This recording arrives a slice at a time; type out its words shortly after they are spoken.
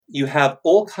you have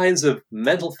all kinds of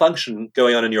mental function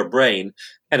going on in your brain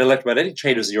and electromagnetic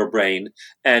changes in your brain,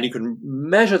 and you can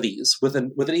measure these with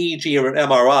an EEG or an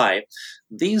MRI.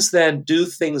 These then do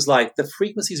things like the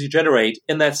frequencies you generate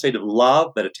in that state of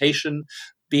love, meditation,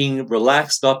 being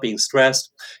relaxed, not being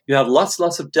stressed. You have lots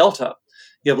of delta.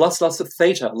 You have lots of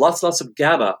theta, lots of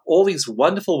gamma, all these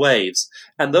wonderful waves.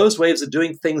 And those waves are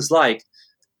doing things like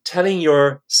telling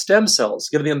your stem cells,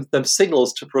 giving them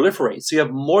signals to proliferate. So you have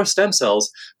more stem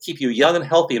cells, keep you young and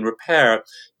healthy and repair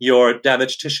your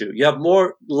damaged tissue. You have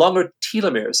longer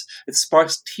telomeres. It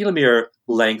sparks telomere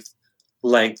length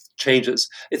changes.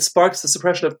 It sparks the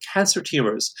suppression of cancer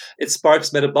tumors. It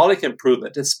sparks metabolic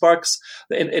improvement. It sparks,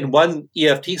 in one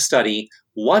EFT study,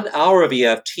 1 hour of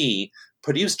EFT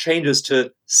produced changes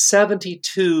to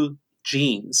 72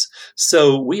 genes.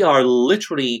 So we are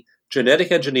literally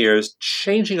genetic engineers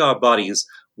changing our bodies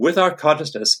with our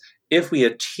consciousness if we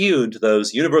attune to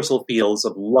those universal fields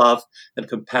of love and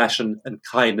compassion and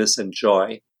kindness and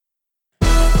joy.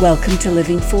 Welcome to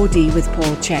Living 4D with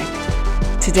Paul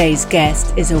Chek. Today's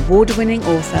guest is award-winning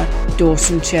author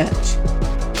Dawson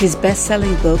Church. His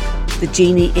best-selling book, The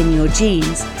Genie in Your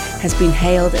Genes, has been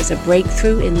hailed as a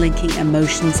breakthrough in linking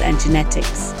emotions and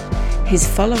genetics. His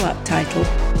follow-up title,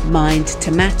 Mind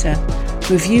to Matter,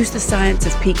 reviews the science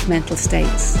of peak mental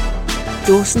states.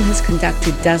 Dawson has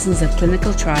conducted dozens of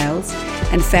clinical trials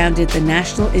and founded the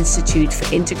National Institute for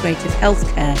Integrative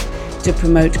Healthcare to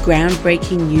promote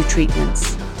groundbreaking new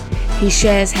treatments. He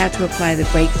shares how to apply the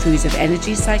breakthroughs of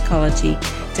energy psychology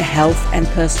to health and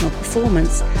personal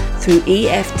performance through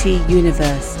EFT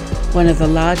Universe, one of the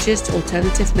largest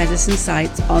alternative medicine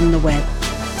sites on the web.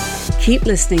 Keep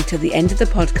listening to the end of the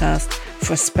podcast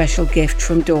for a special gift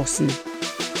from Dawson.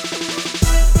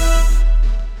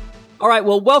 All right,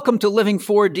 well, welcome to Living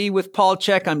 4D with Paul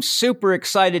Chek. I'm super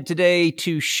excited today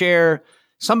to share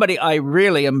somebody I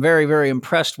really am very, very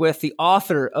impressed with, the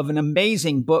author of an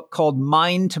amazing book called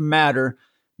Mind to Matter,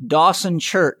 Dawson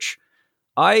Church.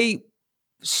 I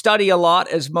study a lot,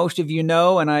 as most of you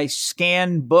know, and I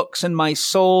scan books, and my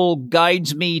soul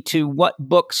guides me to what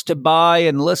books to buy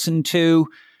and listen to.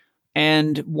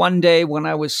 And one day when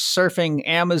I was surfing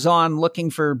Amazon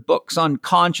looking for books on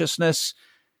consciousness,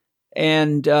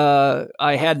 and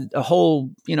I had a whole,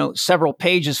 several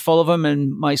pages full of them,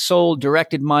 and my soul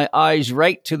directed my eyes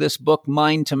right to this book,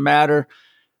 Mind to Matter.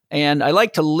 And I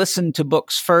like to listen to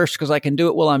books first because I can do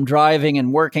it while I'm driving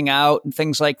and working out and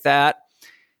things like that.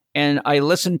 And I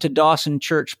listened to Dawson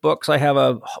Church books. I have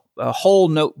a whole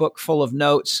notebook full of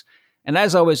notes. And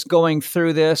as I was going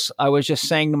through this, I was just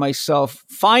saying to myself,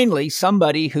 finally,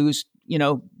 somebody who's,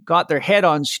 got their head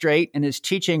on straight and is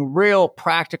teaching real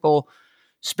practical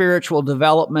spiritual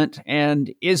development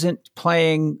and isn't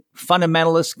playing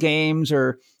fundamentalist games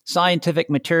or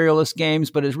scientific materialist games,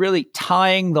 but is really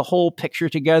tying the whole picture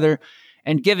together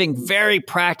and giving very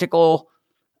practical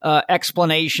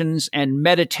explanations and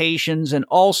meditations and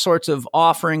all sorts of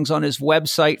offerings on his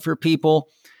website for people.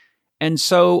 And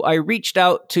so I reached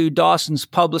out to Dawson's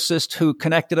publicist who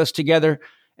connected us together.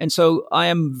 And so I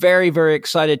am very, very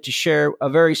excited to share a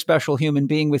very special human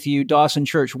being with you, Dawson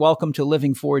Church. Welcome to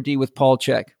Living 4D with Paul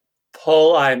Chek.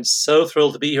 Paul, I'm so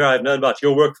thrilled to be here. I've known about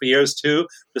your work for years too,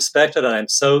 respected, and I'm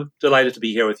so delighted to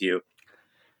be here with you.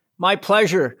 My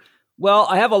pleasure. Well,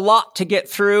 I have a lot to get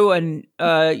through, and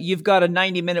you've got a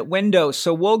 90-minute window,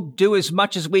 so we'll do as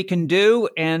much as we can do,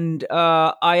 and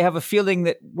I have a feeling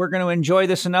that we're going to enjoy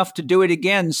this enough to do it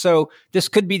again, so this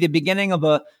could be the beginning of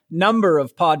a number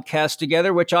of podcasts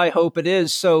together, which I hope it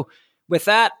is. So with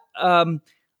that,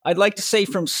 I'd like to say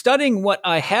from studying what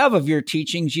I have of your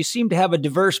teachings, you seem to have a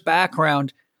diverse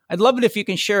background. I'd love it if you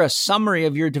can share a summary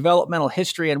of your developmental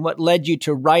history and what led you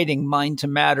to writing Mind to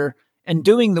Matter and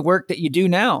doing the work that you do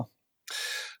now.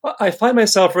 I find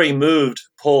myself very moved,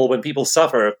 Paul, when people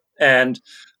suffer, and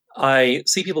I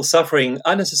see people suffering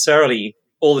unnecessarily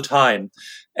all the time.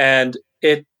 And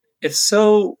it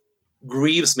so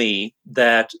grieves me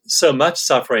that so much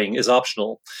suffering is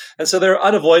optional. And so there are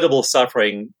unavoidable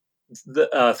suffering,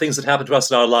 things that happen to us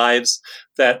in our lives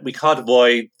that we can't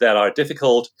avoid, that are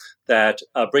difficult, that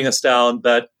bring us down.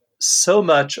 But so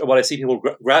much of what I see people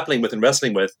grappling with and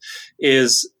wrestling with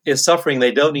is suffering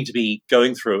they don't need to be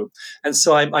going through. And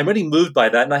so I'm really moved by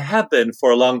that. And I have been for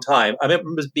a long time. I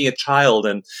remember being a child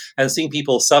and seeing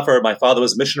people suffer. My father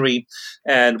was a missionary,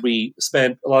 and we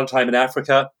spent a lot of time in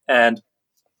Africa. And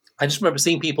I just remember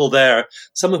seeing people there,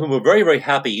 some of whom were very, very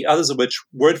happy, others of which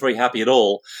weren't very happy at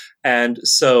all. And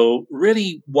so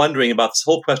really wondering about this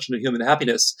whole question of human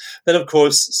happiness. Then, of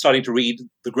course, starting to read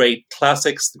the great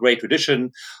classics, the great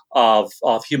tradition of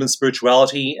human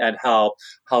spirituality, and how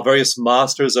various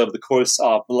masters over the course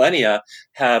of millennia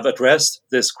have addressed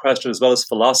this question, as well as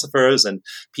philosophers and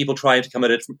people trying to come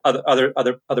at it from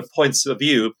other points of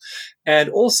view. And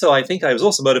also, I think I was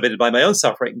also motivated by my own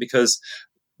suffering, because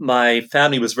my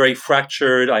family was very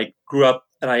fractured. I grew up,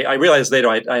 and I realized later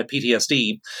I had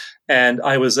PTSD, and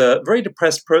I was a very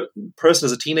depressed person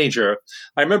as a teenager.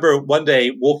 I remember one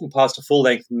day walking past a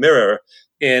full-length mirror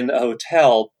in a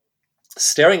hotel,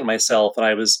 staring at myself, and I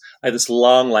had this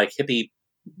long, like hippie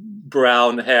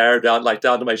brown hair down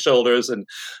to my shoulders, and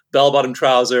bell-bottom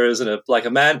trousers, and a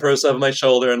man purse over my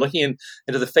shoulder, and looking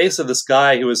into the face of this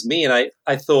guy who was me, and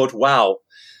I thought, wow,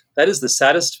 that is the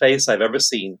saddest face I've ever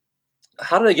seen.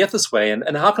 How did I get this way?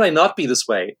 And how can I not be this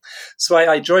way? So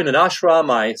I joined an ashram.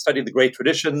 I studied the great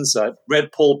traditions,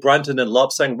 read Paul Brunton and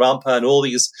Lobsang Rampa and all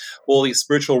these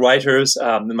spiritual writers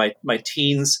in my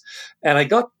teens. And I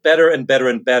got better and better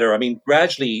and better. I mean,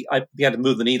 gradually I began to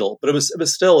move the needle, but it was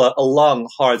still a long,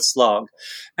 hard slog.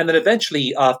 And then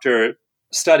eventually, after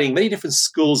studying many different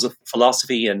schools of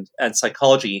philosophy and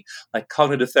psychology, like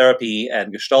cognitive therapy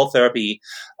and Gestalt therapy,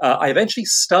 I eventually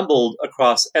stumbled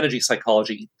across energy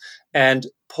psychology. And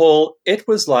Paul, it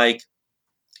was like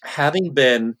having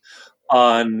been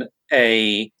on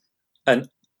in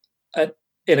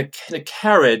a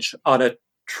carriage on a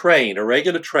train, a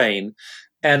regular train,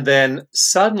 and then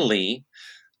suddenly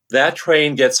that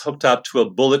train gets hooked up to a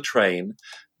bullet train,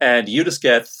 and you just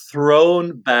get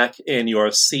thrown back in your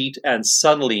seat, and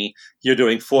suddenly you're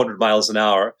doing 400 miles an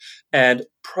hour. And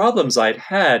problems I'd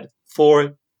had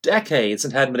for decades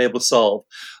and hadn't been able to solve,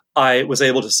 I was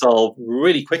able to solve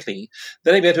really quickly.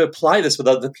 Then I began to apply this with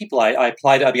other people. I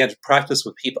began to practice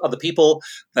with other people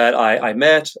that I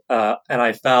met, and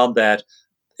I found that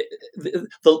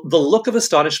the look of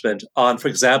astonishment on, for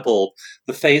example,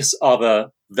 the face of a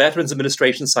Veterans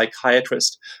Administration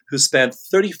psychiatrist who spent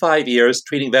 35 years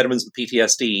treating veterans with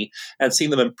PTSD and seeing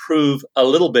them improve a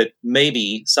little bit,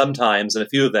 maybe sometimes in a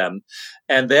few of them.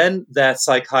 And then that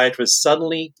psychiatrist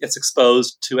suddenly gets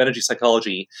exposed to energy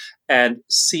psychology and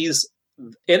sees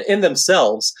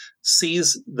themselves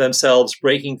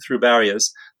breaking through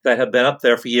barriers that have been up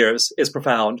there for years is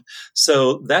profound.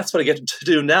 So that's what I get to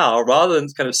do now. Rather than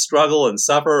kind of struggle and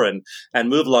suffer and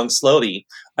move along slowly,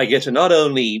 I get to not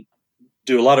only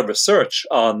do a lot of research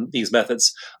on these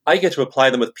methods, I get to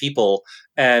apply them with people.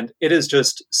 And it is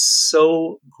just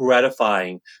so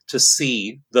gratifying to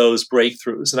see those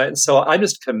breakthroughs. And so I'm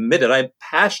just committed. I'm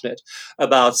passionate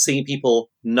about seeing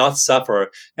people not suffer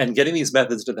and getting these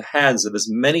methods into the hands of as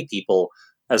many people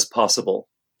as possible.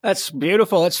 That's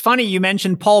beautiful. It's funny you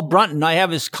mentioned Paul Brunton. I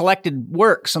have his collected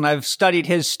works, and I've studied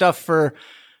his stuff for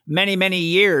many, many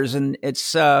years. And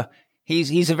it's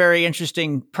he's a very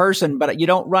interesting person, but you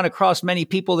don't run across many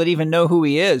people that even know who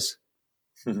he is.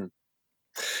 Mm-hmm.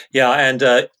 Yeah, and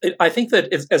I think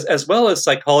that as well as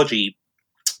psychology,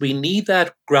 we need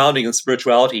that grounding in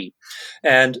spirituality,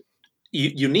 and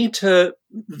you need to.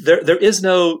 There is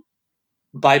no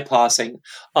bypassing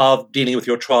of dealing with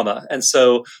your trauma. And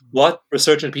so what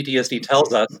research in PTSD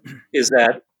tells us is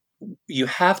that you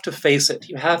have to face it.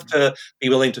 You have to be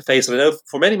willing to face it. I know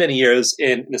for many, many years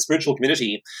in the spiritual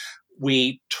community,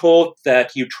 we taught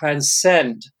that you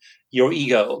transcend your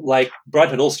ego. Like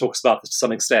Brunton also talks about this to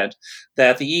some extent,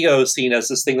 that the ego is seen as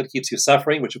this thing that keeps you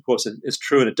suffering, which of course is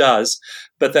true and it does,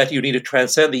 but that you need to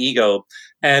transcend the ego.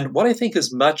 And what I think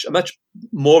is a much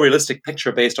more realistic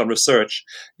picture based on research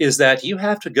is that you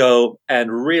have to go and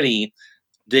really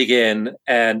dig in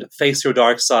and face your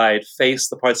dark side, face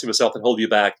the parts of yourself that hold you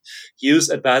back, use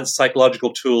advanced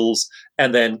psychological tools,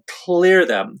 and then clear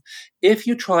them. If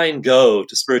you try and go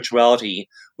to spirituality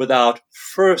without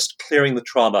first clearing the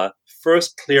trauma,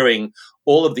 first clearing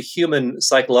all of the human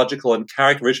psychological and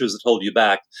character issues that hold you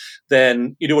back,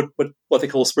 then you do what they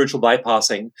call spiritual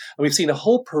bypassing. And we've seen a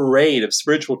whole parade of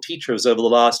spiritual teachers over the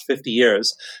last 50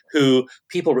 years who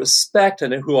people respect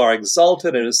and who are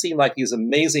exalted and who seem like these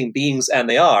amazing beings, and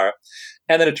they are.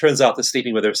 And then it turns out they're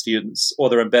sleeping with their students, or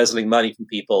they're embezzling money from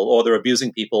people, or they're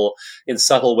abusing people in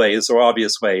subtle ways or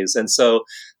obvious ways. And so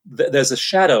there's a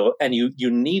shadow, and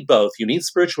you need both. You need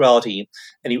spirituality,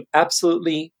 and you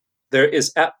absolutely... There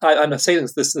is, I'm saying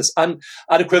this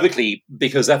unequivocally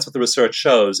because that's what the research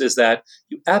shows, is that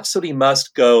you absolutely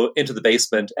must go into the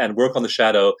basement and work on the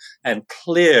shadow and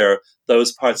clear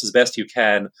those parts as best you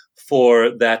can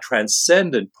for that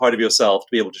transcendent part of yourself to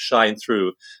be able to shine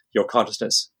through your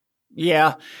consciousness.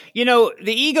 Yeah. The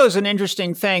ego is an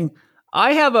interesting thing.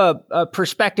 I have a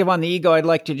perspective on the ego I'd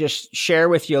like to just share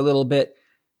with you a little bit.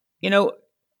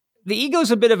 The ego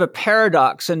is a bit of a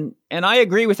paradox, and I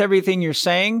agree with everything you're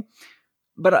saying.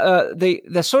 But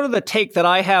the sort of the take that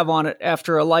I have on it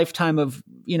after a lifetime of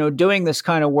doing this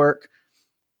kind of work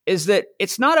is that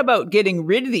it's not about getting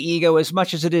rid of the ego as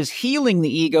much as it is healing the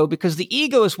ego, because the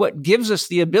ego is what gives us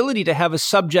the ability to have a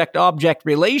subject-object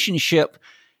relationship.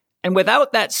 And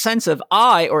without that sense of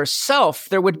I or self,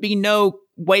 there would be no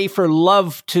way for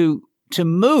love to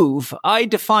move. I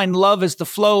define love as the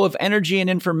flow of energy and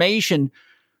information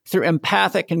through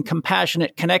empathic and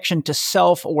compassionate connection to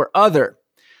self or other.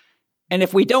 And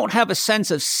if we don't have a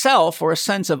sense of self or a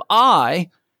sense of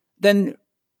I, then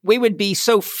we would be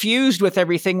so fused with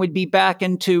everything, we'd be back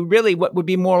into really what would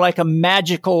be more like a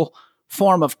magical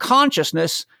form of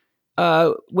consciousness,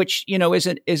 which,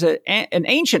 is an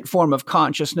ancient form of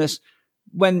consciousness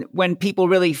when people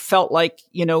really felt like,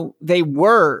 they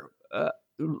were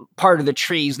part of the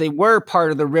trees, they were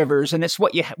part of the rivers. And it's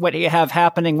what you have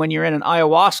happening when you're in an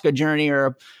ayahuasca journey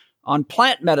or on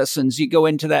plant medicines. You go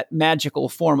into that magical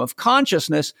form of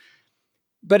consciousness.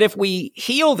 But if we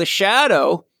heal the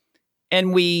shadow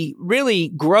and we really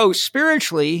grow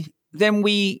spiritually, then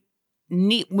we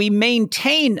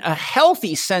maintain a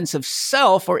healthy sense of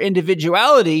self or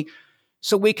individuality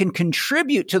so we can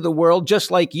contribute to the world just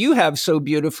like you have so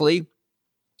beautifully.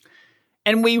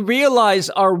 And we realize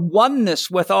our oneness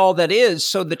with all that is.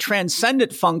 So the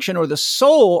transcendent function or the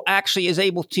soul actually is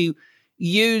able to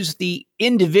use the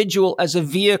individual as a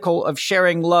vehicle of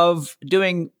sharing love,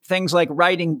 doing things like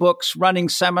writing books, running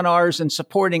seminars, and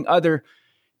supporting other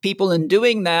people in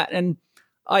doing that. And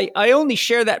I only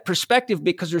share that perspective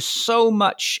because there's so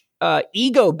much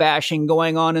ego bashing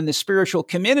going on in the spiritual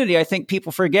community. I think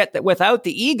people forget that without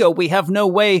the ego, we have no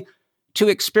way to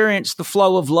experience the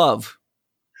flow of love.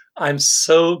 I'm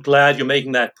so glad you're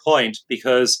making that point,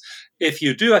 because if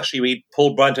you do actually read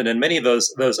Paul Brunton and many of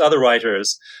those other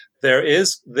writers, there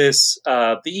is this,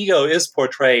 the ego is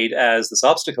portrayed as this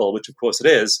obstacle, which of course it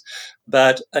is,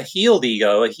 but a healed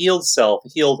ego, a healed self,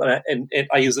 and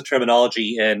I use the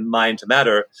terminology in Mind to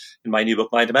Matter, in my new book,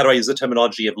 Mind to Matter, I use the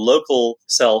terminology of local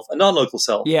self and non-local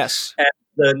self. Yes. And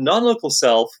the non-local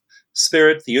self,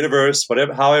 spirit, the universe,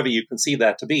 however you conceive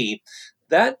that to be,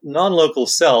 that non-local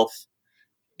self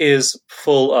is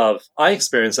full of, I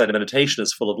experience that in meditation,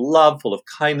 is full of love, full of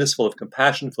kindness, full of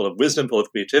compassion, full of wisdom, full of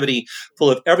creativity,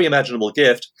 full of every imaginable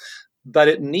gift. But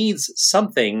it needs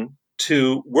something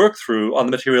to work through on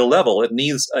the material level. It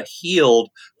needs a healed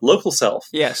local self.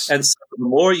 Yes. And so the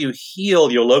more you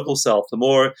heal your local self, the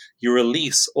more you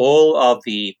release all of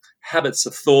the habits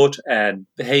of thought and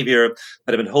behavior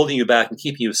that have been holding you back and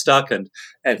keeping you stuck and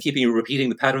keeping you repeating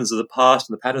the patterns of the past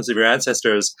and the patterns of your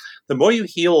ancestors. The more you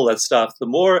heal all that stuff, the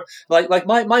more, like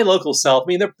my local self, I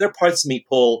mean, there are parts of me,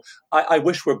 Paul, I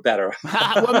wish were better.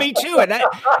 Well, me too. And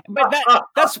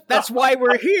that's why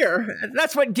we're here.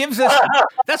 That's what gives us,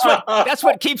 that's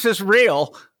what keeps us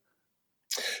real.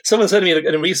 Someone said to me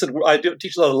in a recent, I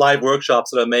teach a lot of live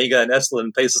workshops at Omega and Esalen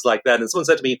and places like that. And someone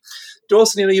said to me,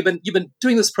 Dawson, you've been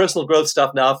doing this personal growth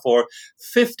stuff now for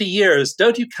 50 years.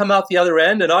 Don't you come out the other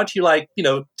end? And aren't you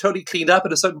totally cleaned up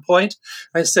at a certain point?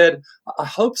 I said, I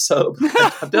hope so,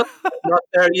 but I'm definitely not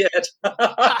there yet.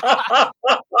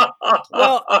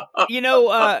 Well,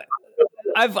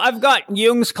 I've got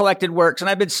Jung's collected works, and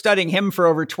I've been studying him for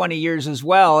over 20 years as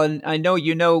well. And I know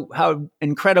you know how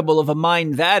incredible of a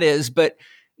mind that is. But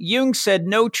Jung said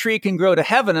no tree can grow to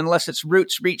heaven unless its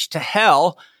roots reach to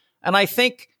hell. And I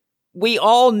think we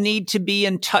all need to be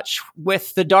in touch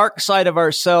with the dark side of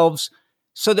ourselves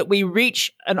so that we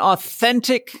reach an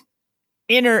authentic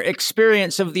inner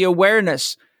experience of the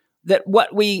awareness that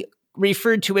what we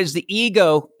referred to as the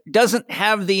ego doesn't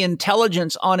have the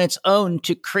intelligence on its own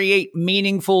to create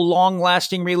meaningful,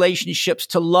 long-lasting relationships,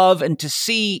 to love and to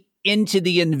see into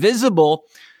the invisible.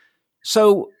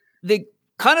 So the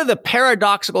kind of the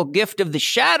paradoxical gift of the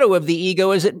shadow of the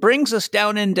ego is it brings us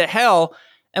down into hell.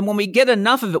 And when we get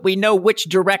enough of it, we know which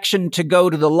direction to go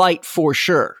to the light for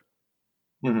sure.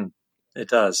 Mm-hmm. It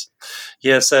does.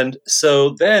 Yes. And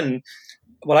so then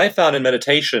what I found in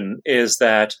meditation is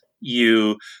that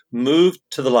you move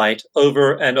to the light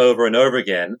over and over and over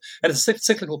again. And it's a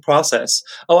cyclical process.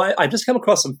 I've just come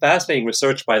across some fascinating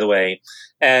research, by the way.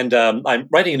 And I'm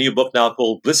writing a new book now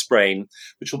called Bliss Brain,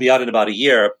 which will be out in about a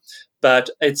year.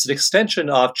 But it's an extension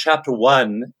of chapter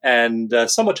 1 and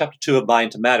somewhat chapter 2 of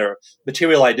Mind to Matter.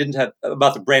 Material I didn't have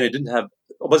about the brain, I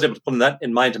wasn't able to put that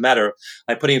in Mind to Matter.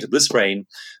 I'm putting it into Bliss Brain.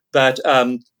 But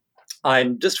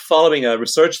I'm just following a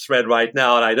research thread right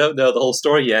now, and I don't know the whole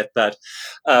story yet, but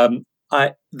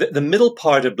The middle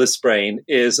part of Bliss Brain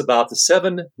is about the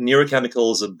 7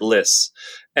 neurochemicals of bliss.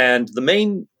 And the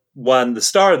main one, the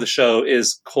star of the show,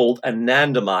 is called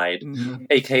anandamide,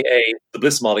 aka the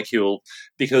bliss molecule,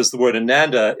 because the word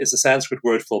ananda is the Sanskrit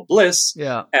word for bliss.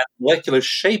 Yeah. And the molecular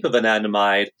shape of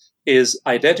anandamide is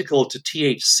identical to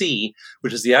THC,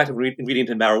 which is the active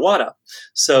ingredient in marijuana.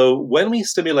 So when we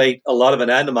stimulate a lot of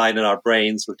anandamide in our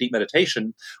brains with deep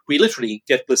meditation, we literally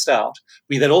get blissed out.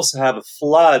 We then also have a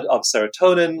flood of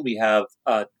serotonin. We have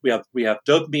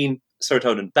dopamine,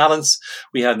 serotonin balance.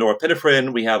 We have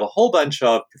norepinephrine. We have a whole bunch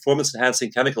of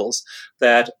performance-enhancing chemicals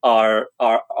that are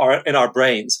in our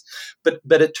brains. But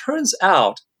it turns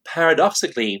out,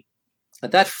 paradoxically,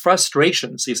 that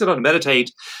frustration. So you sit down to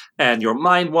meditate, and your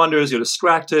mind wanders. You're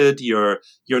distracted. Your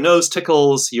nose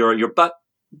tickles. Your butt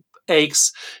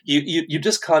aches. You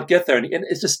just can't get there, and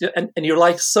it's just and you're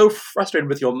like so frustrated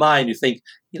with your mind. You think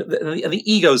the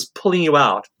ego's pulling you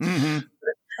out. Mm-hmm.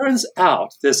 It turns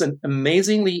out there's an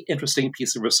amazingly interesting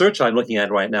piece of research I'm looking at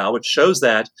right now, which shows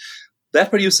that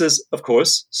produces, of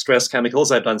course, stress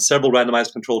chemicals. I've done several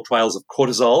randomized controlled trials of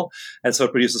cortisol. And so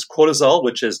it produces cortisol,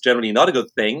 which is generally not a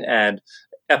good thing, and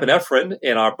epinephrine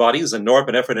in our bodies and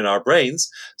norepinephrine in our brains.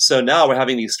 So now we're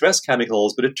having these stress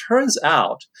chemicals. But it turns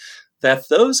out that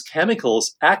those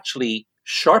chemicals actually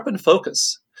sharpen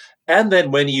focus. And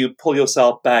then when you pull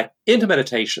yourself back into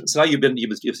meditation, so now you've been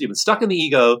stuck in the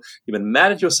ego, you've been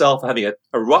mad at yourself for having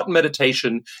a rotten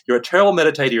meditation, you're a terrible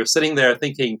meditator, you're sitting there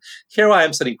thinking, here I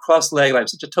am sitting cross-legged, I'm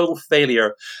such a total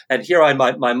failure, and here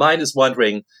my mind is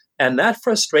wandering. And that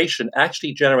frustration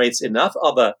actually generates enough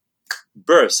of a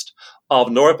burst of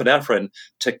norepinephrine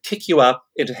to kick you up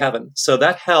into heaven. So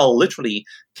that hell literally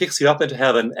kicks you up into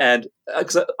heaven. And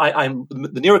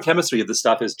the neurochemistry of this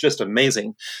stuff is just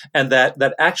amazing. And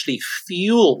that actually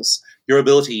fuels your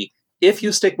ability, if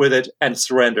you stick with it and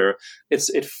surrender,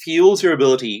 it fuels your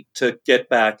ability to get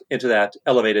back into that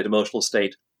elevated emotional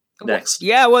state next.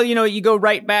 Yeah, well, you go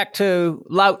right back to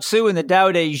Lao Tzu and the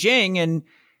Tao Te Ching,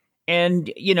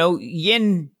 and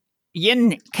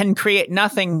yin can create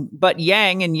nothing but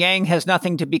yang, and yang has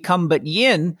nothing to become but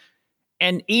yin.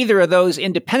 And either of those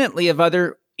independently of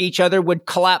each other would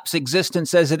collapse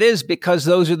existence as it is, because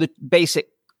those are the basic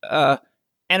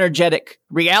energetic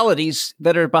realities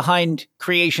that are behind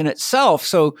creation itself.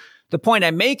 So the point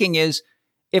I'm making is,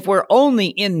 if we're only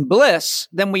in bliss,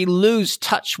 then we lose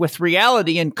touch with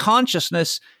reality, and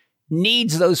consciousness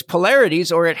needs those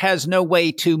polarities, or it has no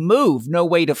way to move, no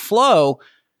way to flow.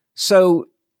 So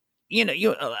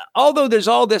although there's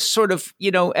all this sort of,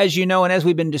 as you know, and as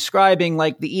we've been describing,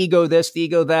 like the ego this, the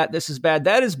ego that, this is bad,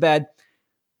 that is bad.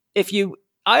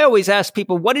 I always ask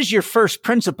people, what is your first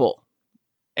principle?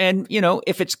 And,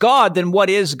 if it's God, then what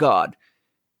is God?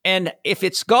 And if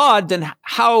it's God, then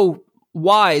how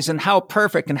wise and how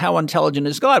perfect and how intelligent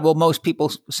is God? Well, most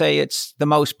people say it's the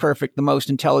most perfect, the most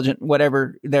intelligent,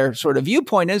 whatever their sort of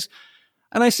viewpoint is.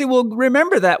 And I say, well,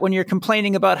 remember that when you're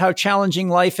complaining about how challenging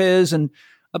life is and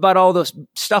about all the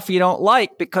stuff you don't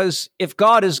like, because if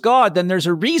God is God, then there's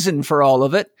a reason for all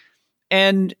of it.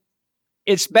 And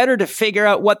it's better to figure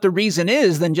out what the reason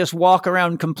is than just walk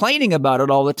around complaining about it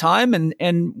all the time.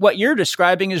 And what you're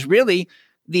describing is really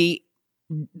the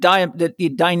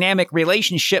dynamic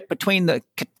relationship between the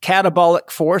catabolic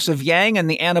force of yang and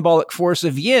the anabolic force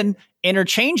of yin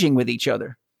interchanging with each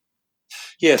other.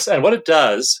 Yes, and what it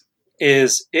does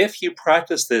is, if you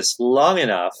practice this long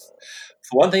enough,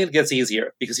 for one thing, it gets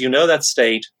easier because you know that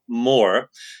state more.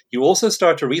 You also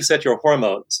start to reset your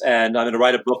hormones. And I'm going to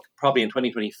write a book probably in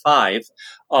 2025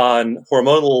 on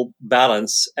hormonal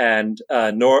balance and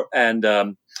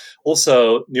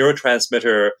also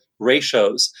neurotransmitter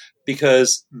ratios,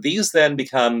 because these then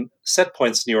become set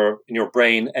points in your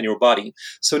brain and your body.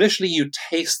 So initially you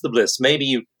taste the bliss. Maybe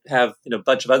you have a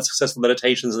bunch of unsuccessful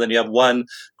meditations, and then you have one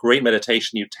great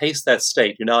meditation. You taste that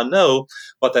state. You now know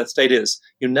what that state is.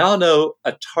 You now know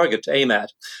a target to aim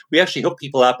at. We actually hook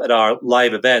people up at our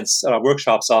live events, at our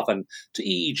workshops often, to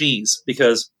EEGs,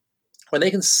 because when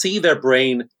they can see their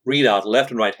brain read out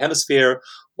left and right hemisphere,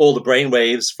 all the brain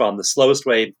waves from the slowest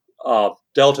wave of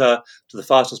delta to the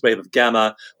fastest wave of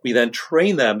gamma, we then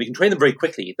train them. We can train them very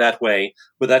quickly that way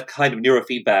with that kind of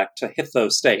neurofeedback to hit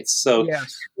those states. So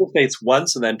yes. States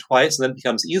once and then twice, and then it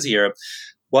becomes easier.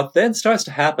 What then starts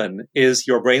to happen is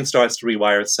your brain starts to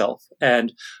rewire itself.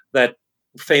 And that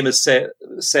famous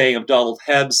saying of Donald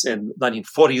Hebb's in the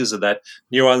 1940s, of that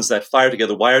neurons that fire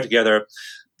together, wire together,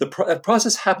 the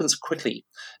process happens quickly.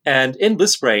 And in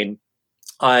Bliss Brain,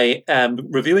 I am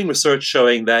reviewing research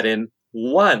showing that in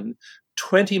one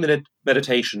 20-minute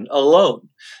meditation alone,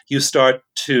 you start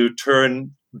to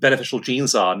turn beneficial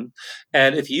genes on.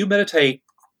 And if you meditate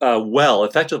well,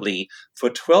 effectively, for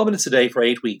 12 minutes a day for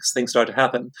 8 weeks, things start to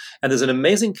happen. And there's an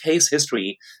amazing case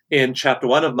history in chapter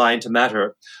 1 of Mind to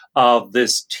Matter of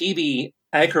this TV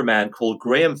anchorman called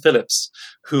Graham Phillips,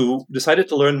 who decided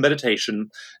to learn meditation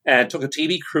and took a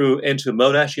TV crew into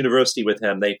Monash University with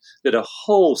him. They did a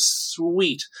whole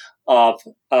suite of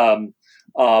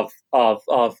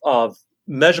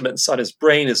measurements on his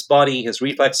brain, his body, his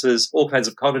reflexes, all kinds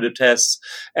of cognitive tests.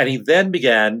 And he then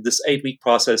began this 8-week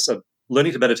process of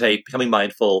learning to meditate, becoming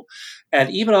mindful. And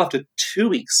even after 2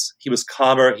 weeks, he was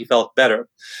calmer, he felt better.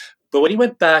 But when he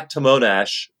went back to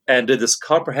Monash and did this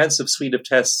comprehensive suite of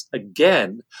tests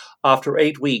again, after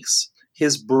 8 weeks,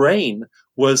 his brain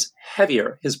was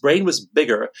heavier. His brain was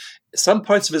bigger. Some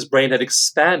parts of his brain had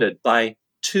expanded by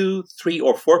 2, 3,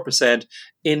 or 4%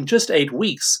 in just 8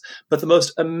 weeks. But the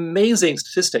most amazing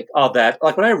statistic of that,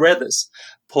 like when I read this,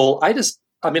 Paul, I'm going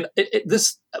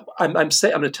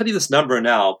to tell you this number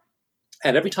now.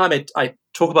 And every time I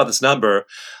talk about this number,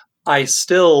 I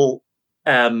still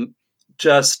am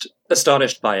just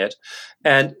astonished by it.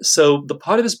 And so the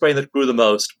part of his brain that grew the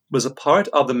most was a part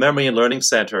of the memory and learning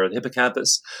center, the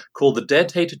hippocampus, called the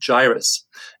dentate gyrus.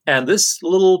 And this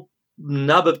little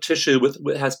nub of tissue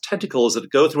has tentacles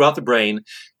that go throughout the brain.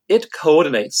 It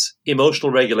coordinates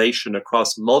emotional regulation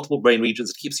across multiple brain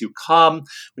regions. It keeps you calm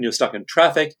when you're stuck in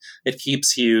traffic. It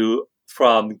keeps you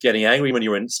from getting angry when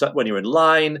you're in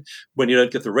line, when you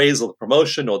don't get the raise or the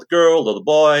promotion or the girl or the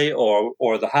boy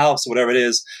or the house or whatever it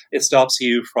is. It stops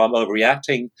you from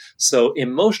overreacting. So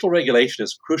emotional regulation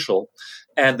is crucial.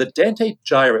 And the dentate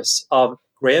gyrus of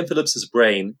Graham Phillips's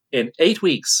brain in 8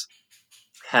 weeks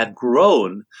had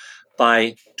grown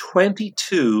by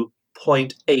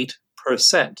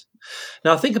 22.8%.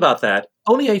 Now think about that.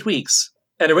 Only 8 weeks,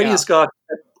 and already has got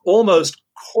almost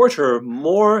quarter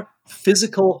more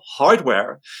physical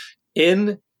hardware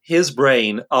in his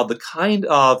brain of the kind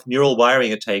of neural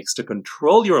wiring it takes to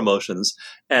control your emotions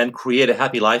and create a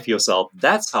happy life for yourself.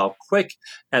 That's how quick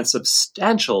and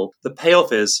substantial the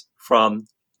payoff is from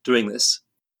doing this.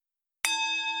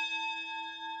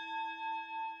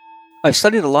 I've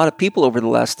studied a lot of people over the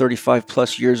last 35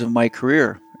 plus years of my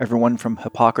career, everyone from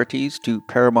Hippocrates to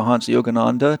Paramahansa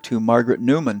Yogananda to Margaret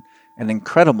Newman, an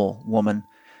incredible woman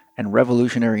and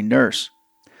revolutionary nurse.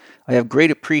 I have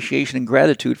great appreciation and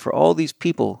gratitude for all these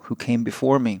people who came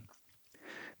before me.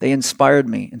 They inspired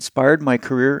me, inspired my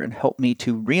career, and helped me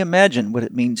to reimagine what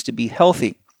it means to be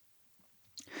healthy.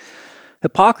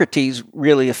 Hippocrates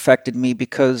really affected me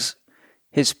because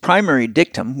his primary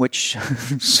dictum, which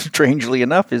strangely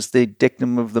enough is the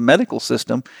dictum of the medical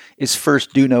system, is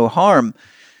first do no harm.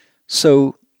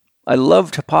 So I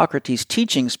loved Hippocrates'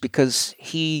 teachings because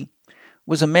he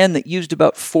was a man that used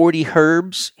about 40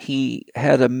 herbs. He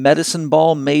had a medicine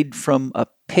ball made from a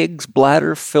pig's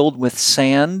bladder filled with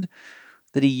sand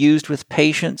that he used with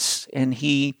patients, and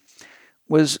he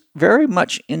was very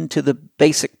much into the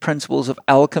basic principles of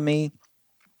alchemy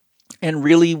and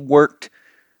really worked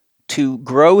to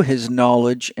grow his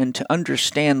knowledge and to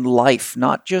understand life,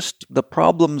 not just the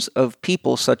problems of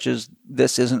people such as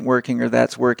this isn't working or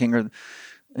that's working or,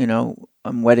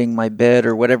 I'm wetting my bed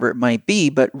or whatever it might be,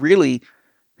 but really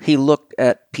he looked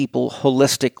at people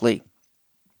holistically.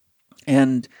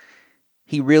 And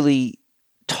he really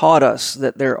taught us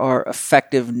that there are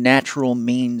effective natural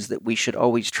means that we should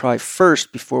always try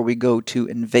first before we go to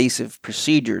invasive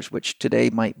procedures, which today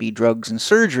might be drugs and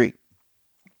surgery.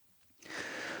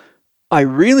 I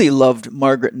really loved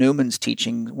Margaret Newman's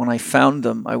teachings. When I found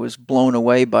them, I was blown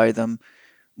away by them.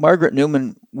 Margaret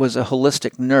Newman was a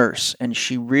holistic nurse, and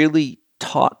she really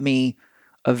taught me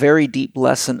a very deep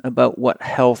lesson about what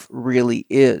health really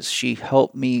is. She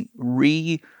helped me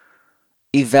re-evaluate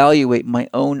my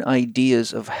own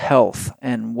ideas of health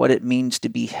and what it means to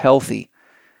be healthy.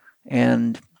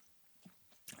 And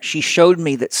she showed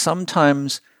me that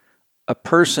sometimes a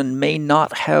person may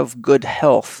not have good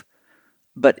health,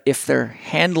 but if they're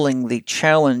handling the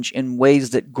challenge in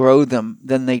ways that grow them,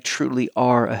 then they truly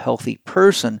are a healthy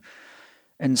person.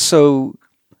 And so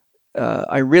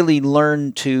I really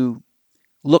learned to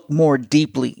look more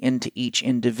deeply into each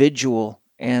individual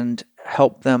and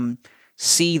help them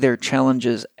see their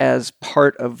challenges as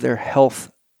part of their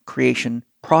health creation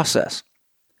process.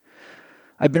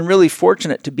 I've been really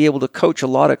fortunate to be able to coach a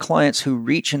lot of clients who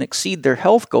reach and exceed their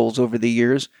health goals over the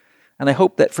years. And I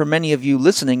hope that for many of you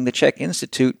listening, the CHEK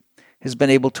Institute has been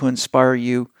able to inspire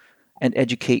you and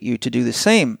educate you to do the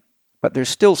same. But there's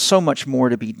still so much more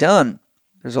to be done.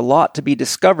 There's a lot to be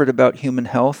discovered about human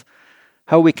health,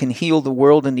 how we can heal the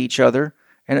world and each other,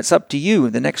 and it's up to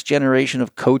you, the next generation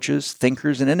of coaches,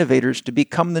 thinkers, and innovators, to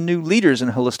become the new leaders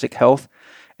in holistic health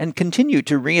and continue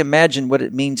to reimagine what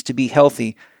it means to be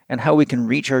healthy and how we can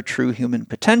reach our true human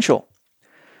potential.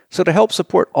 So to help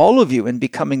support all of you in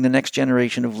becoming the next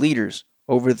generation of leaders,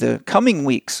 over the coming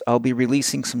weeks, I'll be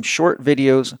releasing some short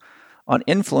videos on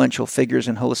influential figures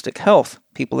in holistic health,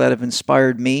 people that have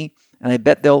inspired me, and I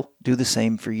bet they'll do the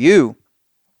same for you.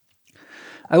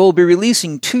 I will be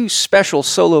releasing 2 special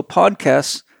solo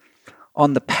podcasts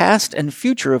on the past and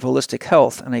future of holistic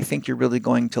health, and I think you're really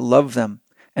going to love them.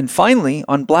 And finally,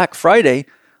 on Black Friday,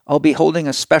 I'll be holding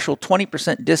a special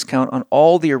 20% discount on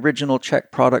all the original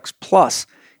CHEK products, plus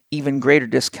even greater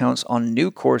discounts on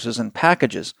new courses and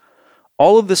packages.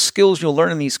 All of the skills you'll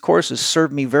learn in these courses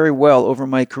served me very well over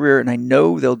my career, and I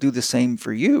know they'll do the same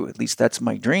for you. At least that's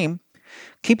my dream.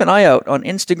 Keep an eye out on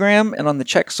Instagram and on the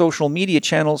CHEK social media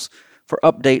channels for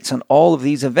updates on all of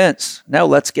these events. Now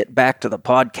let's get back to the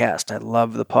podcast. I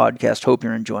love the podcast. Hope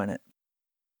you're enjoying it.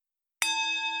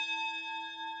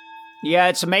 Yeah,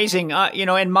 it's amazing.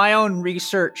 In my own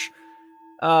research,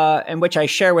 in which I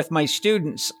share with my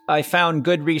students, I found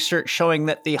good research showing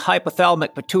that the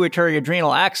hypothalamic pituitary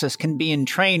adrenal axis can be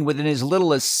entrained within as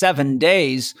little as 7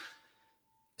 days.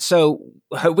 So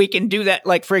we can do that.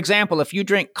 Like, for example, if you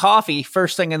drink coffee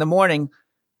first thing in the morning,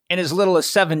 in as little as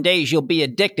 7 days, you'll be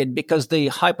addicted because the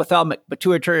hypothalamic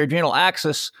pituitary adrenal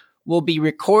axis will be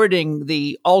recording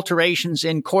the alterations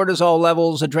in cortisol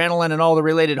levels, adrenaline, and all the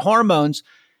related hormones.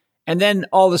 And then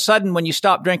all of a sudden, when you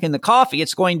stop drinking the coffee,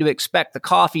 it's going to expect the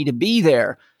coffee to be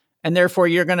there. And therefore,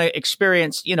 you're going to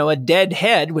experience, a dead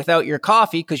head without your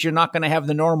coffee because you're not going to have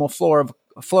the normal flow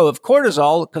of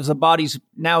cortisol because the body's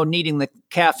now needing the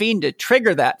caffeine to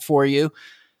trigger that for you.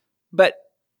 But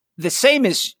the same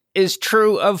is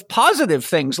true of positive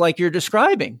things like you're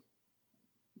describing.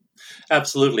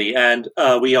 Absolutely. And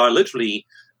we are literally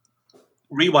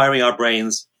rewiring our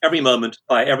brains every moment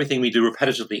by everything we do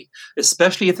repetitively,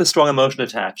 especially if there's strong emotion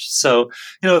attached. So,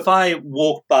 if I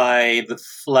walk by the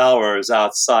flowers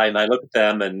outside and I look at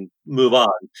them and move on,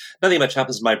 nothing much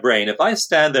happens to my brain. If I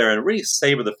stand there and really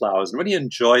savor the flowers and really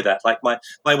enjoy that, like my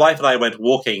wife and I went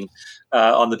walking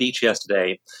on the beach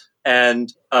yesterday,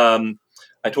 and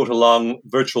I taught a long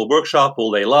virtual workshop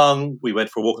all day long. We went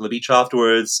for a walk on the beach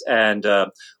afterwards, and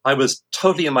I was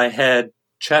totally in my head,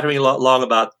 chattering a lot long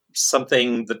about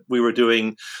something that we were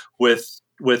doing with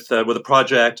a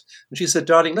project. And she said,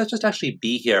 "Darling, let's just actually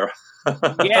be here."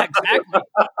 Yeah, exactly.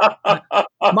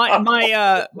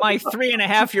 My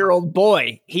 3.5-year-old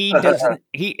boy,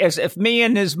 if me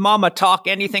and his mama talk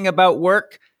anything about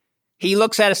work, he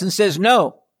looks at us and says,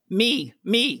 "No, me."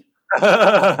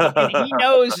 And he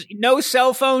knows no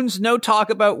cell phones, no talk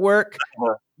about work.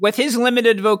 With his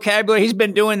limited vocabulary, he's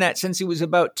been doing that since he was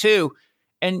about 2.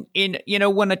 And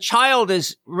when a child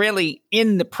is really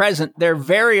in the present, they're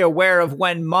very aware of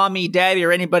when mommy, daddy,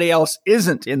 or anybody else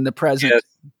isn't in the present.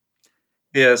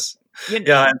 Yes.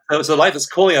 Yeah. And so life is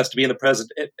calling us to be in the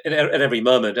present at every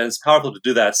moment, and it's powerful to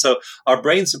do that. So our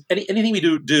brains, anything we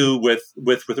do with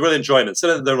real enjoyment, so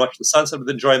that they're watching the sunset with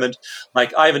enjoyment.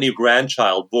 Like, I have a new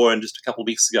grandchild born just a couple of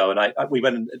weeks ago, and we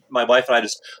went, and my wife and I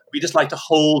just like to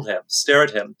hold him, stare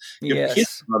at him.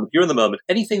 Yes. You're in the moment.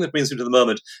 Anything that brings you to the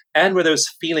moment, and where there's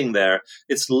feeling there,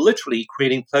 it's literally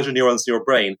creating pleasure neurons in your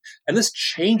brain, and this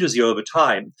changes you over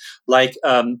time. Like,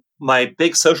 my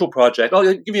big social project. I'll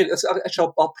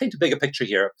paint a bigger picture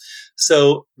here.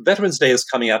 So Veterans Day is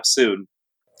coming up soon.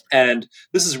 And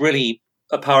this is really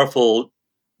a powerful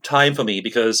time for me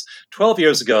because 12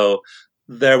 years ago,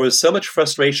 there was so much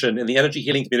frustration in the energy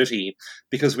healing community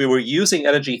because we were using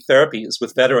energy therapies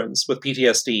with veterans with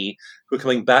PTSD who were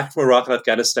coming back from Iraq and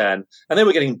Afghanistan, and they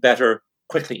were getting better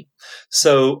quickly.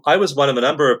 So I was one of a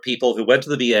number of people who went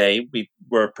to the VA. We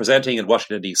were presenting in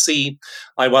Washington, D.C.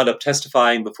 I wound up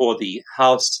testifying before the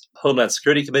House Homeland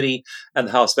Security Committee and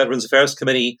the House Veterans Affairs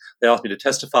Committee. They asked me to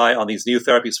testify on these new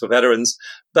therapies for veterans,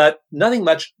 but nothing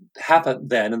much happened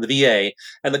then in the VA.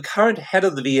 And the current head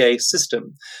of the VA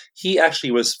system, he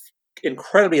actually was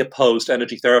incredibly opposed to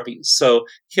energy therapies. So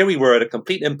here we were at a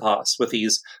complete impasse with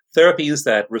these therapies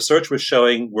that research was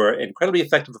showing were incredibly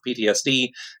effective for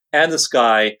PTSD, and this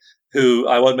guy who,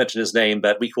 I won't mention his name,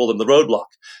 but we called him the Roadblock.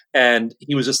 And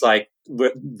he was just like,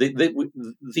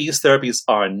 these therapies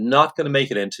are not going to make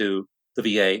it into the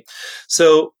VA.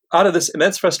 So out of this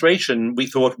immense frustration, we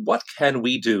thought, what can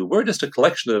we do? We're just a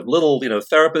collection of little,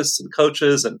 therapists and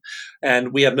coaches,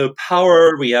 and we have no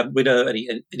power. We don't have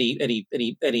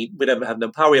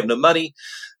no power. We have no money.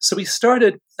 So we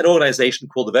started an organization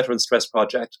called the Veteran Stress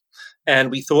Project,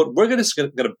 and we thought we're going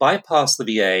to bypass the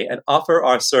VA and offer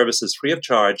our services free of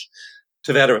charge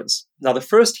to veterans. Now, the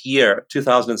first year,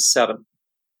 2007.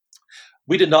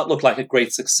 we did not look like a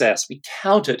great success. We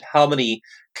counted how many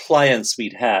clients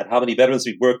we'd had, how many veterans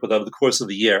we'd worked with over the course of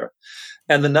the year.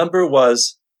 And the number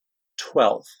was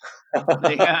 12.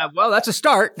 Yeah, well, that's a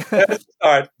start. That's a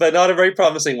start, but not a very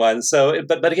promising one. So,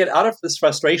 but again, out of this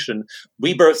frustration,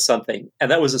 we birthed something, and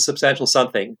that was a substantial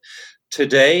something.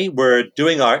 Today, we're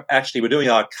doing our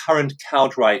current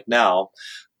count right now.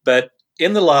 But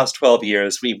in the last 12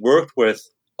 years, we've worked with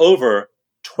over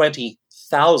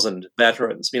 20,000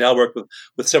 veterans. We now work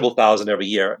with several thousand every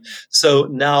year. So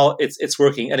now it's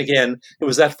working. And again, it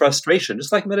was that frustration,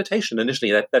 just like meditation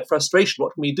initially, that frustration.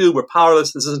 What can we do? We're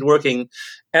powerless. This isn't working.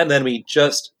 And then we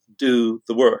just do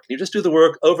the work. You just do the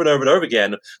work over and over and over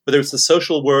again. Whether it's the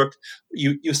social work,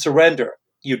 you surrender.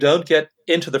 You don't get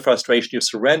into the frustration, you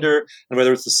surrender. And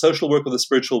whether it's the social work or the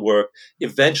spiritual work,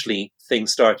 eventually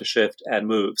things start to shift and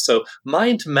move. So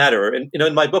mind to matter. And,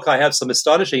 in my book, I have some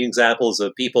astonishing examples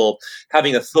of people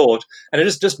having a thought, and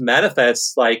it just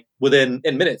manifests like in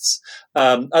minutes.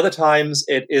 Other times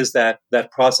it is that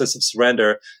process of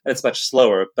surrender, and it's much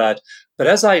slower. But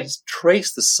as I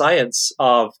trace the science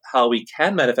of how we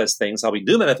can manifest things, how we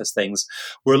do manifest things,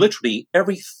 we're literally,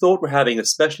 every thought we're having,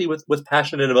 especially with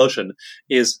passion and emotion,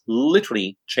 is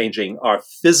literally changing our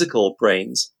physical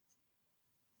brains.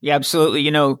 Yeah, absolutely.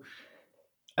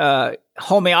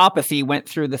 Homeopathy went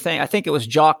through the thing. I think it was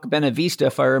Jacques Benavista,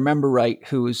 if I remember right,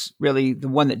 who was really the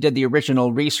one that did the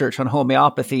original research on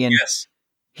homeopathy. And yes.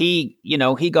 He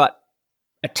got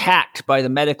attacked by the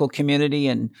medical community,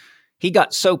 and he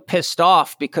got so pissed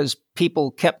off because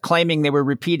people kept claiming they were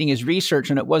repeating his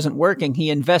research and it wasn't working. He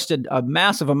invested a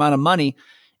massive amount of money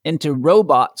into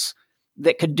robots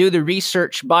that could do the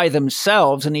research by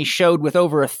themselves. And he showed with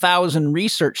over 1,000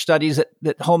 research studies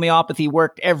that homeopathy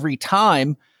worked every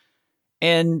time.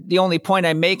 And the only point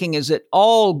I'm making is that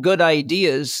all good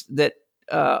ideas that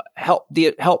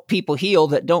help people heal,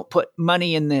 that don't put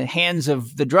money in the hands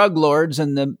of the drug lords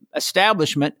and the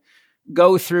establishment,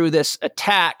 go through this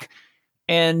attack.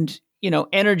 And,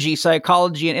 energy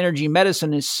psychology and energy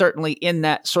medicine is certainly in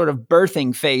that sort of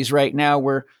birthing phase right now,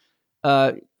 where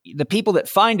the people that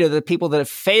find it are the people that have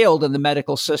failed in the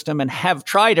medical system and have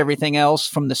tried everything else,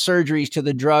 from the surgeries to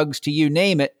the drugs to you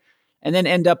name it, and then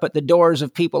end up at the doors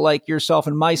of people like yourself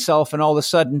and myself. And all of a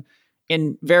sudden,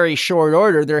 in very short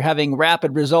order, they're having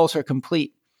rapid results or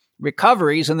complete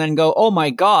recoveries, and then go, oh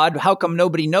my God, how come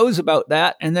nobody knows about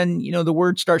that? And then, the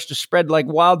word starts to spread like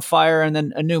wildfire, and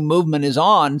then a new movement is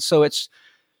on. So it's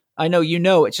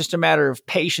just a matter of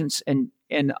patience, and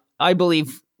I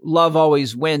believe love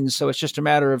always wins. So it's just a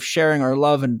matter of sharing our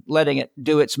love and letting it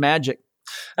do its magic.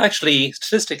 Actually,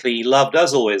 statistically, love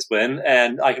does always win,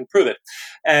 and I can prove it.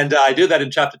 And I do that in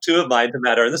chapter 2 of Mind to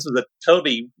Matter. And this is a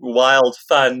totally wild,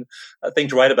 fun thing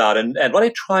to write about. And what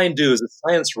I try and do as a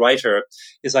science writer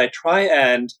is I try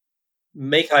and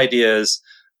make ideas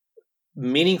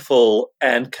meaningful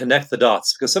and connect the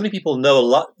dots, because so many people know a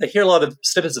lot. They hear a lot of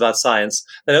snippets about science,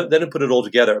 they don't put it all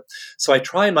together. So I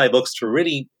try in my books to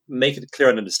really make it clear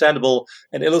and understandable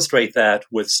and illustrate that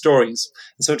with stories.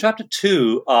 And so in chapter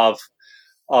 2 of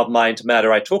Mind to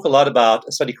Matter, I talk a lot about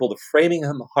a study called the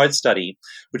Framingham Heart Study,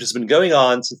 which has been going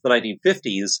on since the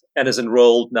 1950s and has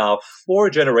enrolled now 4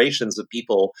 generations of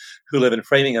people who live in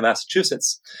Framingham,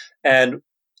 Massachusetts. And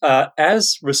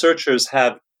as researchers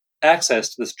have access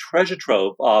to this treasure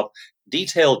trove of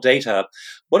detailed data,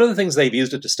 one of the things they've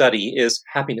used it to study is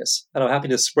happiness and how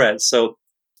happiness spreads. So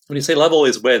when you say love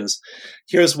always wins,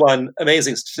 here's one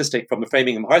amazing statistic from the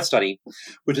Framingham Heart Study,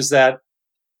 which is that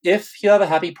if you have a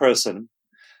happy person,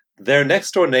 their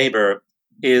next door neighbor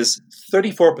is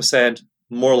 34%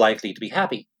 more likely to be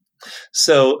happy.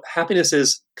 So happiness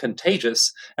is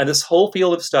contagious. And this whole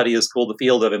field of study is called the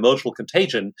field of emotional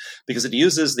contagion, because it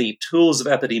uses the tools of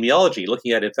epidemiology,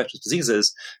 looking at infectious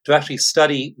diseases, to actually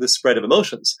study the spread of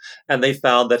emotions. And they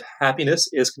found that happiness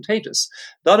is contagious.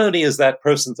 Not only is that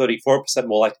person 34%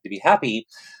 more likely to be happy,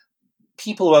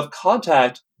 people who have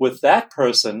contact with that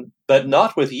person, but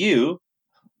not with you,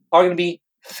 are going to be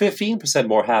 15%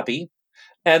 more happy.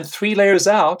 And 3 layers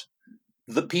out,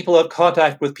 the people who have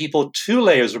contact with people 2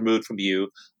 layers removed from you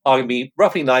are going to be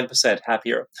roughly 9%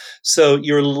 happier. So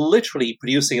you're literally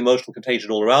producing emotional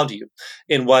contagion all around you.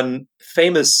 In one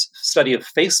famous study of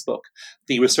Facebook,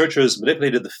 the researchers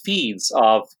manipulated the feeds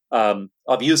of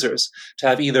users to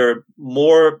have either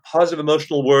more positive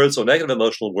emotional words or negative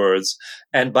emotional words.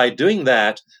 And by doing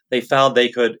that, they found they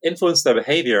could influence their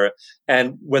behavior.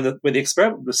 And when the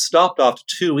experiment was stopped after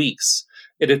 2 weeks,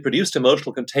 it had produced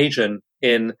emotional contagion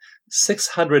in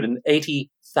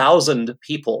 680,000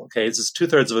 people. Okay, this is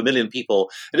 2/3 of a million people.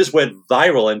 It just went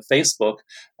viral in Facebook,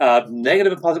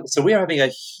 negative and positive. So we are having a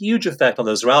huge effect on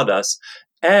those around us.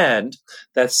 And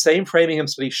that same Framingham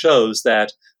study shows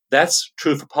that that's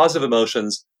true for positive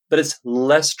emotions, but it's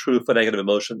less true for negative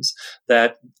emotions.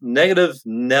 That negative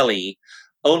Nelly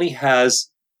only has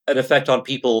an effect on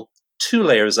people 2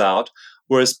 layers out,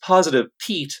 whereas positive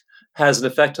Pete has an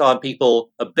effect on people,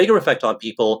 a bigger effect on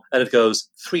people, and it goes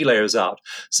 3 layers out.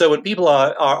 So when people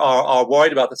are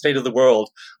worried about the state of the world,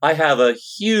 I have a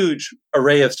huge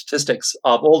array of statistics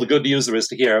of all the good news there is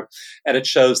to hear, and it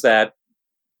shows that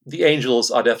the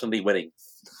angels are definitely winning.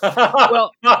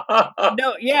 Well,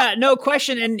 no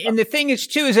question. And the thing is,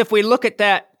 too, is if we look at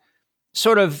that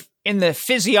sort of in the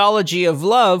physiology of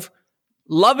love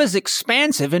is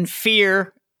expansive and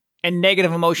fear and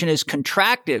negative emotion is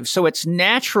contractive. So it's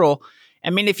natural.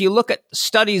 I mean, if you look at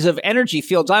studies of energy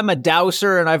fields, I'm a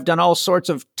dowser and I've done all sorts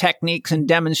of techniques and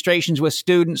demonstrations with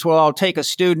students. Well, I'll take a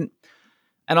student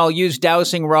and I'll use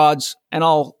dowsing rods and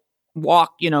I'll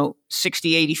walk,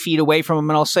 60, 80 feet away from them.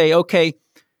 And I'll say, okay,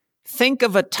 think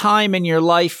of a time in your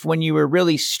life when you were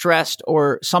really stressed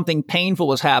or something painful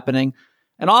was happening.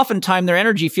 And oftentimes their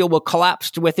energy field will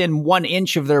collapse to within 1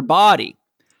 inch of their body.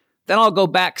 Then I'll go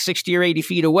back 60 or 80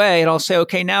 feet away and I'll say,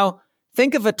 okay, now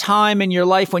think of a time in your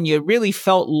life when you really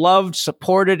felt loved,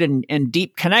 supported, and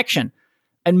deep connection.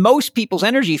 And most people's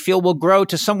energy field will grow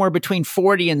to somewhere between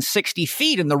 40 and 60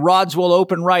 feet and the rods will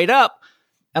open right up.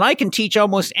 And I can teach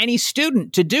almost any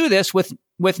student to do this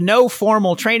with no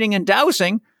formal training in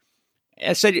dowsing.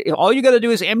 I said, all you got to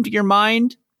do is empty your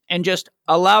mind and just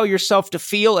allow yourself to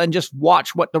feel and just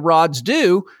watch what the rods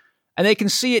do. And they can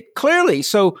see it clearly.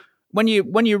 So when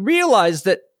you realize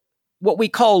that what we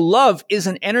call love is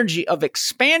an energy of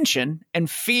expansion and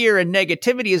fear and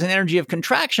negativity is an energy of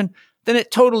contraction, then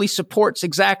it totally supports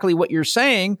exactly what you're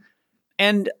saying.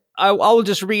 And I'll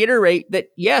just reiterate that,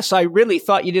 yes, I really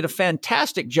thought you did a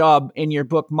fantastic job in your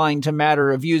book, Mind to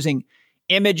Matter, of using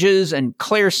images and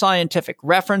clear scientific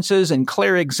references and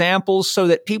clear examples so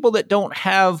that people that don't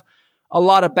have a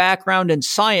lot of background in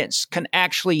science can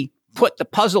actually put the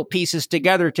puzzle pieces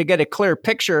together to get a clear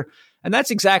picture. And that's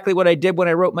exactly what I did when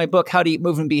I wrote my book, How to Eat,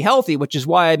 Move, and Be Healthy, which is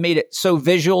why I made it so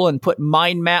visual and put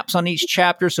mind maps on each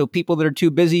chapter so people that are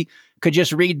too busy could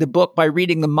just read the book by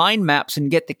reading the mind maps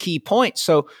and get the key points.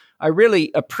 So I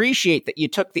really appreciate that you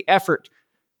took the effort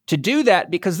to do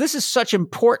that, because this is such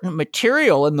important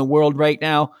material in the world right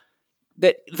now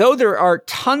that though there are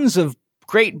tons of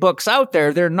great books out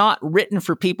there, they're not written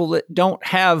for people that don't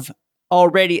have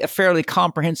already a fairly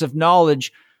comprehensive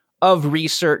knowledge of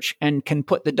research and can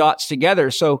put the dots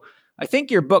together. So I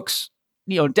think your book's,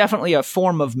 definitely a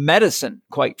form of medicine,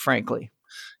 quite frankly.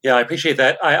 Yeah, I appreciate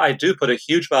that. I do put a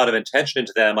huge amount of intention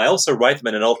into them. I also write them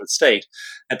in an altered state.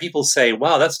 And people say,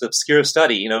 wow, that's an obscure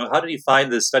study. How did you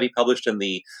find this study published in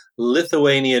the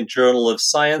Lithuanian Journal of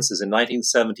Sciences in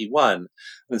 1971? And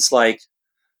it's like,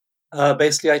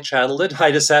 basically, I channeled it.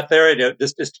 I just sat there and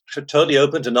just totally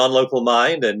open to non-local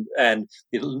mind and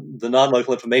the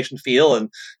non-local information field.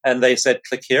 And they said,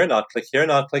 click here, not click here,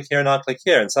 not click here, not click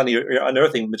here. And suddenly you're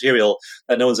unearthing material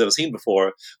that no one's ever seen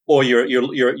before, or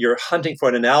you're hunting for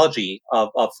an analogy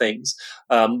of things.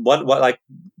 I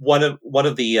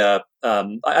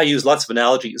use lots of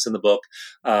analogies in the book.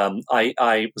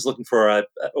 I was looking for a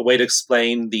way to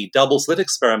explain the double slit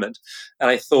experiment, and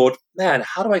I thought, man,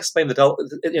 how do I explain the double?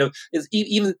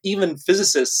 Even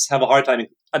physicists have a hard time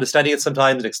understanding it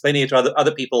sometimes and explaining it to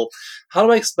other people. How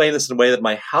do I explain this in a way that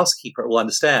my housekeeper will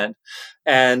understand?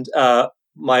 And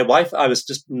my wife, I was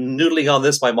just noodling on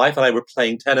this. My wife and I were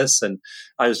playing tennis, and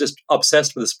I was just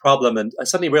obsessed with this problem. And I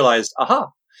suddenly realized,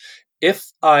 if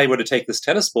I were to take this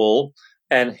tennis ball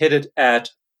and hit it at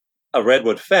a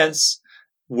redwood fence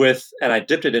and I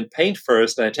dipped it in paint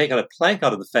first, and I take out a plank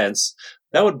out of the fence,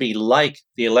 that would be like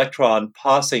the electron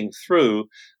passing through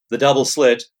the double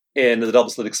slit in the double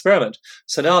slit experiment.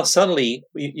 So now suddenly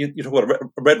you talk about a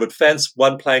redwood fence,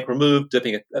 one plank removed,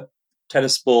 dipping a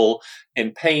tennis ball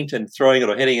in paint and throwing it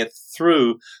or hitting it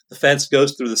through the fence,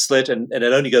 goes through the slit, and it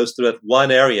only goes through that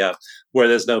one area where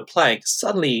there's no plank.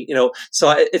 Suddenly,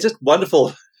 so it's just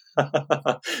wonderful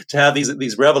to have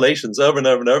these revelations over and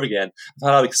over and over again of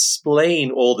how to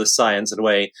explain all this science in a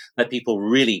way that people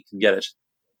really can get it.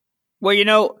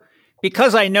 Well,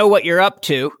 because I know what you're up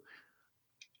to,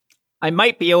 I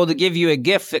might be able to give you a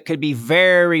gift that could be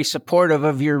very supportive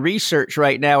of your research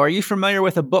right now. Are you familiar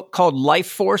with a book called Life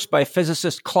Force by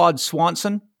physicist Claude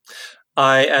Swanson?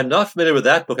 I am not familiar with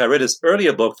that book. I read his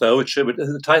earlier book, though, which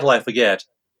the title I forget.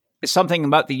 It's something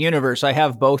about the universe. I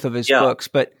have both of his books,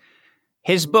 but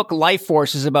his book, Life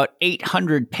Force, is about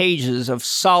 800 pages of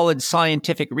solid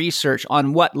scientific research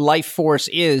on what life force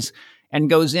is,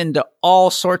 and goes into all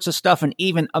sorts of stuff and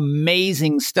even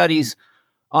amazing studies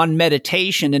on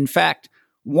meditation. In fact,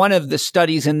 one of the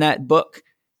studies in that book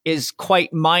is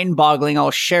quite mind-boggling.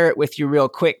 I'll share it with you real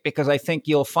quick because I think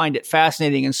you'll find it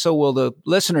fascinating, and so will the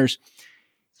listeners.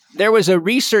 There was a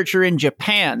researcher in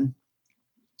Japan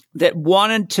that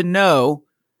wanted to know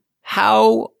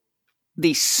how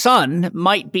the sun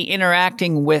might be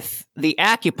interacting with the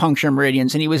acupuncture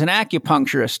meridians, and he was an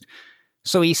acupuncturist.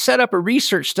 So he set up a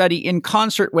research study in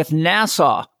concert with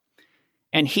NASA,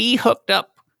 and he hooked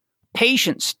up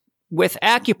patients with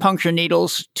acupuncture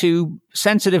needles to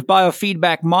sensitive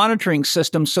biofeedback monitoring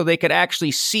systems so they could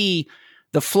actually see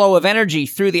the flow of energy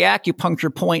through the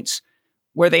acupuncture points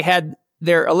where they had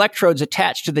their electrodes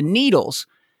attached to the needles.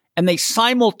 And they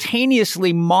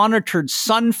simultaneously monitored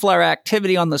sun flare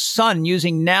activity on the sun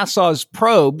using NASA's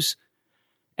probes.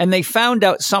 And they found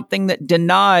out something that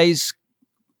denies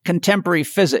contemporary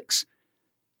physics.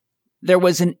 There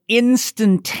was an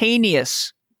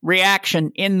instantaneous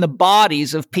reaction in the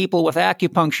bodies of people with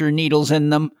acupuncture needles in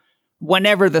them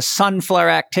whenever the sun flare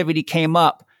activity came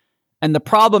up. And the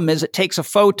problem is it takes a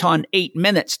photon 8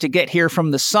 minutes to get here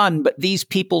from the sun, but these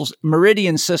people's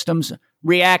meridian systems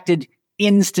reacted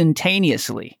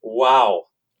instantaneously. Wow.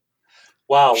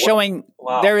 Showing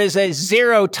there is a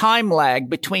zero time lag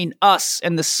between us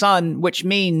and the sun, which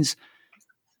means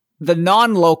the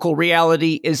non-local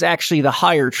reality is actually the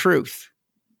higher truth.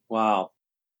 Wow.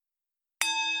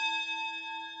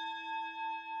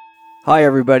 Hi,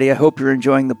 everybody. I hope you're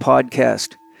enjoying the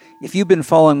podcast. If you've been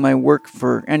following my work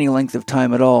for any length of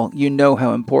time at all, you know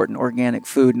how important organic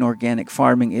food and organic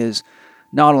farming is,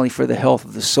 not only for the health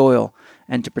of the soil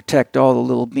and to protect all the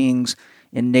little beings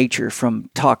in nature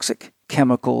from toxic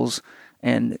chemicals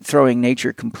and throwing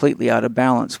nature completely out of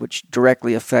balance, which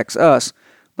directly affects us,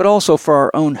 but also for our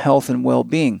own health and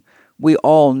well-being. We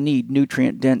all need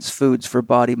nutrient-dense foods for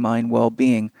body-mind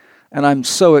well-being. And I'm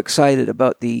so excited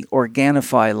about the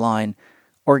Organifi line.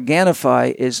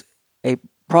 Organifi is a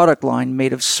product line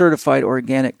made of certified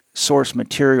organic source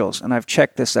materials, and I've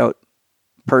checked this out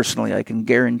personally. I can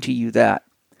guarantee you that.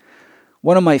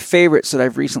 One of my favorites that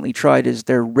I've recently tried is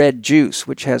their red juice,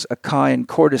 which has acai and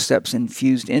cordyceps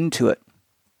infused into it.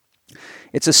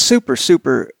 It's a super,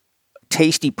 super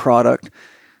tasty product,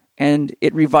 and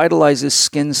it revitalizes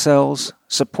skin cells,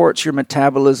 supports your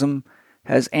metabolism,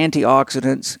 has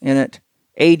antioxidants in it,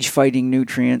 age-fighting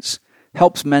nutrients,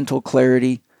 helps mental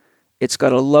clarity. It's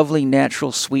got a lovely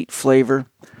natural sweet flavor.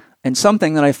 And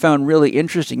something that I found really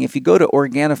interesting, if you go to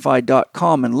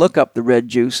Organifi.com and look up the red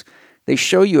juice, they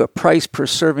show you a price per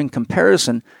serving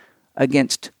comparison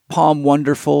against Palm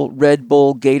Wonderful, Red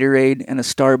Bull, Gatorade, and a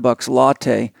Starbucks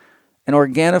latte. And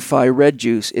Organifi red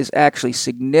juice is actually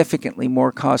significantly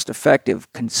more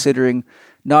cost-effective considering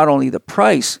not only the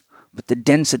price, but the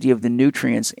density of the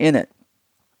nutrients in it.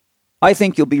 I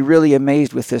think you'll be really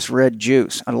amazed with this red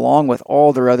juice, along with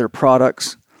all their other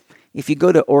products. If you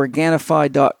go to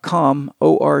Organifi.com,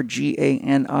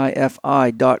 Organifi.com,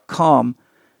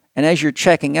 and as you're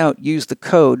checking out, use the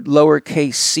code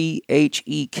lowercase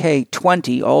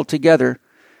CHEK20 all together,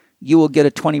 you will get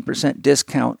a 20%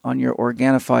 discount on your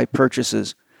Organifi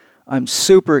purchases. I'm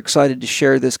super excited to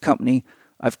share this company.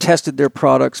 I've tested their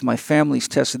products, my family's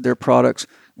tested their products,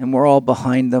 and we're all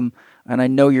behind them. And I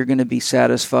know you're going to be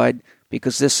satisfied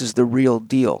because this is the real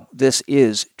deal. This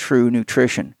is true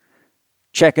nutrition.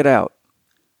 Check it out.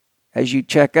 As you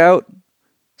check out,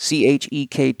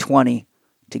 CHEK20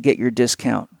 to get your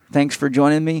discount. Thanks for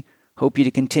joining me. Hope you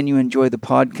to continue to enjoy the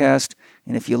podcast.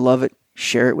 And if you love it,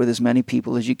 share it with as many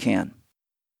people as you can.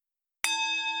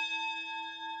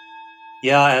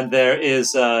 Yeah, and there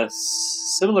is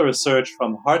similar research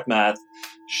from HeartMath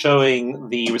showing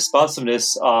the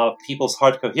responsiveness of people's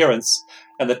heart coherence,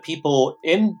 and that people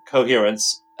in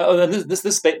coherence. And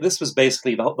this was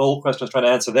basically the whole question I was trying to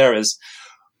answer. There is,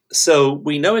 so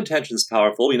we know intention is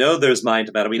powerful. We know there's mind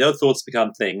to matter. We know thoughts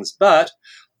become things, but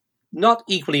not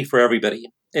equally for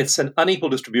everybody. It's an unequal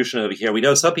distribution over here. We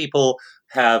know some people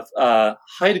have a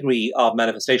high degree of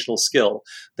manifestational skill.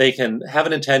 They can have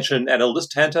an intention and it'll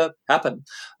just tend to happen.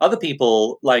 Other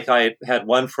people, like I had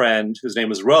one friend whose name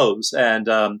was Rose, and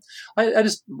I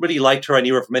just really liked her. I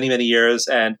knew her for many, many years,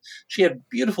 and she had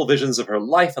beautiful visions of her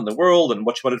life and the world and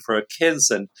what she wanted for her kids,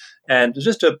 and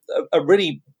just a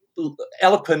really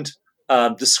eloquent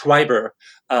describer,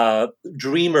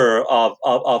 dreamer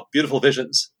of beautiful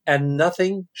visions. And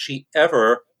nothing she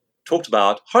ever talked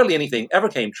about, hardly anything, ever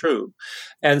came true.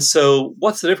 And so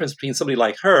what's the difference between somebody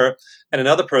like her and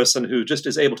another person who just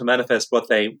is able to manifest what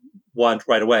they want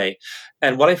right away?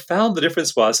 And what I found the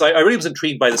difference was, I really was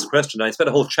intrigued by this question. I spent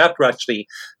a whole chapter actually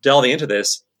delving into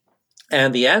this.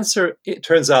 And the answer, it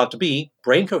turns out to be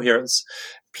brain coherence.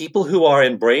 People who are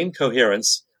in brain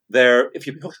coherence if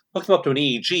you hook them up to an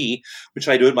EEG, which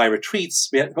I do at my retreats,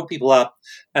 we hook people up,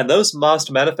 and those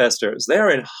master manifestors, they are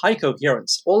in high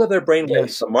coherence. All of their brain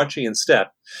waves are marching in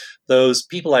step. Those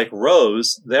people like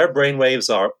Rose, their brain waves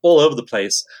are all over the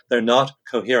place. They're not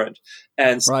coherent.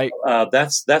 And so,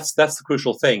 that's the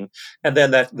crucial thing. And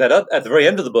then that at the very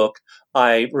end of the book,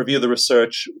 I review the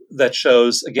research that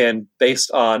shows, again,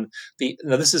 based on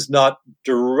now this is not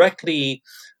directly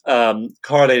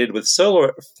correlated with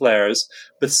solar flares,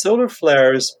 but solar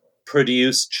flares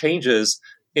produce changes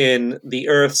in the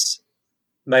Earth's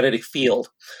magnetic field.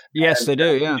 Yes, they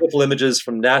do. Yeah, beautiful images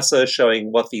from NASA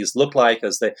showing what these look like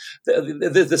as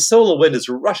the solar wind is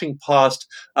rushing past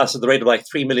us at the rate of like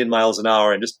 3 million miles an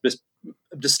hour and just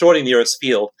distorting the Earth's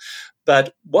field.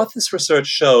 But what this research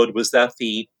showed was that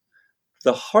the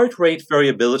heart rate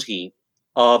variability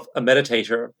of a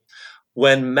meditator,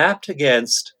 when mapped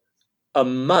against a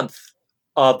month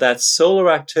of that solar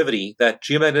activity, that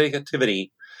geomagnetic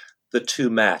activity, the two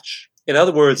match. In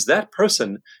other words, that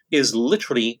person is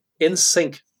literally in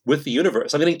sync with the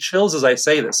universe. I'm getting chills as I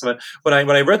say this. When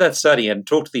I read that study and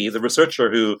talked to the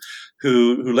researcher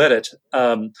who led it,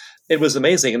 it was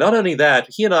amazing. And not only that,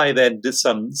 he and I then did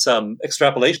some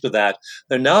extrapolation of that.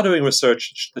 They're now doing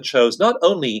research that shows not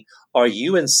only are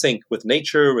you in sync with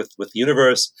nature, with the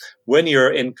universe, when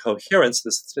you're in coherence,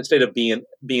 this state of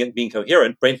being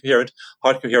coherent, brain coherent,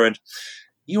 heart coherent,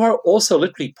 you are also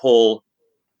literally, Paul,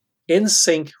 in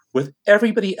sync with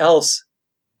everybody else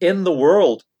in the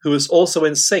world who is also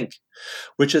in sync,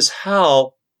 which is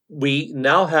how we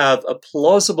now have a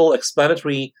plausible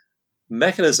explanatory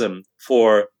mechanism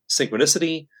for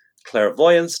synchronicity,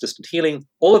 clairvoyance, distant healing,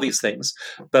 all of these things.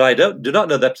 But I do not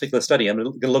know that particular study. I'm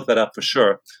going to look that up for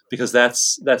sure, because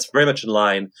that's very much in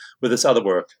line with this other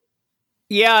work.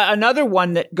 Yeah, another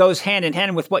one that goes hand in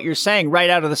hand with what you're saying, right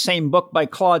out of the same book by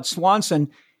Claude Swanson,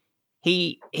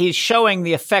 he's showing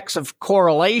the effects of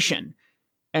correlation.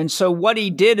 And so what he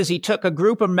did is he took a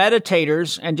group of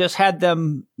meditators and just had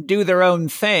them do their own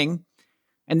thing.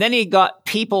 And then he got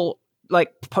people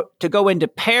to go into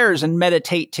pairs and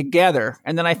meditate together.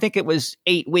 And then I think it was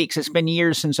 8 weeks. It's been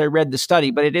years since I read the study,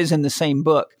 but it is in the same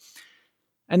book.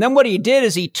 And then what he did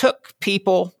is he took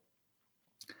people.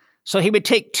 So he would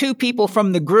take 2 people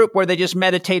from the group where they just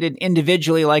meditated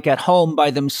individually, like at home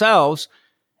by themselves.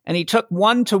 And he took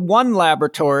one to one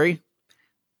laboratory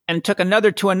and took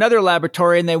another to another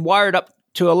laboratory, and they wired up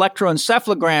to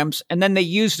electroencephalograms, and then they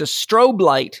used a strobe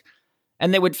light,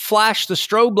 and they would flash the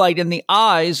strobe light in the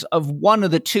eyes of one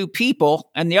of the 2 people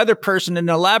and the other person in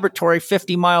the laboratory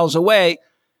 50 miles away.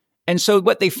 And so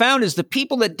what they found is the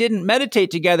people that didn't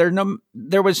meditate together,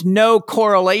 there was no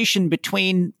correlation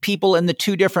between people in the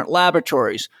 2 different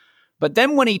laboratories. But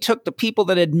then when he took the people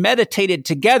that had meditated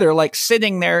together, like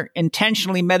sitting there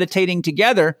intentionally meditating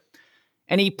together,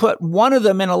 and he put one of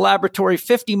them in a laboratory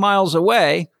 50 miles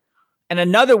away and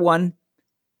another one,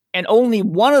 and only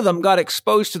one of them got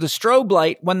exposed to the strobe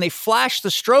light. When they flashed the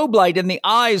strobe light in the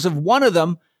eyes of one of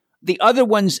them, the other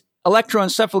one's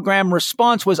electroencephalogram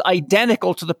response was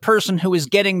identical to the person who was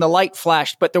getting the light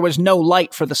flashed, but there was no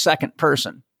light for the second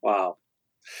person. Wow.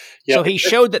 Yeah, so he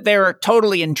showed that they were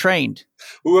totally entrained.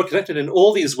 We were connected in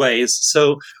all these ways.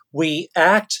 So we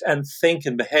act and think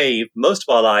and behave most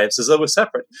of our lives as though we're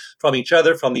separate from each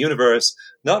other, from the universe,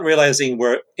 not realizing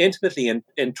we're intimately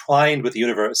entwined with the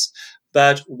universe.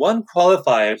 But one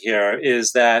qualifier here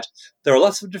is that there are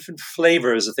lots of different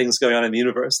flavors of things going on in the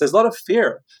universe. There's a lot of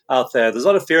fear out there. There's a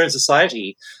lot of fear in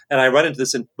society. And I run into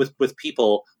this with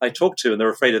people I talk to, and they're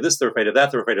afraid of this, they're afraid of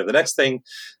that, they're afraid of the next thing.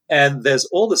 And there's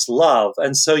all this love.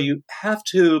 And so you have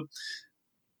to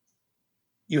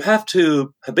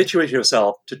habituate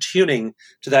yourself to tuning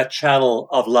to that channel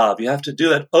of love. You have to do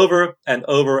that over and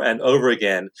over and over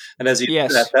again. And as you do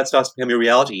that starts to become your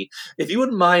reality. If you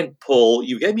wouldn't mind, Paul,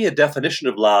 you gave me a definition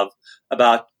of love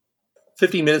about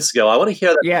 15 minutes ago. I want to hear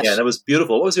that again. It was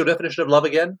beautiful. What was your definition of love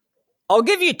again? I'll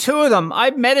give you 2 of them.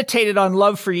 I've meditated on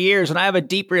love for years, and I have a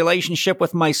deep relationship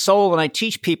with my soul, and I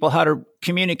teach people how to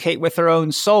communicate with their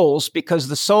own souls, because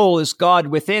the soul is God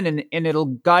within, and it'll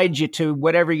guide you to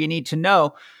whatever you need to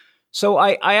know. So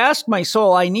I asked my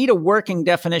soul, I need a working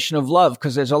definition of love,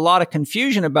 because there's a lot of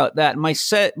confusion about that. And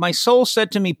my soul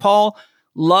said to me, Paul,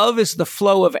 love is the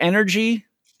flow of energy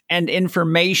and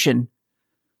information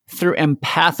through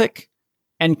empathic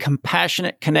and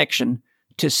compassionate connection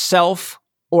to self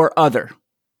or other.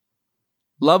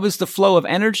 Love is the flow of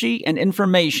energy and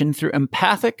information through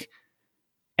empathic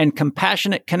and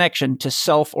compassionate connection to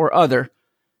self or other.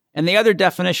 And the other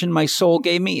definition my soul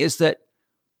gave me is that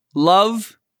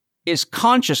love is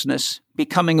consciousness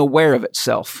becoming aware of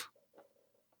itself.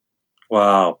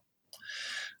 Wow.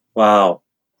 Wow.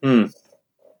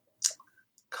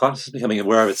 Consciously becoming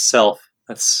aware of itself.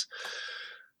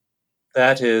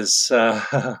 That is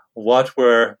what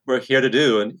we're here to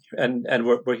do, and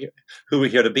we're here, who we're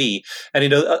here to be.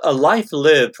 And a life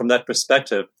lived from that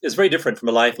perspective is very different from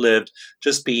a life lived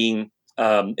just being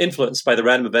influenced by the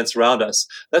random events around us.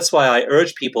 That's why I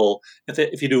urge people,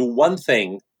 if you do one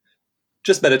thing,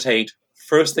 just meditate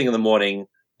first thing in the morning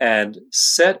and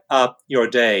set up your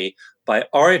day by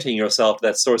orienting yourself to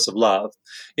that source of love.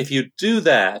 If you do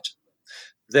that,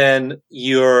 then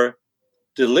you're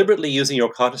deliberately using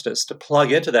your consciousness to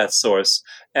plug into that source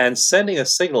and sending a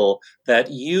signal that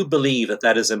you believe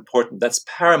that is important. That's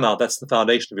paramount. That's the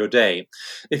foundation of your day.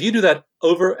 If you do that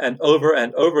over and over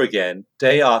and over again,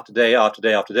 day after day after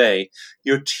day after day,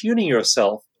 you're tuning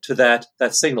yourself to that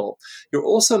signal. You're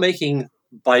also making,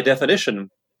 by definition,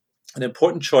 an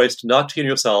important choice to not tune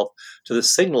yourself to the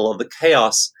signal of the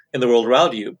chaos in the world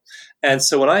around you. And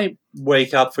so when I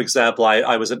wake up, for example,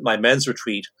 I was at my men's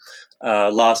retreat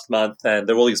last month, and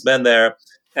there were all these men there,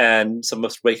 and some of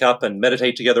us wake up and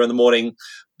meditate together in the morning.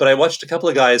 But I watched a couple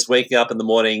of guys waking up in the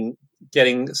morning,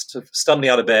 stumbling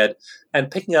out of bed,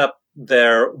 and picking up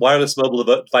their wireless mobile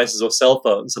devices or cell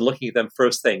phones and looking at them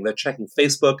first thing. They're checking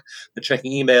Facebook, they're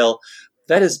checking email.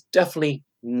 That is definitely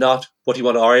not what you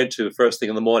want to orient to first thing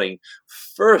in the morning.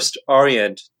 First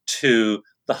orient to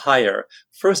the higher.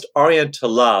 First orient to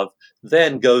love.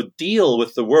 Then go deal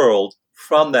with the world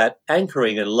from that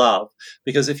anchoring in love.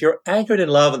 Because if you're anchored in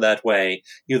love in that way,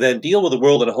 you then deal with the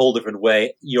world in a whole different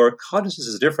way. Your consciousness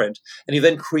is different, and you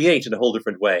then create in a whole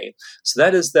different way. So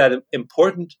that is that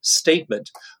important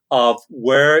statement of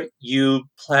where you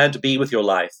plan to be with your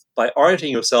life by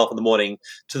orienting yourself in the morning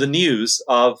to the news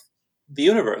of the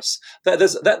universe.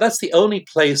 That's the only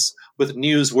place with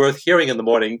news worth hearing in the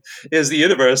morning is the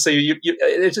universe. So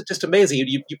it's just amazing.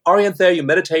 You orient there, you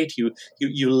meditate, you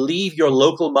leave your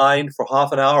local mind for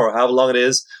half an hour or however long it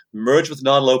is, merge with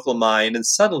non-local mind, and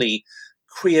suddenly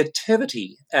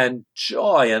creativity and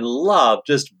joy and love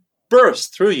just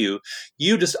burst through you.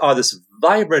 You just are this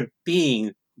vibrant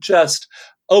being, just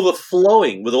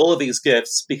overflowing with all of these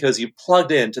gifts because you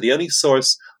plugged into the only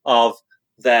source of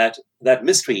that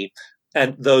mystery.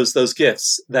 And those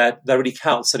gifts that really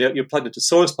count. So you're plugged into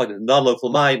source, plugged into non-local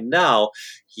mind. Now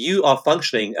you are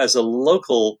functioning as a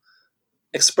local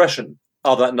expression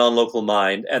of that non-local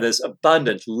mind, and there's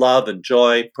abundant love and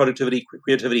joy, productivity,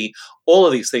 creativity, all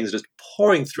of these things just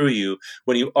pouring through you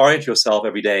when you orient yourself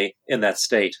every day in that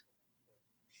state.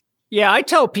 Yeah, I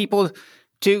tell people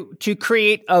to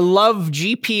create a love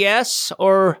GPS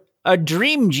or a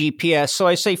dream GPS. So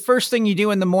I say first thing you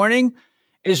do in the morning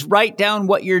is write down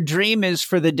what your dream is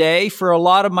for the day. For a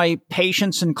lot of my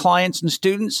patients and clients and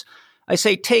students, I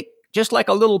say take just like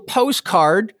a little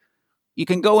postcard. You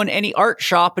can go in any art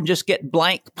shop and just get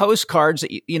blank postcards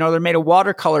that, they're made of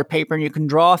watercolor paper and you can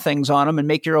draw things on them and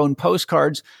make your own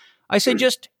postcards. I say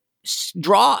just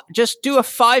do a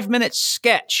 5-minute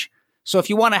sketch. So if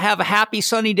you want to have a happy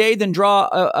sunny day, then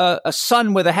draw a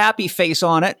sun with a happy face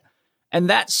on it.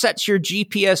 And that sets your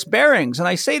GPS bearings. And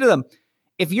I say to them,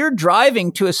 if you're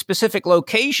driving to a specific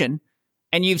location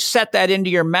and you've set that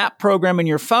into your map program in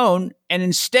your phone, and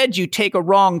instead you take a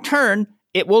wrong turn,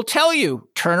 it will tell you,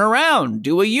 turn around,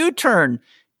 do a U-turn,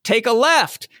 take a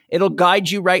left. It'll guide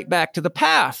you right back to the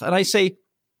path. And I say,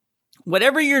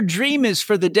 whatever your dream is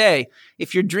for the day,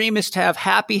 if your dream is to have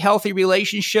happy, healthy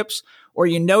relationships, or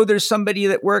there's somebody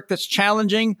at work that's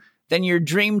challenging, then your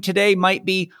dream today might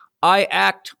be, I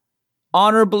act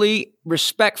honorably,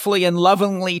 respectfully, and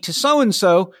lovingly to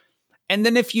so-and-so. And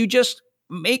then if you just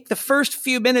make the first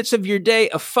few minutes of your day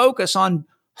a focus on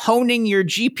honing your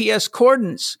GPS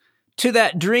coordinates to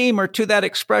that dream or to that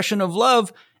expression of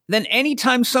love, then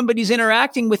anytime somebody's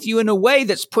interacting with you in a way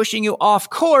that's pushing you off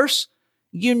course,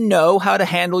 you know how to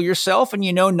handle yourself and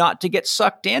you know not to get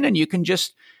sucked in, and you can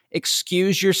just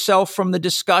excuse yourself from the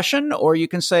discussion, or you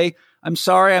can say, I'm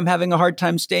sorry, I'm having a hard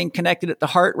time staying connected at the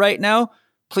heart right now.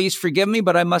 Please forgive me,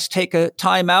 but I must take a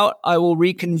time out. I will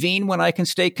reconvene when I can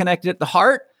stay connected at the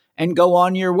heart, and go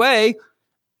on your way.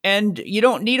 And you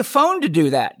don't need a phone to do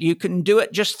that. You can do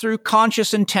it just through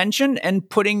conscious intention and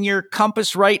putting your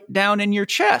compass right down in your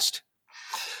chest.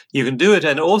 You can do it.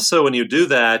 And also when you do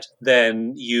that,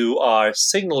 then you are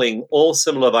signaling all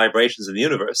similar vibrations in the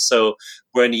universe. So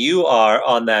when you are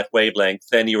on that wavelength,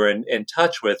 then you're in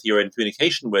touch with, you're in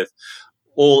communication with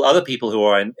all other people who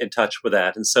are in touch with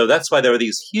that. And so that's why there are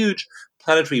these huge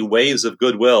planetary waves of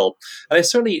goodwill.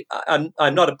 And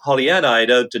I'm not a Pollyanna. I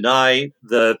don't deny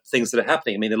the things that are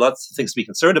happening. I mean, there are lots of things to be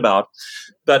concerned about.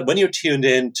 But when you're tuned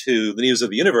into the news of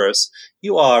the universe,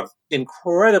 you are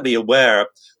incredibly aware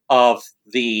of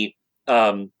the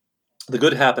the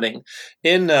good happening.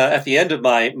 At the end of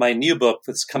my new book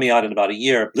that's coming out in about a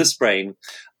year, Bliss Brain,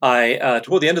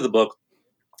 toward the end of the book,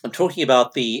 I'm talking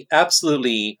about the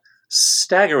absolutely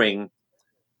staggering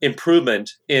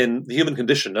improvement in the human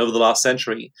condition over the last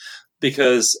century.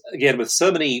 Because, again, with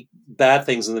so many bad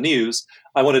things in the news,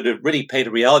 I wanted to really paint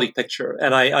a reality picture.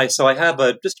 And I have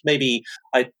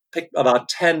I picked about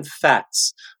 10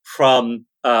 facts from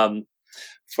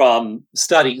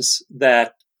studies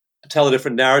that tell a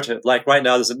different narrative. Like right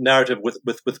now, there's a narrative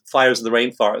with fires in the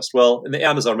rainforest. Well, in the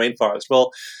Amazon rainforest.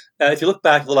 Well, if you look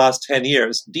back at the last 10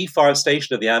 years,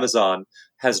 deforestation of the Amazon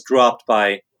has dropped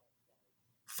by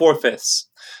 4/5.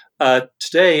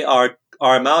 Today, our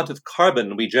amount of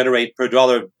carbon we generate per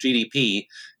dollar of GDP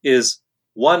is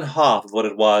 1/2 of what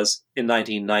it was in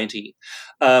 1990.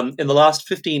 In the last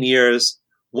 15 years,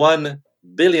 1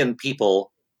 billion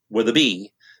people with a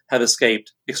B have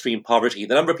escaped extreme poverty.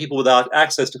 The number of people without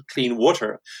access to clean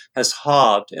water has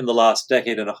halved in the last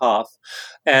decade and a half.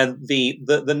 And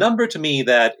the number to me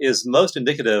that is most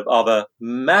indicative of a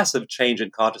massive change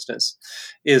in consciousness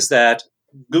is that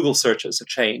Google searches have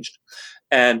changed.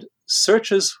 And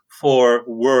searches for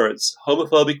words,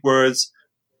 homophobic words,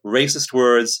 racist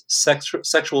words,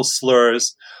 sexual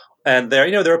slurs, and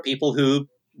there are people who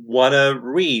want to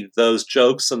read those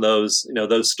jokes and those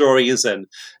stories and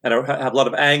have a lot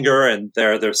of anger, and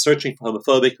they're searching for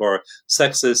homophobic or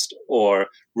sexist or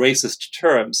racist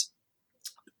terms.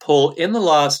 Paul, in the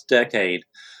last decade,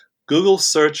 Google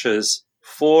searches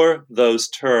for those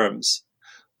terms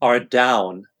are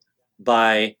down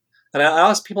by, and I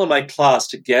asked people in my class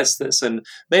to guess this, and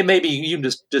maybe you can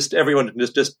just everyone can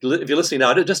just if you're listening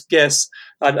now, just guess.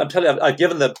 I'm telling you, I've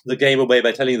given the game away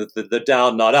by telling you that they're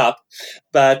down, not up.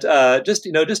 But do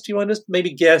you want to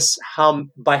maybe guess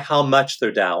by how much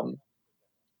they're down?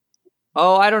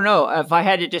 Oh, I don't know. If I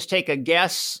had to just take a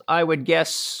guess, I would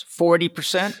guess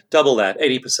 40%. Double that,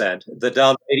 80%. They're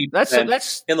down 80%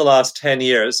 that's in the last 10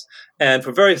 years. And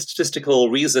for various statistical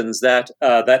reasons, that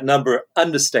number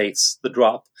understates the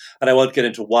drop. And I won't get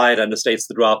into why it understates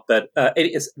the drop, but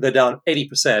they're down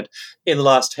 80% in the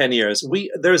last 10 years.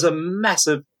 There's a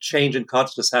massive change in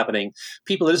consciousness happening.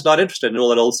 People are just not interested in all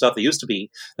that old stuff they used to be.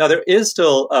 Now, there is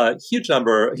still a huge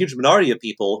minority of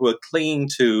people who are clinging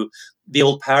to the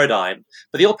old paradigm,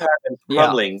 but the old paradigm is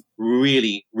crumbling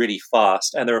really, really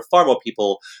fast, and there are far more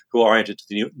people who are oriented to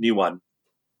the new one.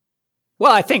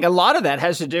 Well, I think a lot of that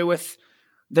has to do with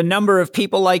the number of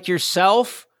people like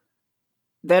yourself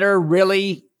that are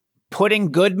really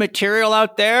putting good material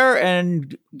out there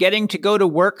and getting to go to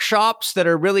workshops that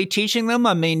are really teaching them.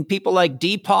 I mean, people like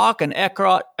Deepak and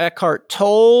Eckhart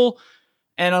Tolle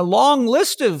and a long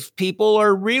list of people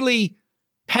are really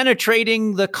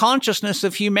penetrating the consciousness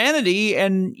of humanity.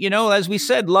 And, as we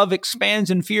said, love expands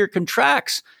and fear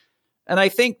contracts. And I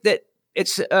think that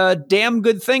it's a damn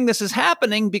good thing this is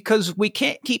happening, because we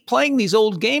can't keep playing these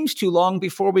old games too long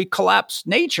before we collapse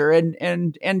nature and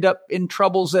end up in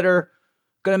troubles that are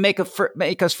going to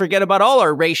make us forget about all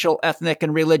our racial, ethnic,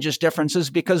 and religious differences,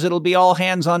 because it'll be all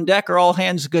hands on deck or all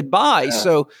hands goodbye. Yeah.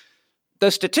 So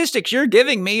the statistics you're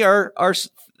giving me are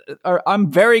I'm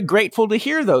very grateful to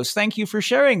hear those. Thank you for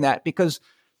sharing that, because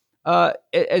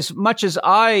as much as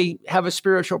I have a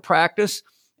spiritual practice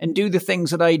and do the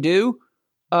things that I do,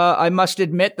 I must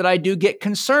admit that I do get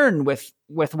concerned with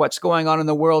what's going on in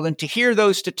the world. And to hear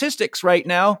those statistics right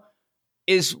now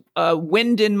is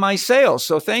wind in my sails.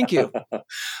 So thank you.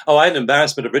 Oh, I had an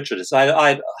embarrassment of riches. I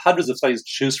had hundreds of studies to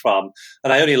choose from,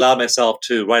 and I only allowed myself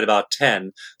to write about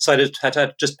 10. So I had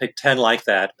to just pick 10 like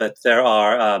that. But there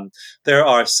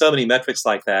are so many metrics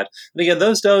like that. And again,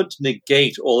 those don't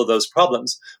negate all of those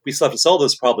problems. We still have to solve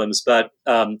those problems. But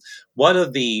one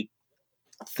of the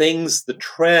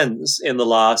trends in the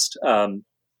last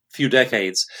few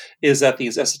decades is that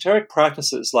these esoteric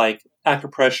practices like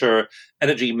acupressure,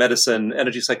 energy medicine,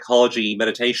 energy psychology,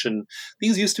 meditation,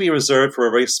 these used to be reserved for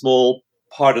a very small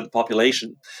part of the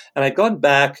population. And I've gone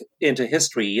back into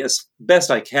history as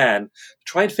best I can to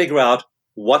try and figure out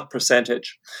what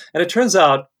percentage. And it turns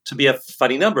out to be a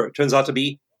funny number. It turns out to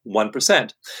be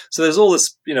 1%. So there's all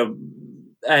this,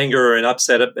 anger and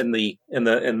upset in the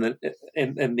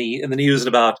news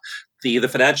about the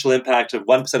financial impact of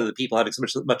 1% of the people having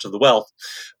so much of the wealth.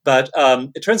 But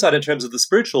it turns out in terms of the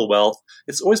spiritual wealth,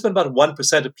 it's always been about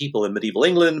 1% of people in medieval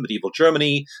England, medieval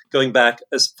Germany, going back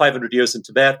as 500 years in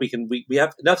Tibet. We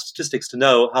have enough statistics to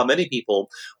know how many people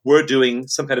were doing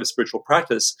some kind of spiritual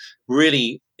practice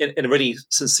really in a really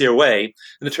sincere way.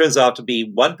 And it turns out to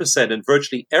be 1% in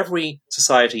virtually every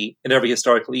society in every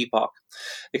historical epoch,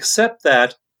 except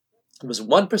that it was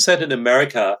 1% in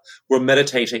America were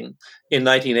meditating in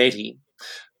 1980.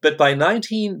 But by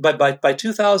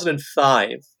 2005,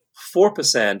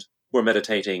 4% were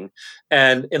meditating.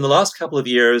 And in the last couple of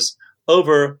years,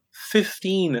 over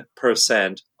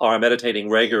 15% are meditating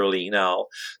regularly now.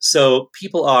 So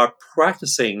people are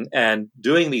practicing and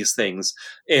doing these things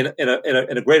in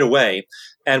a greater way.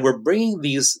 And we're bringing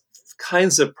these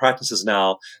kinds of practices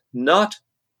now, not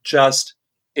just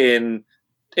into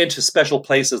special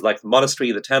places like the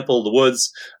monastery, the temple, the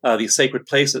woods, these sacred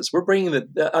places. We're bringing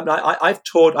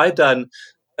I've done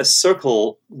a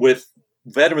circle with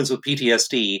veterans with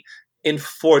PTSD in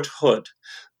Fort Hood,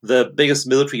 the biggest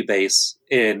military base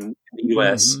in the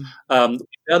U.S. We've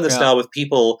done this now with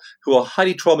people who are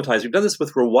highly traumatized. We've done this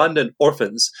with Rwandan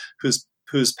orphans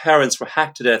whose parents were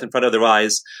hacked to death in front of their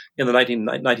eyes in the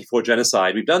 1994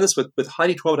 genocide. We've done this with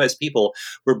highly traumatized people.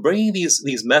 We're bringing these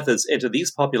methods into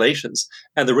these populations,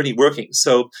 and they're really working.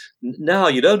 So now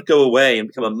you don't go away and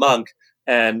become a monk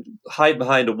and hide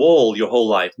behind a wall your whole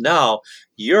life. Now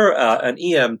you're an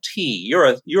EMT, you're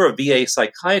a VA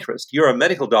psychiatrist, you're a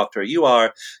medical doctor. You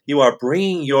are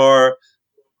bringing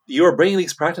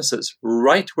these practices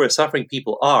right where suffering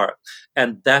people are.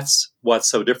 And that's what's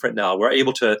so different now. We're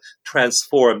able to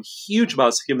transform huge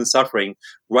amounts of human suffering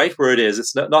right where it is.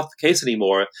 It's not the case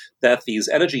anymore that these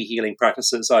energy healing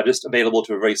practices are just available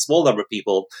to a very small number of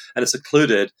people and it's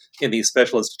secluded in these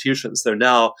special institutions. They're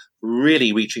now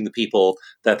really reaching the people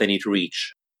that they need to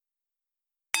reach.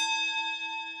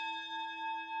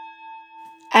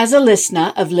 As a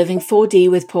listener of Living 4D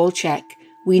with Paul Chek,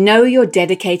 we know you're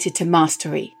dedicated to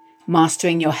mastery.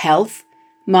 Mastering your health,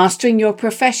 mastering your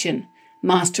profession,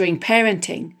 mastering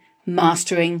parenting,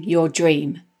 mastering your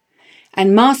dream.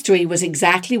 And mastery was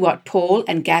exactly what Paul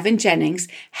and Gavin Jennings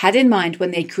had in mind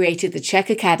when they created the Chek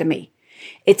Academy.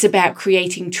 It's about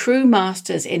creating true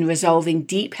masters in resolving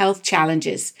deep health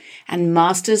challenges and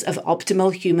masters of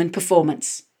optimal human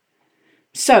performance.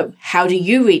 So, how do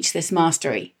you reach this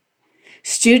mastery?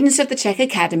 Students of the Chek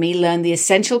Academy learn the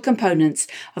essential components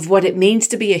of what it means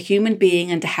to be a human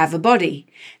being and to have a body.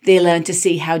 They learn to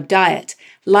see how diet,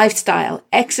 lifestyle,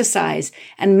 exercise,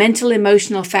 and mental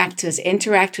emotional factors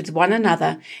interact with one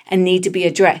another and need to be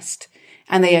addressed.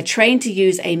 And they are trained to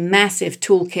use a massive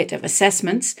toolkit of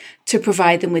assessments to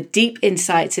provide them with deep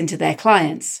insights into their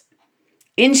clients.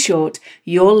 In short,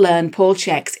 you'll learn Paul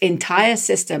Chek's entire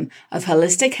system of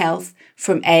holistic health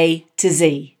from A to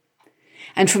Z.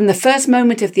 And from the first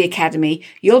moment of the Academy,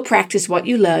 you'll practice what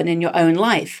you learn in your own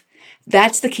life.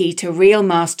 That's the key to real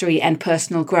mastery and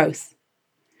personal growth.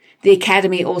 The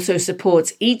Academy also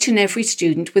supports each and every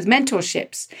student with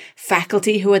mentorships,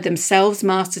 faculty who are themselves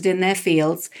mastered in their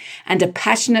fields, and a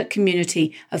passionate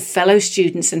community of fellow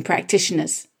students and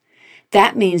practitioners.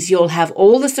 That means you'll have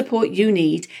all the support you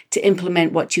need to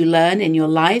implement what you learn in your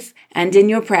life and in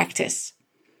your practice.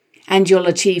 And you'll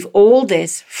achieve all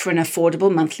this for an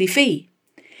affordable monthly fee.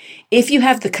 If you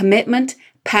have the commitment,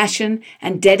 passion,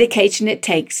 and dedication it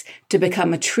takes to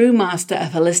become a true master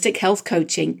of holistic health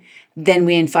coaching, then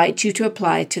we invite you to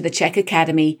apply to the Chek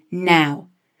Academy now.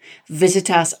 Visit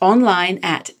us online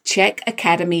at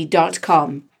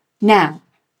chekacademy.com. Now,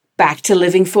 back to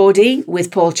Living 4D with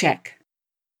Paul Chek.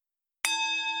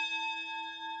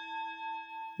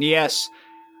 Yes.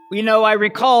 You know, I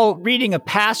recall reading a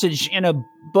passage in a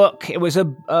book. It was a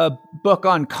book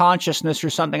on consciousness or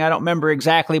something. I don't remember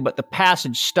exactly, but the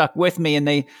passage stuck with me. And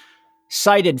they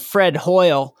cited Fred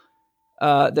Hoyle,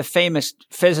 the famous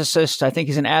physicist, I think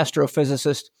he's an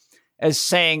astrophysicist, as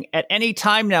saying, at any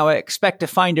time now, I expect to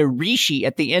find a rishi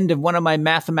at the end of one of my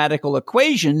mathematical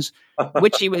equations,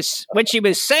 which he was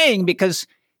saying because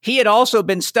he had also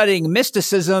been studying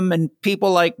mysticism and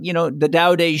people like, you know, the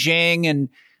Tao Te Ching and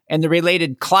the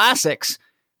related classics,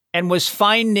 and was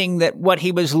finding that what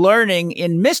he was learning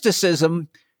in mysticism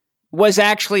was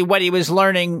actually what he was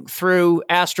learning through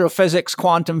astrophysics,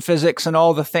 quantum physics, and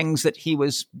all the things that he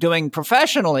was doing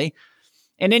professionally.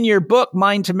 And in your book,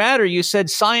 Mind to Matter, you said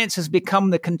science has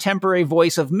become the contemporary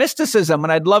voice of mysticism.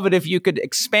 And I'd love it if you could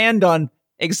expand on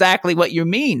exactly what you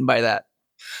mean by that.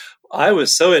 I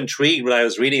was so intrigued when I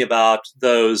was reading about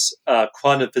those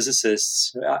quantum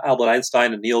physicists, Albert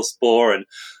Einstein and Niels Bohr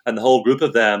and the whole group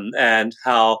of them, and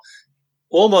how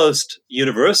almost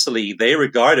universally they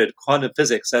regarded quantum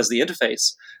physics as the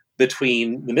interface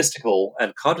between the mystical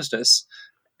and consciousness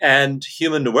and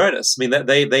human awareness. I mean,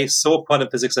 they saw quantum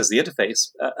physics as the interface,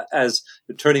 as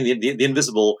turning the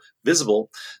invisible visible.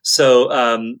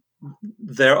 So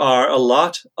there are a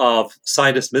lot of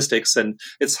scientist mystics, and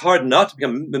it's hard not to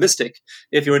become a mystic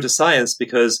if you're into science,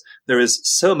 because there is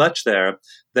so much there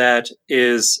that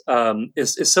is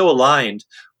so aligned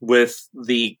with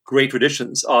the great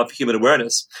traditions of human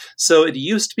awareness. So it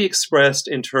used to be expressed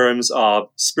in terms of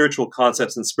spiritual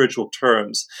concepts and spiritual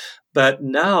terms. But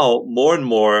now, more and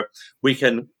more, we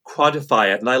can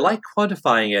quantify it. And I like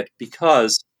quantifying it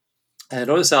because, and I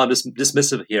don't want to sound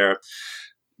dismissive here,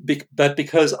 but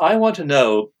because I want to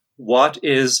know what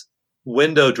is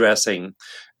window dressing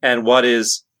and what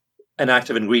is an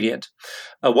active ingredient.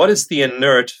 What is the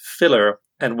inert filler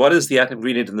and what is the active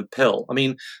ingredient in the pill? I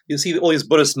mean, you see all these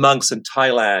Buddhist monks in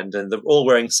Thailand and they're all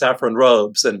wearing saffron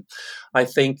robes. And I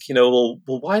think, well,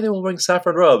 why are they all wearing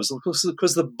saffron robes?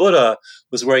 Because the Buddha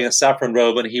was wearing a saffron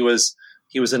robe when he was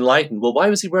enlightened. Well, why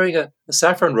was he wearing a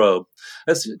saffron robe?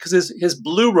 That's because his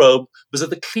blue robe was at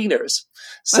the cleaners.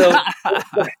 So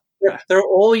there are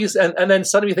all these, and then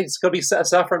suddenly you think it's going to be a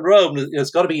saffron robe. And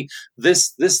it's got to be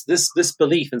this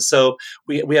belief. And so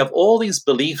we have all these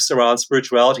beliefs around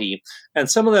spirituality,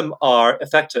 and some of them are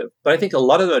effective, but I think a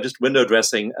lot of them are just window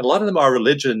dressing, and a lot of them are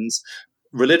religious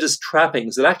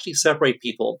trappings that actually separate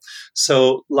people.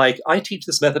 So, like, I teach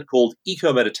this method called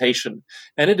eco-meditation,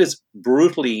 and it is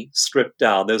brutally stripped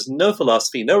down. There's no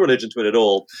philosophy, no religion to it at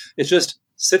all. It's just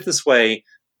sit this way,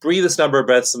 breathe this number of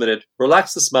breaths a minute,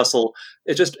 relax this muscle.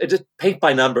 It just paint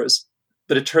by numbers.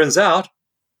 But it turns out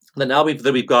that now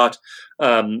we've got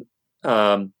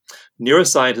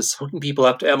neuroscientists hooking people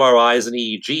up to MRIs and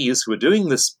EEGs who are doing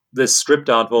this strip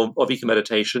down of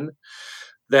eco-meditation,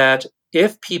 that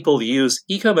if people use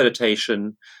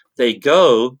eco-meditation, they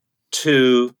go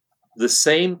to the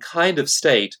same kind of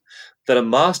state that a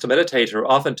master meditator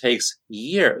often takes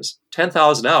years,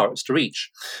 10,000 hours to reach.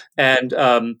 And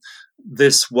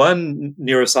this one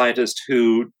neuroscientist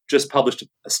who just published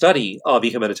a study of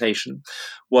eco-meditation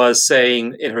was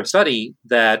saying in her study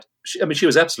that, she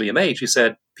was absolutely amazed. She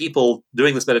said people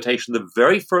doing this meditation the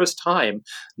very first time,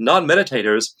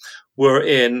 non-meditators, were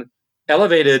in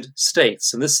elevated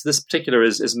states. And this particular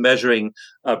is measuring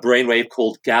a brainwave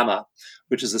called gamma,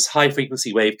 which is this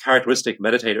high-frequency wave characteristic of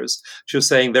meditators. She was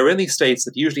saying they're in these states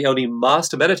that usually only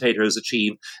master meditators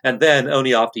achieve, and then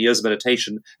only after years of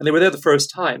meditation, and they were there the first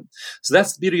time. So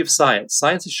that's the beauty of science.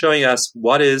 Science is showing us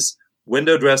what is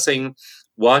window dressing,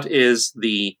 what is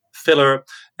the filler,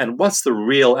 and what's the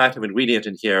real active ingredient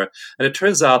in here. And it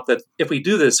turns out that if we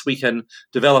do this, we can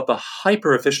develop a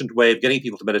hyper-efficient way of getting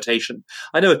people to meditation.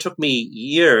 I know it took me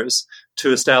years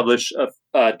to establish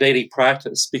a daily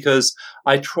practice because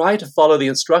I try to follow the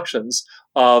instructions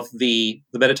of the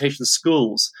meditation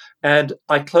schools. And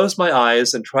I closed my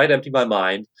eyes and tried to empty my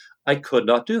mind. I could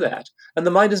not do that. And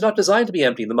the mind is not designed to be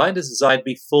empty. The mind is designed to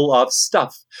be full of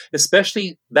stuff,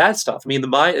 especially bad stuff. I mean, the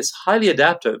mind is highly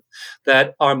adaptive,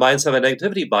 that our minds have a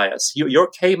negativity bias. Your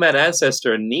caveman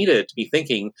ancestor needed to be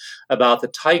thinking about the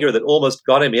tiger that almost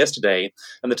got him yesterday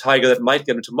and the tiger that might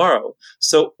get him tomorrow.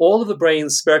 So all of the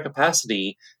brain's spare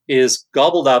capacity is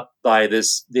gobbled up by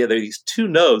these two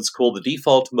nodes called the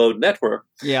default mode network.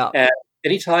 Yeah. And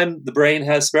anytime the brain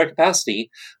has spare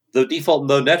capacity, the default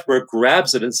mode network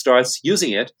grabs it and starts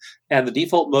using it. And the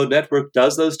default mode network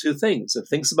does those two things. It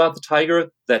thinks about the tiger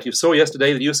that you saw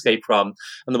yesterday that you escaped from,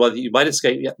 and the one that you might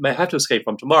have to escape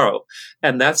from tomorrow.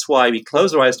 And that's why we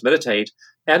close our eyes to meditate,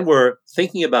 and we're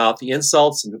thinking about the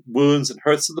insults and wounds and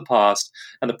hurts of the past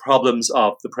and the problems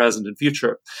of the present and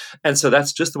future. And so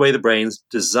that's just the way the brain's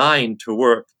designed to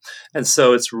work. And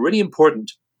so it's really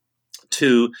important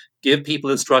to give people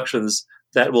instructions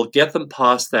that will get them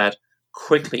past that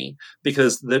quickly,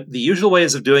 because the usual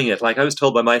ways of doing it, like I was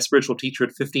told by my spiritual teacher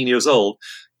at 15 years old,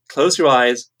 close your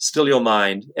eyes, still your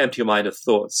mind, empty your mind of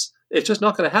thoughts. It's just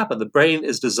not going to happen. The brain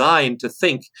is designed to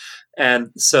think.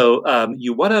 And so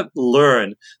you want to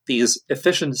learn these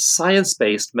efficient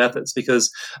science-based methods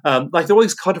because like there are all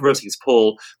these controversies,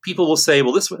 Paul. People will say,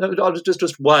 well, this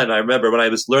just one. I remember when I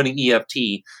was learning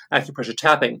EFT, acupressure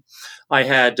tapping, I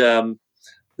had,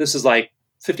 this is like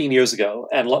 15 years ago,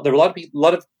 and there were a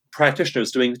lot of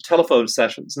practitioners doing telephone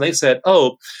sessions, and they said,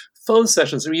 "Oh, phone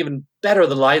sessions are even better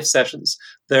than live sessions.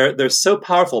 They're so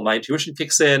powerful. My intuition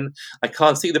kicks in. I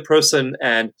can't see the person."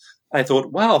 And I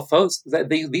thought, wow,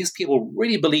 these people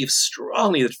really believe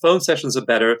strongly that phone sessions are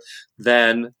better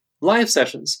than live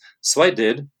sessions. So I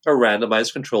did a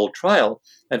randomized controlled trial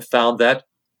and found that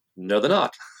no, they're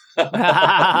not.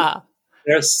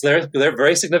 They're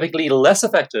very significantly less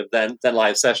effective than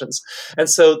live sessions. And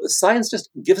so the science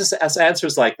just gives us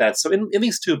answers like that. So in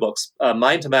these two books,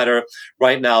 Mind to Matter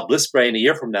right now, Bliss Brain a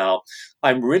year from now,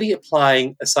 I'm really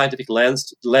applying a scientific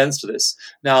lens to this.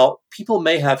 Now, people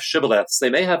may have shibboleths. They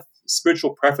may have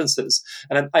spiritual preferences.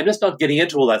 And I'm just not getting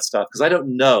into all that stuff because I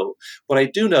don't know. What I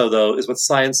do know, though, is what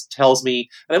science tells me.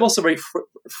 And I'm also very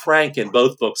frank in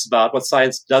both books about what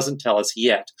science doesn't tell us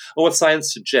yet, or what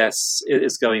science suggests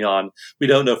is going on. We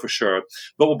don't know for sure.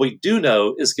 But what we do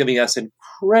know is giving us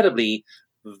incredibly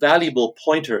valuable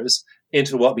pointers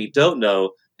into what we don't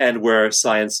know and where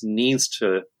science needs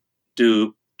to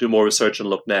do more research and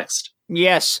look next.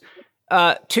 Yes.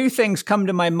 Two things come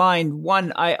to my mind.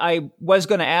 One, I was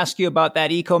going to ask you about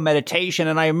that eco meditation.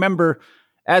 And I remember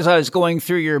as I was going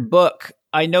through your book,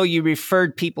 I know you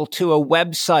referred people to a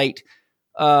website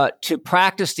to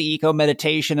practice the eco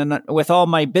meditation. And with all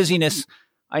my busyness,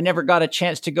 I never got a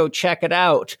chance to go check it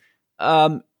out.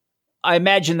 I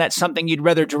imagine that's something you'd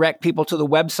rather direct people to the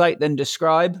website than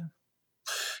describe.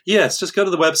 Yes, just go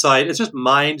to the website. It's just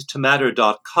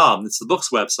mindtomatter.com. It's the book's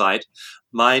website,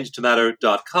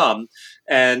 mindtomatter.com.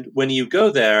 And when you go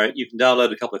there, you can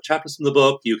download a couple of chapters from the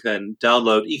book. You can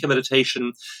download Eco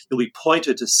Meditation. You'll be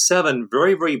pointed to 7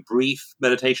 very, very brief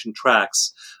meditation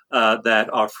tracks that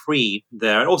are free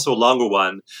there, and also a longer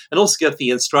one. And also get the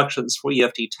instructions for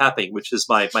EFT tapping, which is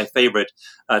my favorite,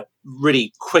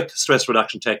 really quick stress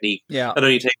reduction technique. Yeah. It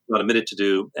only takes about a minute to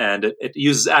do, and it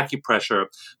uses acupressure,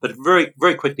 but very,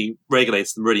 very quickly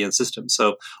regulates the meridian system.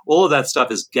 So all of that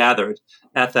stuff is gathered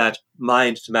at that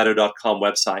mindtomatter.com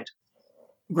website.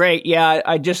 Great. Yeah,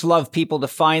 I just love people to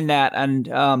find that.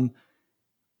 And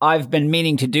I've been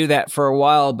meaning to do that for a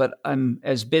while, but I'm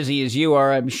as busy as you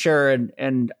are, I'm sure.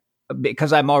 And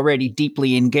because I'm already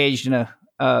deeply engaged in a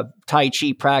Tai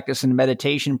Chi practice and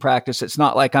meditation practice, it's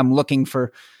not like I'm looking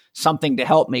for something to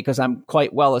help me because I'm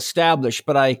quite well established.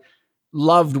 But I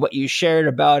loved what you shared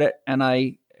about it. And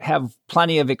I have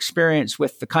plenty of experience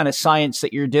with the kind of science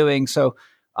that you're doing. So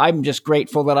I'm just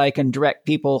grateful that I can direct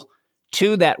people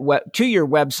to to your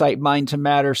website, Mind to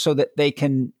Matter, so that they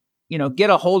can, get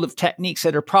a hold of techniques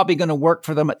that are probably going to work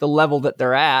for them at the level that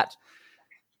they're at.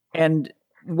 And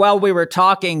while we were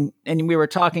talking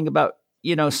about,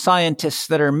 scientists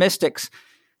that are mystics,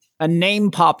 a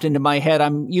name popped into my head.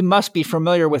 You must be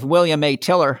familiar with William A.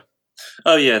 Tiller.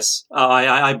 Oh, yes.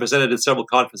 I presented at several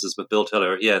conferences with Bill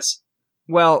Tiller. Yes.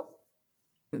 Well,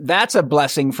 that's a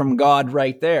blessing from God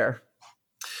right there.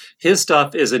 His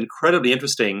stuff is incredibly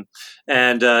interesting,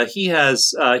 and he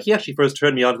actually first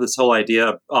turned me on to this whole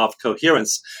idea of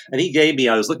coherence. And he gave me,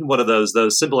 I was looking at one of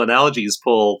those simple analogies,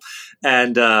 Paul,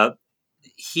 and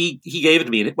he gave it to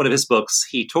me in one of his books.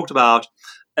 He talked about,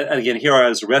 and again, here I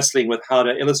was wrestling with how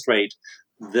to illustrate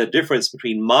the difference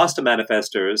between master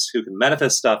manifestors who can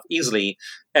manifest stuff easily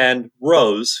and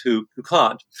Rose who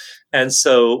can't. And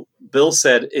so Bill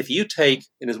said, if you take,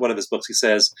 in one of his books, he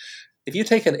says, if you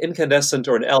take an incandescent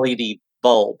or an LED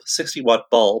bulb, 60-watt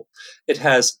bulb, it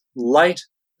has light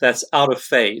that's out of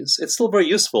phase. It's still very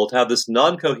useful to have this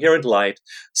non-coherent light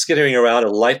skittering around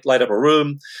and light up a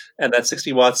room, and that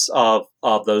 60 watts of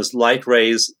those light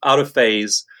rays out of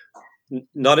phase,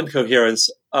 not in coherence,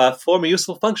 form a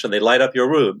useful function. They light up your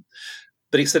room.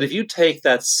 But he said if you take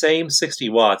that same 60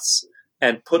 watts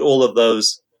and put all of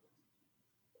those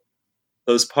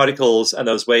particles and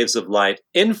those waves of light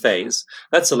in phase,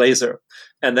 that's a laser.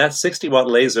 And that 60-watt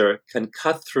laser can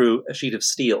cut through a sheet of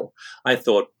steel. I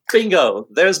thought, bingo,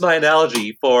 there's my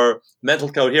analogy for mental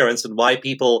coherence and why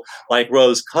people like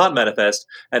Rose can't manifest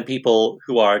and people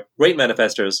who are great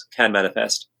manifestors can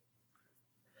manifest.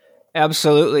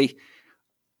 Absolutely.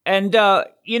 And,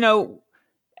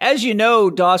 as you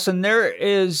know, Dawson, there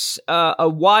is a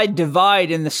wide divide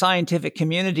in the scientific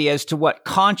community as to what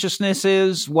consciousness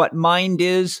is, what mind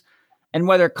is, and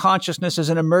whether consciousness is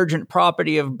an emergent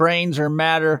property of brains or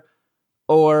matter,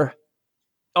 or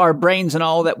our brains and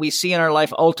all that we see in our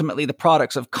life ultimately the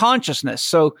products of consciousness.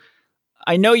 So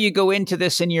I know you go into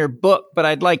this in your book, but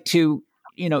I'd like to,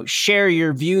 share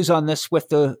your views on this with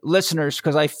the listeners,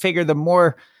 because I figure the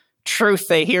more truth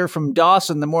they hear from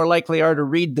Dawson, the more likely they are to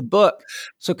read the book.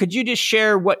 So could you just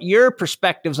share what your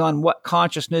perspectives on what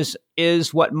consciousness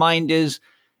is, what mind is,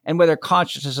 and whether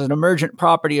consciousness is an emergent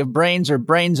property of brains or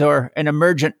brains are an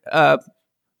emergent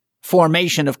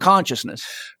formation of consciousness?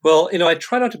 Well, I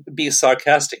try not to be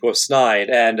sarcastic or snide,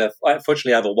 and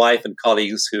fortunately I have a wife and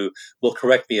colleagues who will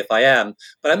correct me if I am,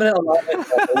 but I'm going to allow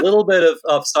myself a little bit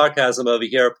of sarcasm over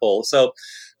here, Paul. So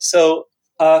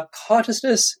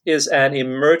consciousness is an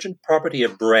emergent property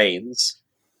of brains.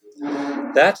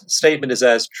 That statement is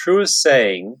as true as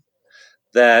saying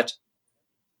that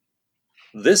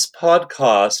this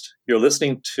podcast you're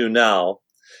listening to now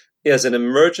is an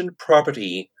emergent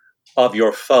property of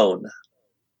your phone.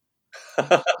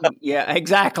 Yeah,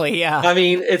 exactly. Yeah. I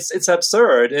mean, it's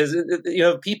absurd.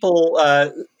 People,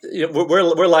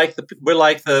 we're like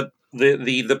the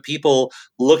the people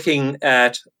looking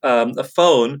at a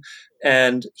phone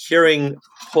and hearing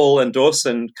Paul and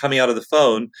Dawson coming out of the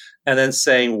phone and then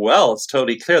saying, well, it's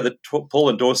totally clear that Paul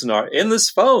and Dawson are in this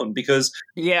phone because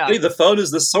the phone is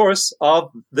the source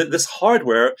of this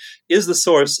hardware is the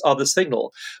source of the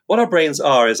signal. What our brains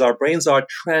are is our brains are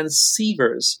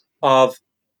transceivers of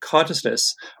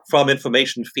consciousness from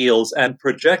information fields and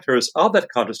projectors of that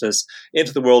consciousness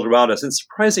into the world around us in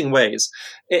surprising ways.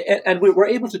 And we were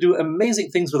able to do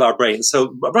amazing things with our brains.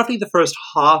 So roughly the first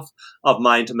half of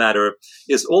Mind to Matter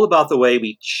is all about the way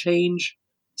we change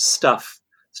stuff,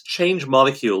 change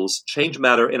molecules, change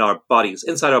matter in our bodies,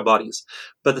 inside our bodies.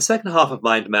 But the second half of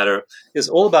Mind to Matter is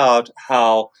all about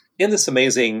how in this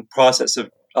amazing process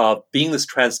of being this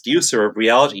transducer of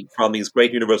reality from these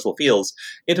great universal fields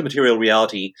into material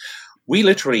reality, we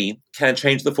literally can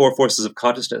change the four forces of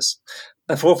consciousness,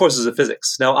 the four forces of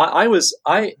physics. Now,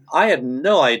 I had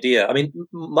no idea. I mean,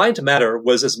 Mind to Matter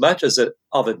was as much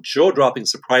of a jaw-dropping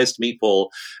surprise to me,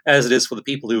 Paul, as it is for the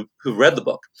people who read the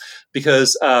book,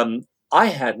 because I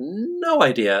had no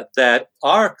idea that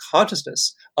our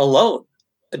consciousness alone,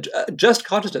 just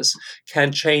consciousness,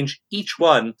 can change each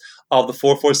one of the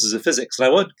four forces of physics. And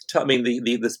I won't tell,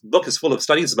 this book is full of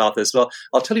studies about this, but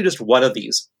I'll tell you just one of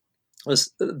these.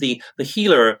 The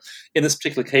healer in this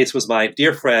particular case was my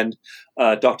dear friend,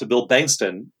 Dr. Bill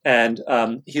Bankston, and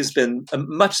he's been a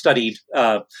much studied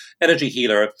energy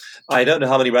healer. I don't know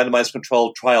how many randomized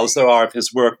controlled trials there are of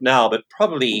his work now, but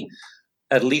probably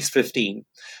at least 15.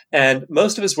 And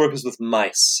most of his work is with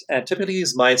mice. And typically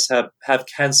these mice have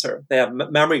cancer. They have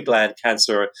mammary gland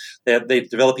cancer. They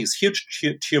develop these huge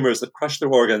tumors that crush their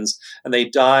organs, and they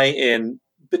die in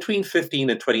between 15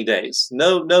 and 20 days.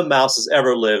 No mouse has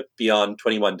ever lived beyond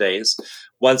 21 days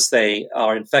once they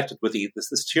are infected with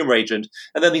this tumor agent.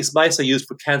 And then these mice are used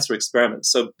for cancer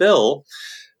experiments. So Bill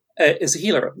is a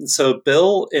healer. So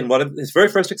Bill, in one of his very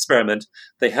first experiment,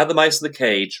 they had the mice in the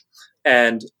cage,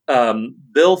 and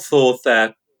Bill thought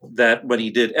that when he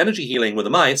did energy healing with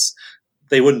the mice,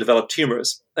 they wouldn't develop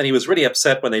tumors. And he was really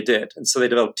upset when they did. And so they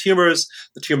developed tumors.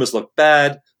 The tumors looked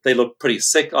bad. They looked pretty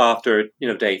sick after,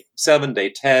 day 7,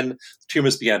 day 10. The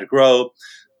tumors began to grow.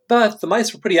 But the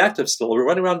mice were pretty active still. They were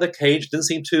running around the cage, didn't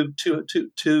seem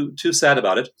too sad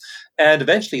about it. And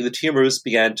eventually the tumors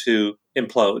began to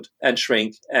implode and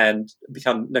shrink and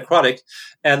become necrotic.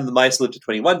 And the mice lived to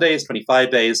 21 days,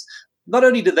 25 days. Not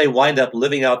only did they wind up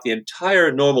living out the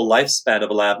entire normal lifespan of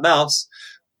a lab mouse,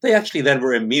 they actually then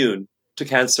were immune to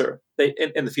cancer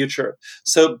in the future.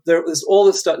 So there was all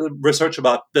this research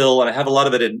about Bill, and I have a lot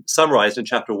of it summarized in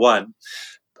chapter 1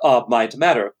 of Mind to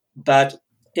Matter. But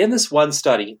in this one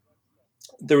study,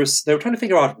 they were trying to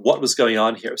figure out what was going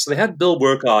on here. So they had Bill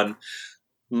work on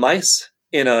mice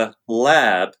in a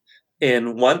lab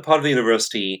in one part of the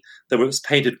university that was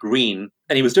painted green,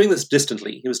 and he was doing this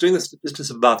distantly. He was doing this distance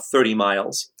of about 30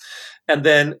 miles. And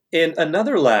then in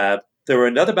another lab, there were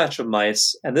another batch of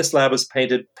mice, and this lab was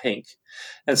painted pink.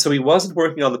 And so he wasn't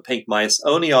working on the pink mice,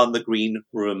 only on the green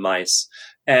room mice.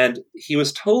 And he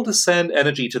was told to send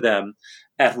energy to them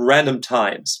at random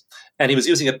times. And he was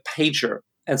using a pager.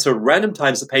 And so random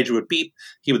times the pager would beep,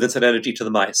 he would then send energy to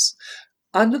the mice.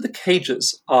 Under the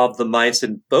cages of the mice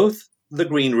in both the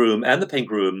green room and the pink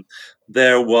room,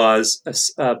 there was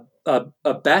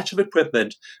a batch of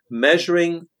equipment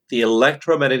measuring the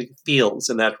electromagnetic fields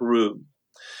in that room.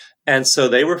 And so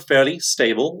they were fairly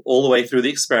stable all the way through the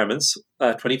experiments,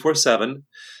 24/7,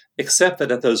 except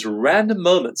that at those random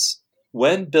moments,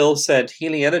 when Bill sent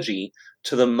healing energy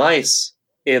to the mice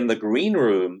in the green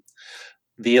room,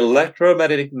 the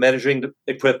electromagnetic measuring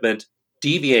equipment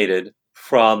deviated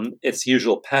from its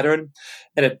usual pattern,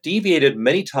 and it deviated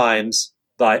many times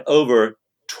by over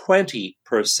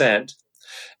 20%.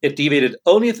 It deviated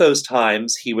only at those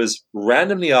times he was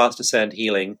randomly asked to send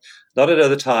healing, not at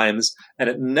other times, and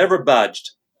it never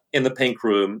budged in the pink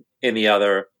room in the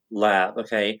other lab,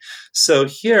 okay? So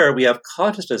here we have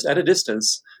consciousness at a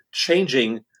distance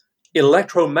changing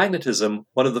electromagnetism,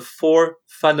 one of the four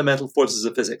fundamental forces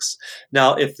of physics.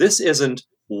 Now, if this isn't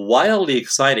wildly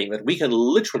exciting, that we can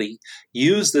literally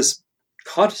use this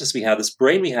consciousness we have, this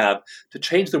brain we have, to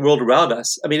change the world around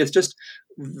us. I mean, it's just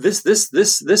this is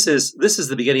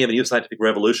the beginning of a new scientific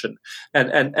revolution,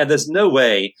 and there's no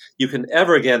way you can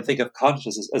ever again think of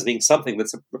consciousness as being something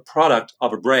that's a product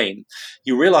of a brain.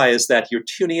 You realize that you're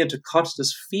tuning into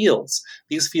consciousness fields.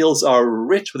 These fields are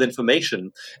rich with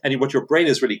information, and what your brain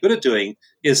is really good at doing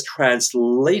is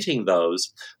translating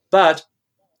those. But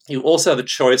you also have a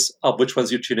choice of which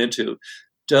ones you tune into.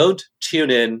 Don't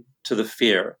tune in to the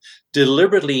fear.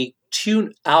 Deliberately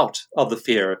tune out of the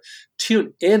fear.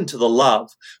 Tune into the love.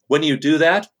 When you do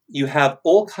that, you have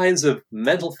all kinds of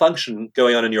mental function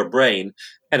going on in your brain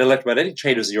and electromagnetic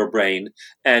changes in your brain,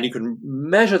 and you can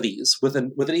measure these with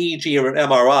an EEG or an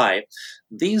MRI.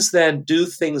 These then do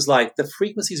things like the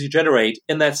frequencies you generate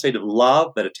in that state of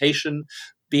love, meditation,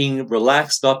 being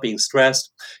relaxed, not being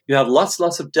stressed. You have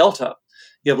lots of delta.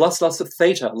 You have lots of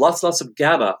theta, lots of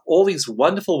gamma, all these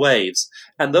wonderful waves.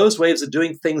 And those waves are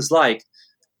doing things like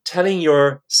telling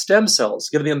your stem cells,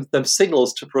 giving them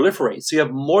signals to proliferate. So you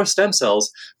have more stem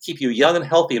cells, keep you young and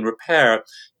healthy and repair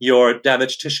your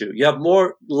damaged tissue. You have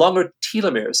longer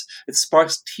telomeres. It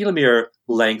sparks telomere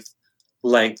length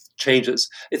changes.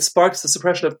 It sparks the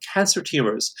suppression of cancer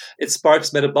tumors. It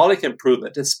sparks metabolic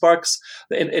improvement. It sparks,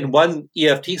 in one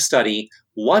EFT study,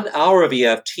 1 hour of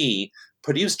EFT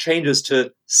produced changes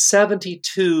to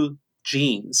 72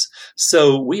 genes.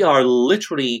 So we are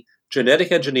literally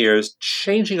genetic engineers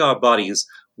changing our bodies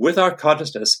with our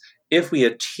consciousness if we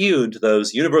attune to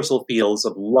those universal fields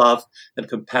of love and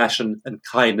compassion and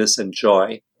kindness and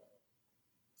joy.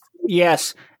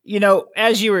 Yes.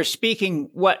 As you were speaking,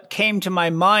 what came to my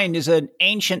mind is an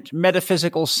ancient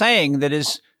metaphysical saying that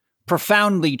is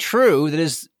profoundly true, that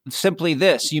is simply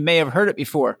this. You may have heard it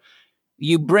before.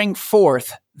 You bring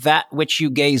forth that which you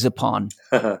gaze upon.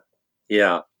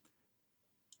 Yeah.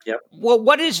 Yep. Well,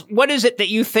 what is it that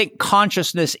you think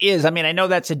consciousness is? I mean, I know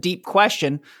that's a deep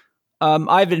question.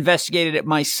 I've investigated it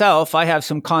myself. I have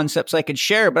some concepts I could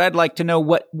share, but I'd like to know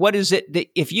what is it that,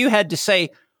 if you had to say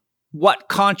what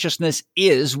consciousness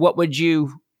is, how would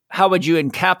you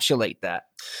encapsulate that?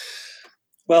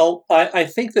 Well, I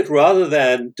think that rather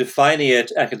than defining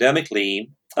it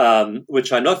academically,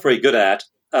 which I'm not very good at,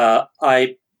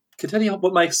 I can tell you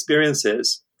what my experience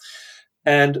is.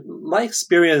 And my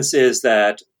experience is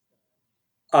that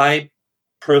I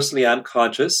personally am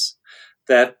conscious,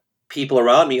 that people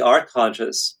around me are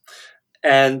conscious,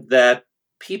 and that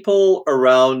people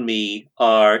around me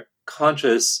are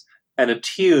conscious and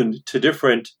attuned to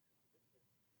different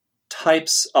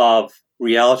types of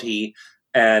reality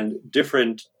and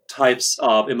different types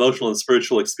of emotional and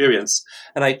spiritual experience.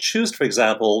 And I choose, for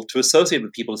example, to associate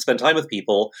with people, to spend time with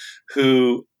people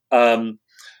who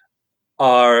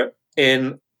are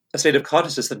in a state of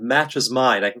consciousness that matches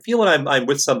mine. I can feel when I'm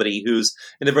with somebody who's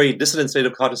in a very dissonant state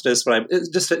of consciousness. When I'm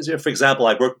just, for example,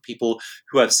 I work with people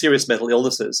who have serious mental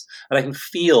illnesses, and I can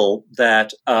feel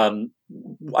that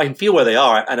I can feel where they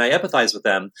are, and I empathize with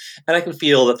them, and I can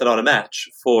feel that they're not a match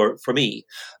for me.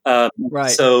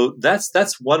 Right. So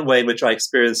that's one way in which I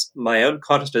experience my own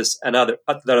consciousness and that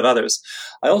of others.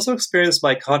 I also experience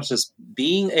my consciousness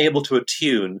being able to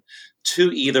attune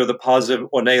to either the positive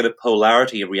or negative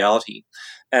polarity of reality.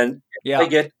 And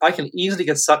I can easily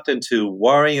get sucked into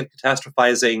worrying and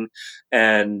catastrophizing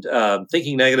and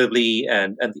thinking negatively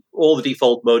and all the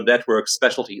default mode network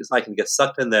specialties. I can get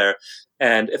sucked in there.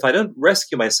 And if I don't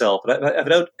rescue myself, if I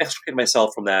don't extricate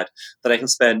myself from that, then I can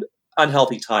spend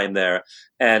unhealthy time there.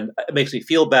 And it makes me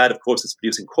feel bad. Of course, it's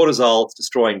producing cortisol, it's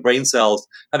destroying brain cells,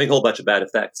 having a whole bunch of bad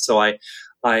effects. So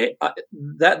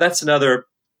that's another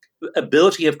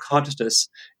ability of consciousness,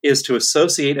 is to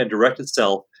associate and direct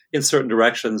itself in certain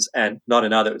directions and not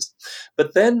in others.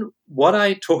 But then what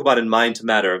I talk about in Mind to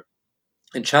Matter,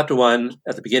 in chapter 1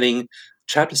 at the beginning,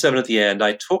 chapter 7 at the end,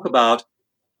 I talk about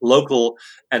local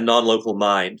and non-local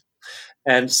mind.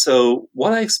 And so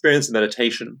what I experience in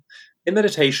meditation,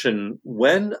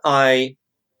 when I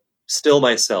still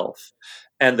myself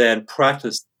and then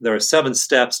practice, there are 7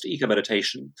 steps to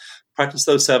eco-meditation, practice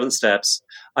those 7 steps,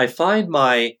 I find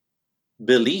my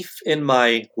belief in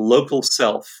my local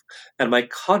self and my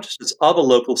consciousness of a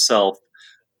local self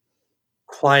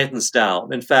quietens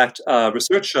down. In fact,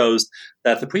 research shows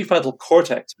that the prefrontal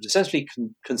cortex, which essentially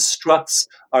constructs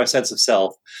our sense of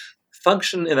self,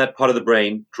 function in that part of the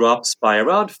brain drops by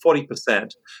around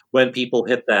 40% when people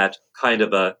hit that kind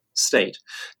of a state.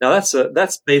 Now,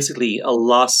 that's basically a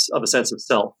loss of a sense of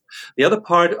self. The other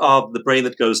part of the brain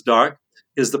that goes dark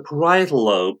is the parietal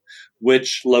lobe,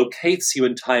 which locates you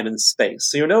in time and space.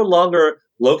 So you're no longer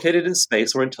located in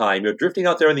space or in time. You're drifting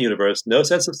out there in the universe, no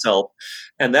sense of self.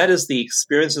 And that is the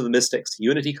experience of the mystics,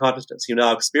 unity consciousness. You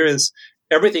now experience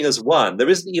everything as one. There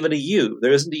isn't even a you.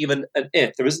 There isn't even an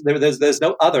it. There's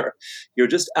no other. You're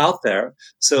just out there.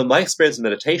 So my experience in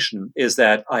meditation is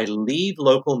that I leave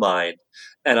local mind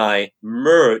and I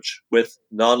merge with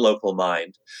non-local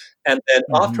mind. And then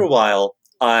after a while,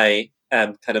 I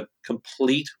am kind of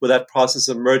complete with that process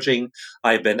of merging.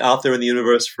 I've been out there in the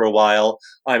universe for a while.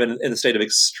 I'm in a state of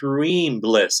extreme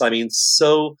bliss. I mean,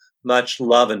 so much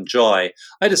love and joy.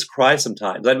 I just cry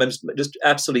sometimes. I'm just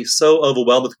absolutely so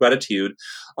overwhelmed with gratitude.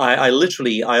 I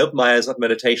literally open my eyes at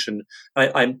meditation.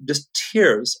 I'm just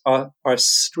tears are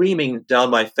streaming down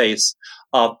my face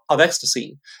of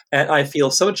ecstasy, and I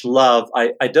feel so much love.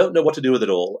 I don't know what to do with it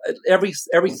all.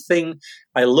 Everything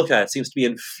I look at seems to be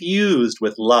infused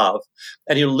with love,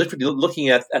 and you're literally looking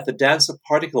at the dance of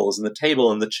particles in the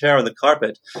table and the chair and the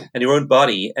carpet and your own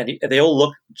body, and they all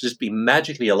look just be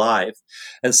magically alive.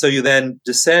 And so you then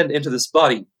descend into this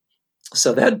body.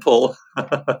 So then, Paul,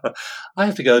 I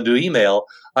have to go and do email.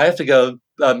 I have to go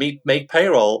make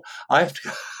payroll. I have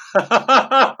to.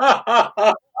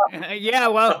 Yeah,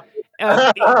 well,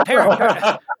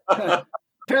 Paramahansa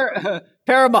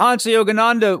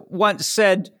Yogananda once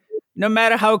said, "No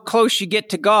matter how close you get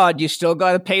to God, you still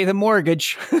got to pay the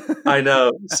mortgage." I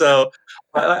know. So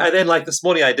I then, like this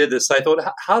morning, I did this. So I thought,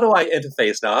 how do I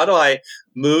interface now? How do I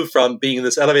move from being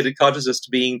this elevated consciousness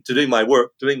to doing my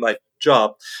work, doing my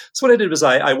job? So what I did was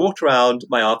I walked around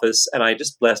my office and I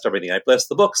just blessed everything. I blessed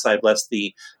the books, I blessed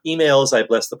the emails, I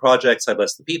blessed the projects, I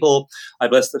blessed the people, I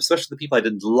blessed especially the people I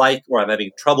didn't like or I'm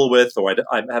having trouble with or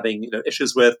I'm having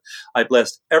issues with. I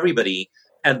blessed everybody.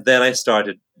 And then I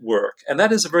started work. And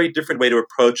that is a very different way to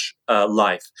approach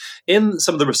life. In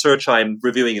some of the research I'm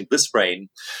reviewing in Bliss Brain,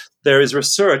 there is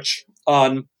research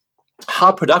on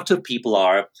how productive people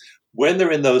are when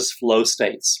they're in those flow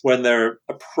states, when they're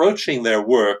approaching their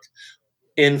work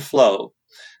in flow.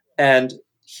 And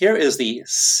here is the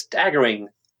staggering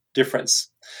difference.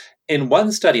 In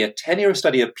one study, a 10-year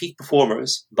study of peak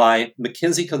performers by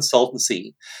McKinsey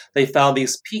Consultancy, they found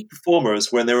these peak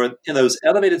performers, when they were in those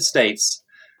elevated states,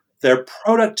 their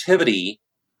productivity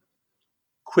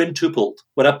quintupled,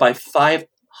 went up by 500%,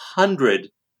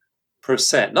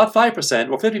 not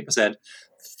 5% or 50%,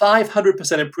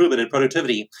 500% improvement in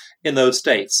productivity in those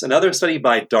states. Another study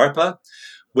by DARPA,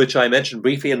 which I mentioned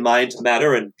briefly in Mind to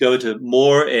Matter and go into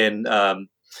more in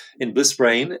Bliss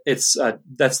Brain. That's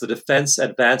the Defense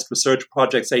Advanced Research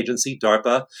Projects Agency,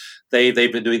 DARPA. They've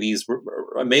been doing these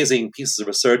amazing pieces of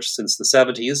research since the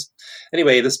 70s.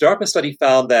 Anyway, this DARPA study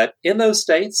found that in those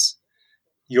states,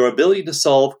 your ability to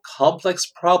solve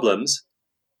complex problems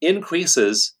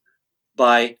increases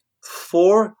by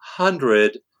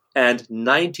 490%.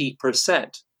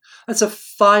 That's a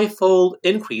 5-fold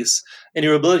increase in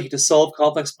your ability to solve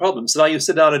complex problems. So now you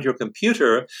sit down at your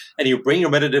computer and you bring your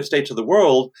meditative state to the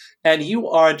world, and you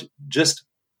aren't just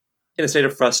in a state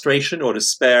of frustration or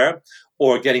despair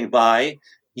or getting by.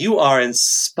 You are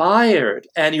inspired,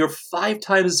 and you're 5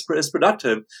 times as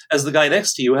productive as the guy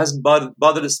next to you who hasn't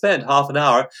bothered to spend half an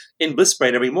hour in Bliss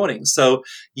Brain every morning. So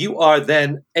you are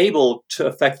then able to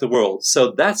affect the world.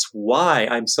 So that's why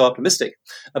I'm so optimistic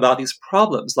about these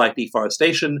problems like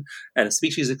deforestation and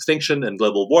species extinction and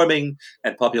global warming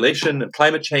and population and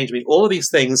climate change. I mean, all of these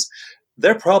things,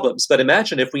 they're problems. But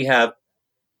imagine if we have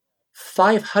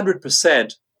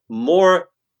 500% more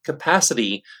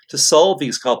capacity to solve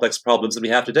these complex problems than we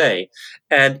have today.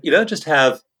 And you don't just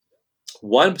have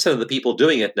 1% of the people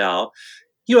doing it now,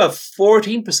 you have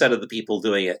 14% of the people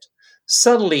doing it.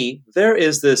 Suddenly, there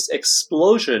is this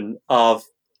explosion of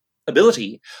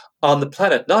ability on the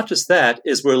planet. Not just that,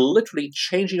 is we're literally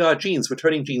changing our genes. We're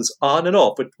turning genes on and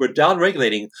off. We're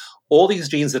down-regulating all these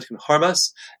genes that can harm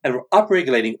us, and we're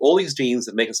up-regulating all these genes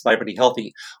that make us vibrantly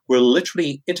healthy. We're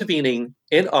literally intervening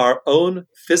in our own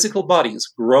physical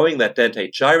bodies, growing that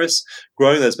dentate gyrus,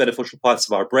 growing those beneficial parts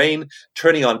of our brain,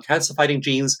 turning on cancer-fighting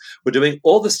genes. We're doing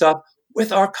all this stuff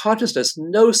with our consciousness.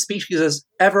 No species has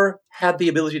ever had the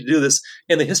ability to do this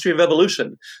in the history of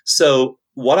evolution. So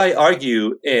what I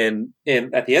argue at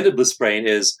the end of Bliss Brain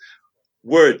is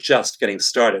we're just getting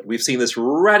started. We've seen this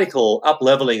radical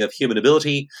up-leveling of human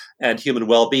ability and human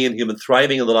well-being, human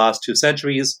thriving in the last 2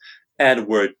 centuries, and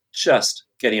we're just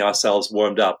getting ourselves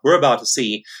warmed up. We're about to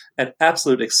see an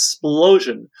absolute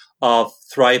explosion of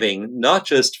thriving, not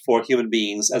just for human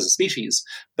beings as a species,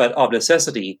 but of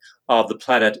necessity of the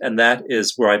planet, and that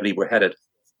is where I believe we're headed.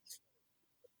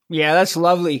 Yeah, that's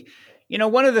lovely. You know,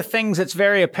 one of the things that's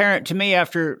very apparent to me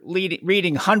after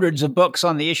reading hundreds of books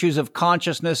on the issues of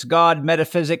consciousness, God,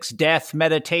 metaphysics, death,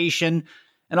 meditation,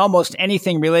 and almost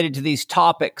anything related to these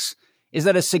topics is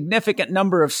that a significant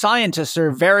number of scientists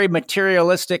are very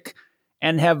materialistic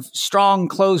and have strong,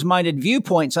 closed-minded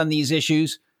viewpoints on these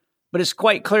issues. But it's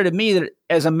quite clear to me that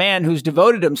as a man who's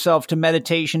devoted himself to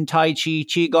meditation, Tai Chi,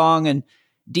 Qigong, and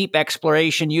deep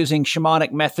exploration using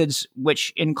shamanic methods,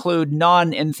 which include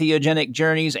non-entheogenic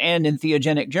journeys and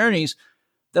entheogenic journeys,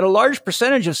 that a large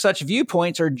percentage of such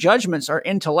viewpoints or judgments are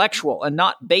intellectual and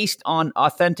not based on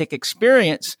authentic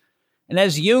experience. And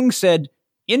as Jung said,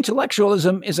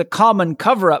 intellectualism is a common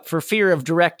cover-up for fear of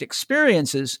direct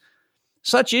experiences.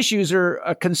 Such issues are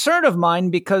a concern of mine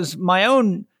because my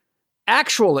own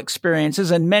actual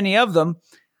experiences, and many of them,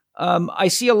 I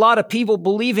see a lot of people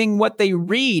believing what they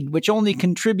read, which only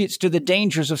contributes to the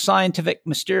dangers of scientific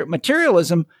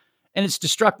materialism and its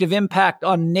destructive impact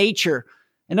on nature.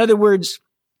 In other words,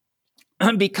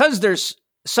 because there's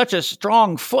such a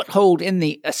strong foothold in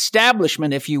the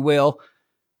establishment, if you will,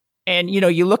 and,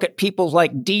 you look at people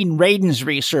like Dean Radin's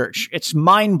research, it's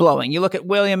mind-blowing. You look at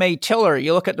William A. Tiller,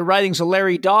 you look at the writings of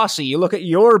Larry Dossey, you look at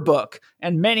your book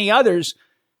and many others,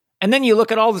 and then you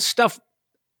look at all the stuff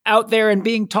out there and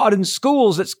being taught in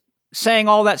schools that's saying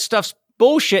all that stuff's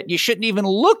bullshit. You shouldn't even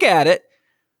look at it.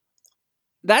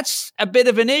 That's a bit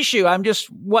of an issue.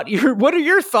 What are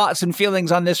your thoughts and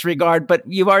feelings on this regard? But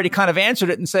you've already kind of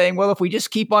answered it in saying, well, if we just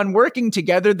keep on working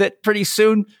together, that pretty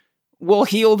soon we'll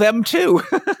heal them too.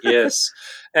 Yes.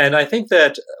 And I think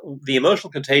that the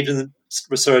emotional contagion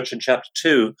research in chapter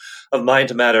 2 of Mind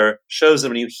to Matter shows that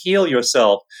when you heal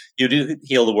yourself, you do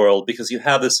heal the world, because you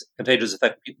have this contagious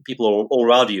effect on people all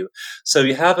around you. So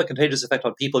you have a contagious effect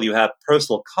on people you have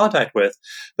personal contact with,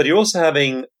 but you're also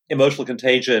having emotional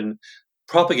contagion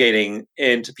propagating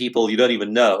into people you don't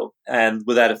even know, and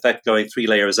with that effect going 3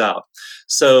 layers out.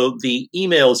 So the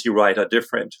emails you write are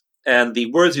different, and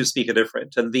the words you speak are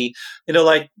different. And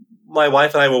like my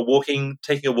wife and I were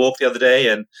taking a walk the other day,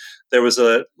 and there was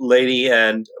a lady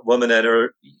and woman and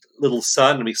her little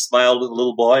son, and we smiled at the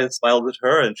little boy and smiled at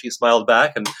her, and she smiled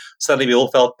back, and suddenly we all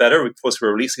felt better. Of course, we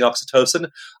were releasing oxytocin.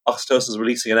 Oxytocin is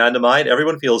releasing anandamide.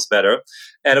 Everyone feels better.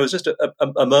 And it was just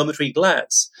a momentary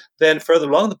glance. Then further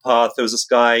along the path, there was this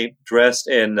guy dressed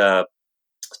in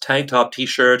tank top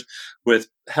T-shirt with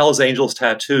Hell's Angels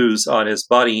tattoos on his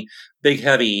body, big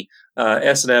heavy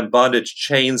S&M bondage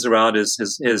chains around his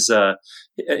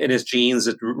in his jeans.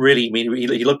 It really,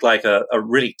 he looked like a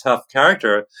really tough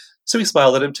character. So we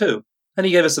smiled at him too, and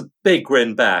he gave us a big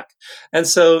grin back. And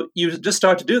so you just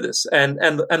start to do this, and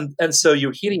so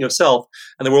you're healing yourself,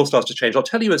 and the world starts to change. I'll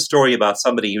tell you a story about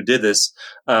somebody who did this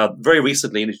very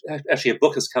recently. And actually, a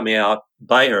book is coming out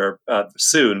by her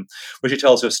soon, where she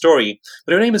tells her story.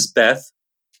 But her name is Beth,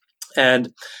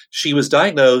 and she was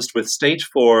diagnosed with stage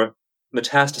 4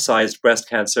 metastasized breast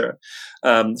cancer.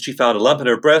 She found a lump in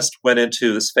her breast, went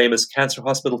into this famous cancer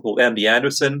hospital called MD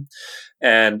Anderson,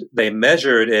 and they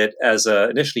measured it as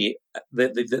initially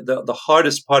the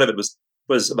hardest part of it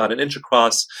was about 1 inch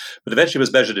across, but eventually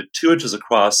was measured at 2 inches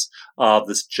across of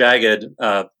this jagged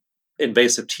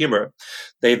invasive tumor.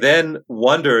 They then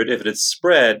wondered if it had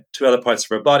spread to other parts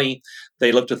of her body.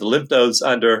 They looked at the lymph nodes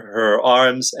under her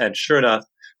arms, and sure enough,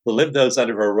 the lymph nodes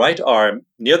under her right arm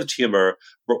near the tumor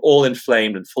were all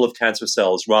inflamed and full of cancer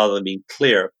cells rather than being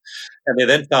clear. And they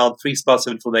then found 3 spots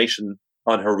of inflammation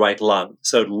on her right lung.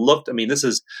 So it looked, this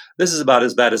is about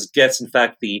as bad as it gets. In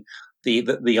fact, the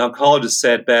oncologist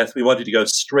said, Beth, we want you to go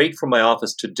straight from my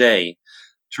office today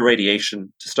to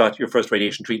radiation, to start your first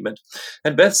radiation treatment.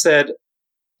 And Beth said,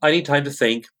 I need time to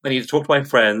think. I need to talk to my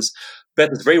friends. Beth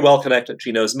is very well connected.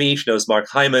 She knows me. She knows Mark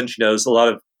Hyman. She knows a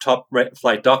lot of top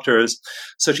flight doctors.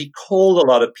 So she called a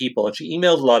lot of people, and she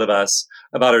emailed a lot of us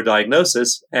about her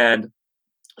diagnosis. And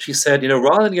she said,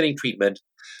 rather than getting treatment,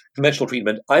 conventional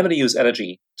treatment, I'm going to use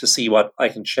energy to see what I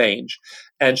can change.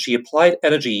 And she applied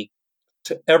energy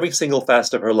to every single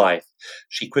facet of her life.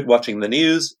 She quit watching the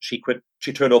news. She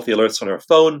turned off the alerts on her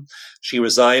phone. She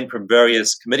resigned from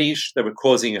various committees that were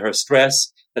causing her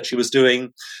stress that she was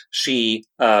doing. She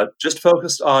just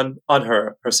focused on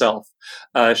herself.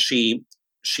 She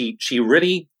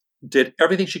really did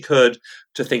everything she could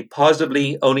to think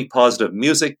positively, only positive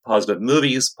music, positive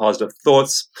movies, positive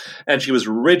thoughts, and she was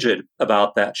rigid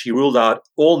about that. She ruled out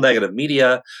all negative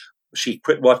media. She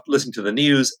quit listening to the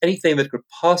news, anything that could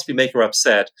possibly make her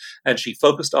upset, and she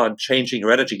focused on changing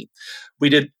her energy. We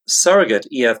did surrogate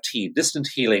EFT, distant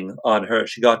healing on her.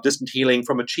 She got distant healing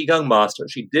from a Qigong master.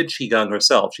 She did Qigong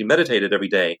herself. She meditated every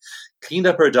day, cleaned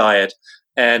up her diet,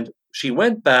 and she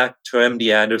went back to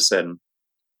MD Anderson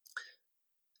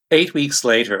 8 weeks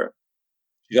later.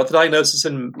 She got the diagnosis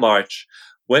in March,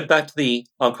 went back to the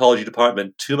oncology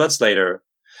department 2 months later,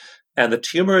 and the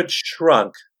tumor had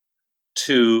shrunk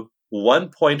to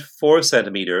 1.4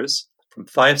 centimeters from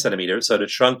 5 centimeters. So it had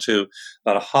shrunk to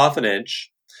about 1/2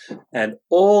 inch, and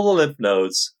all the lymph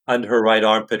nodes under her right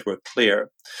armpit were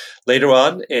clear. Later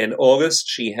on in August,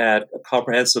 she had a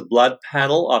comprehensive blood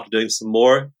panel after doing some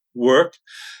more work,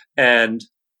 and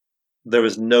there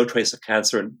was no trace of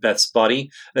cancer in Beth's body.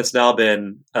 And it's now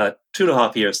been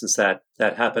 2.5 years since that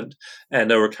happened, and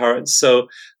no recurrence. So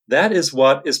that is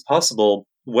what is possible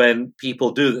when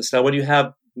people do this. Now, when you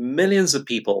have millions of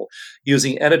people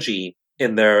using energy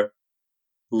in their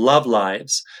love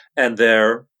lives and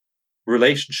their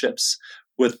relationships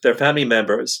with their family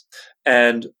members,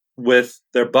 and with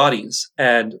their bodies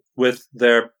and with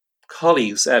their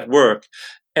colleagues at work,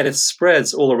 and it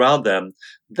spreads all around them,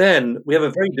 then we have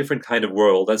a very different kind of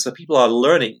world. And so people are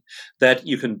learning that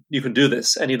you can do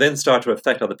this, and you then start to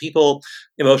affect other people.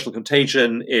 Emotional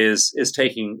contagion is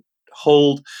taking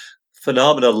hold.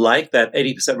 Phenomena like that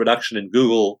 80% reduction in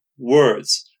Google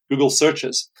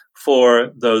searches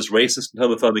for those racist and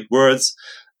homophobic words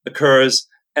occurs,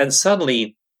 and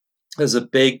suddenly there's a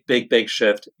big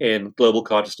shift in global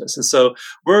consciousness. And so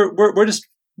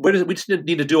we just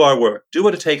need to do our work, do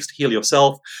what it takes to heal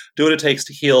yourself, do what it takes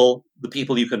to heal the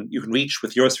people you can reach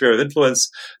with your sphere of influence.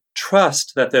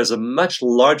 Trust that there's a much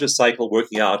larger cycle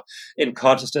working out in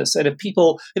consciousness. And if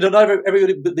people, not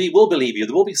everybody will believe you.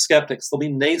 There will be skeptics. There'll be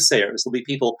naysayers. There'll be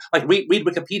people, like read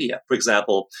Wikipedia, for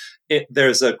example.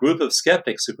 There's a group of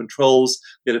skeptics who controls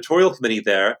the editorial committee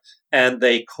there, and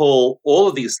they call all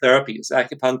of these therapies,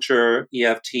 acupuncture,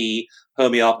 EFT,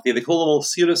 homeopathy, they call them all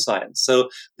pseudoscience. So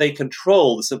they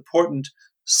control this important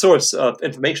source of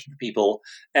information for people,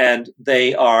 and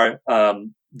they are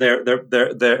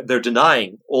they're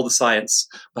denying all the science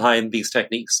behind these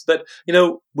techniques. But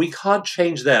we can't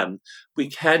change them. We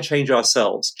can change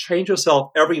ourselves. Change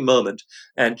yourself every moment,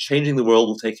 and changing the world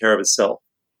will take care of itself.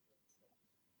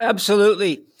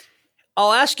 Absolutely.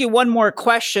 I'll ask you one more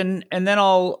question, and then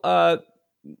I'll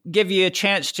give you a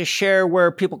chance to share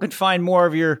where people can find more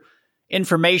of your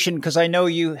information, because I know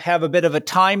you have a bit of a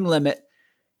time limit.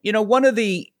 One of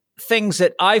the things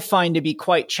that I find to be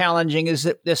quite challenging is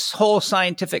that this whole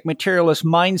scientific materialist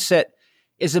mindset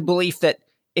is a belief that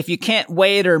if you can't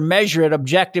weigh it or measure it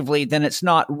objectively, then it's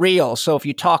not real. So if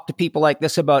you talk to people like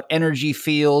this about energy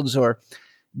fields or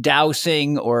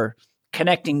dowsing or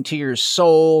connecting to your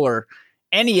soul or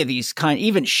any of these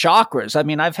even chakras. I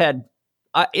mean, I've had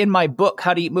in my book,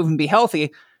 How to Eat, Move, and Be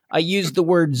Healthy, I used the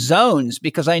word zones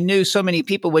because I knew so many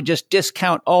people would just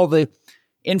discount all the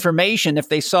information if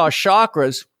they saw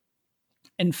chakras.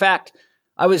 In fact,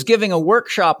 I was giving a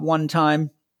workshop one time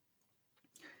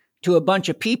to a bunch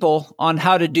of people on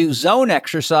how to do zone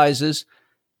exercises.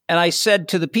 And I said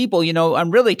to the people,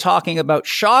 I'm really talking about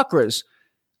chakras,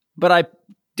 but I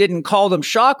didn't call them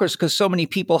chakras because so many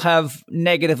people have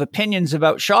negative opinions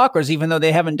about chakras, even though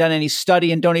they haven't done any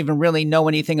study and don't even really know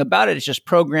anything about it. It's just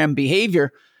programmed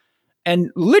behavior. And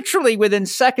literally within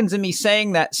seconds of me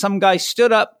saying that, some guy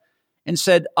stood up and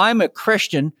said, I'm a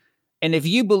Christian, and if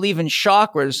you believe in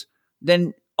chakras,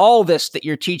 then all this that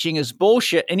you're teaching is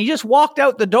bullshit. And he just walked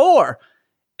out the door.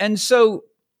 And so,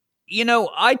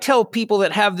 I tell people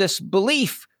that have this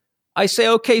belief, I say,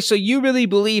 okay, so you really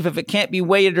believe if it can't be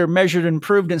weighed or measured and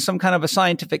proved in some kind of a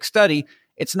scientific study,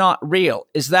 it's not real.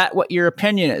 Is that what your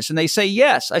opinion is? And they say,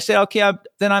 yes. I say, okay,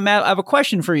 then I have a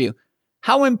question for you.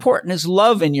 How important is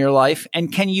love in your life?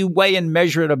 And can you weigh and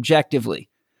measure it objectively?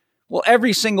 Well,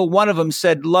 every single one of them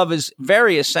said love is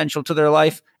very essential to their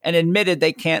life and admitted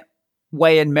they can't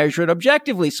weigh and measure it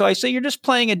objectively. So I say, you're just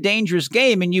playing a dangerous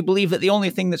game, and you believe that the only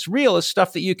thing that's real is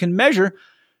stuff that you can measure.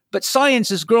 But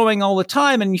science is growing all the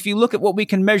time. And if you look at what we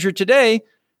can measure today,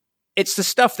 it's the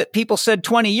stuff that people said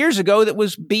 20 years ago that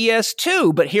was BS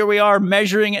too. But here we are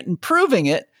measuring it and proving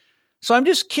it. So I'm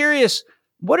just curious,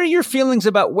 what are your feelings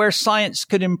about where science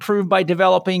could improve by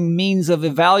developing means of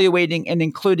evaluating and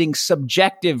including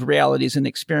subjective realities and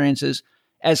experiences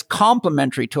as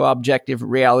complementary to objective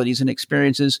realities and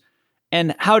experiences?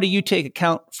 And how do you take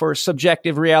account for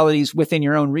subjective realities within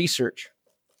your own research?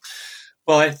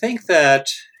 Well, I think that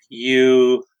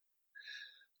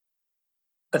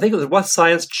what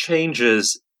science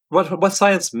changes, what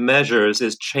science measures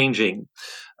is changing.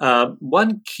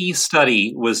 One key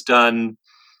study was done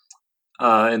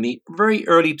in the very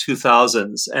early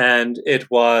 2000s, and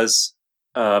it was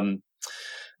a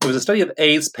study of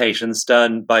AIDS patients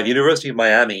done by the University of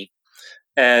Miami,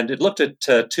 and it looked at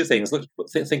two things. Looked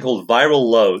at a thing called viral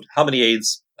load. How many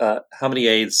AIDS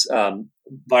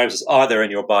viruses are there in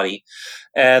your body?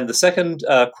 And the second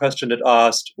question it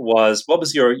asked was, what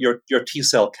was your T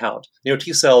cell count?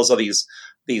 T cells are these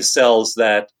cells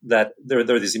that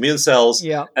they're these immune cells,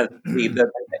 yeah. And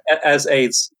as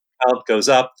AIDS count goes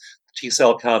up, T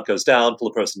cell count goes down until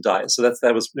the person dies. So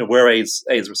that was where AIDS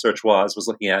research was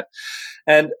looking at,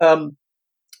 and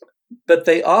but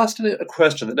they asked a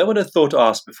question that no one had thought to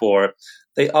ask before.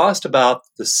 They asked about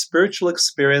the spiritual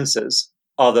experiences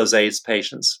of those AIDS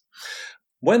patients.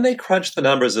 When they crunched the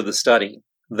numbers of the study,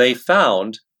 they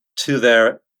found, to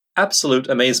their absolute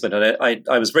amazement, and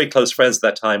I was very close friends at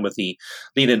that time with the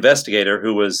lead investigator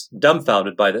who was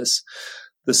dumbfounded by this,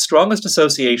 the strongest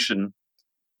association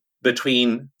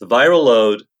between the viral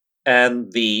load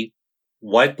and the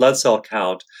white blood cell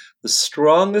count, the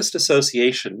strongest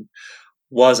association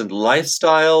wasn't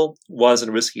lifestyle,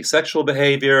 wasn't risky sexual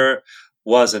behavior,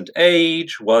 wasn't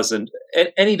age, wasn't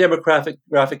any demographic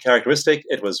characteristic.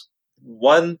 It was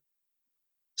one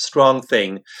strong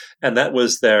thing, and that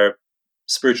was their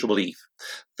spiritual belief.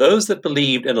 Those that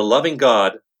believed in a loving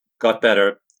God got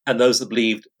better, and those that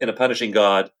believed in a punishing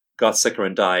God got sicker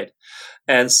and died.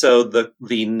 And so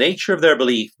the nature of their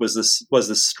belief was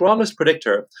the strongest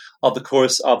predictor of the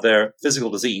course of their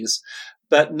physical disease.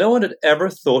 But no one had ever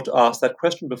thought to ask that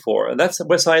question before. And that's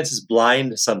where science is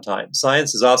blind sometimes.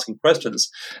 Science is asking questions,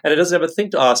 and it doesn't ever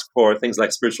think to ask for things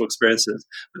like spiritual experiences.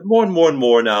 But more and more and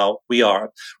more now we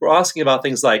are. We're asking about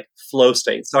things like flow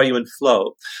states. Are you in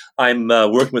flow? I'm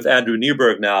working with Andrew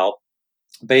Newberg now,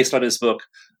 based on his book,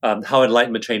 How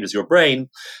Enlightenment Changes Your Brain,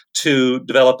 to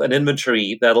develop an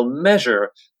inventory that'll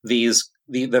measure the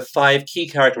 5 key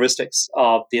characteristics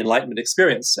of the Enlightenment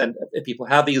experience. And if people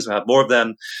have these, we'll have more of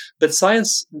them. But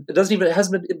science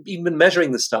hasn't even been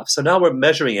measuring this stuff. So now we're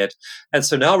measuring it. And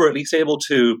so now we're at least able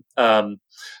to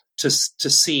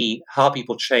see how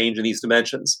people change in these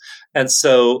dimensions. And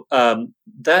so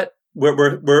that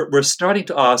we're starting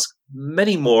to ask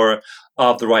many more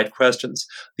of the right questions.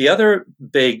 The other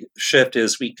big shift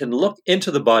is we can look into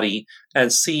the body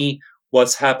and see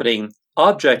what's happening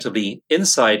objectively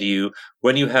inside you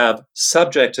when you have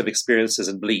subjective experiences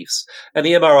and beliefs. And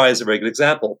the MRI is a very good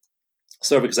example.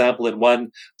 So, for example, in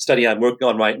one study I'm working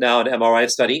on right now, an MRI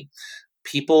study,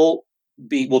 people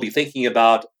will be thinking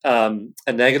about a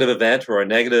negative event or a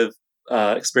negative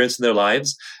experience in their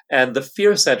lives, and the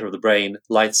fear center of the brain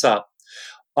lights up.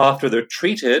 After they're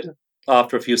treated,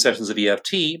 after a few sessions of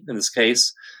EFT, in this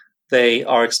case, they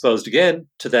are exposed again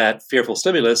to that fearful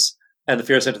stimulus, and the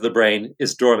fear center of the brain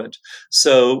is dormant.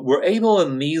 So we're able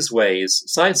in these ways,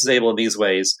 science is able in these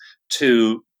ways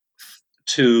to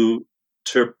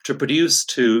produce,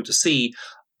 to see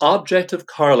objective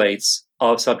correlates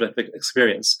of subjective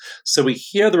experience. So we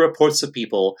hear the reports of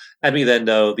people, and we then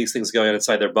know these things are going on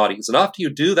inside their bodies. And after you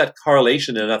do that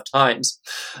correlation enough times,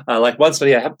 like one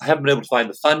study I haven't been able to find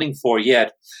the funding for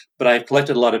yet, but I've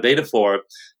collected a lot of data for,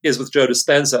 is with Joe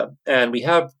Dispenza. And we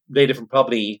have data from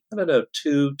probably,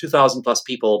 2,000 plus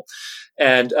people.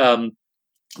 And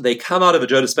they come out of a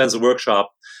Joe Dispenza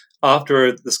workshop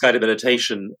after this guided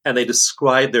meditation, and they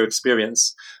describe their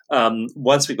experience.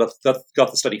 Once we've got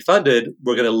the study funded,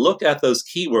 we're going to look at those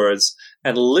keywords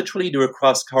and literally do a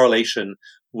cross-correlation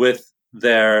with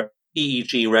their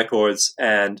EEG records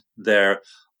and their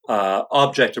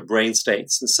objective brain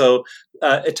states. And so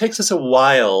it takes us a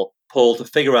while, Paul, to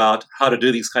figure out how to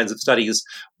do these kinds of studies,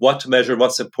 what to measure,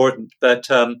 what's important. But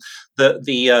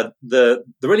the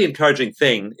really encouraging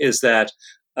thing is that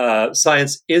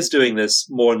science is doing this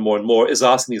more and more and more, is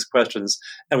asking these questions,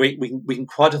 and we can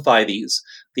quantify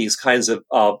these kinds of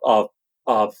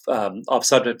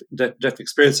subjective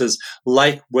experiences,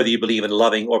 like whether you believe in a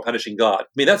loving or punishing God. I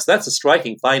mean, that's a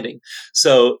striking finding.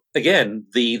 So again,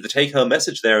 the take-home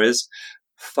message there is,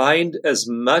 find as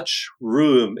much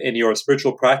room in your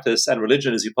spiritual practice and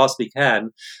religion as you possibly can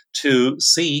to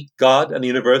see God and the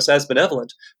universe as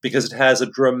benevolent, because it has a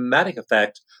dramatic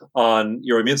effect on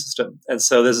your immune system. And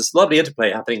so there's this lovely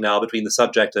interplay happening now between the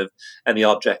subjective and the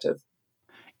objective.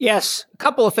 Yes, a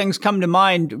couple of things come to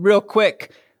mind real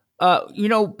quick.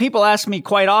 People ask me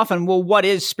quite often, well, what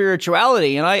is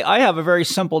spirituality? And I have a very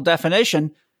simple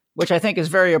definition, which I think is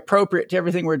very appropriate to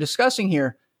everything we're discussing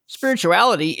here.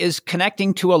 Spirituality is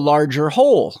connecting to a larger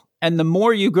whole. And the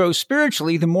more you grow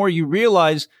spiritually, the more you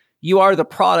realize you are the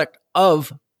product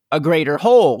of a greater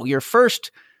whole. Your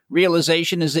first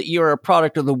realization is that you're a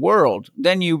product of the world.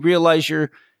 Then you realize you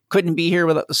couldn't be here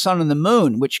without the sun and the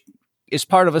moon, which is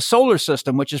part of a solar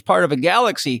system, which is part of a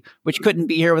galaxy, which couldn't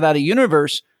be here without a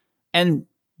universe. And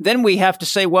then we have to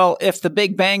say, well, if the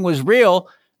Big Bang was real,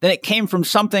 then it came from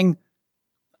something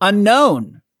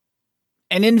unknown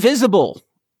and invisible.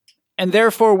 And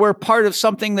therefore, we're part of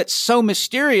something that's so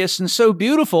mysterious and so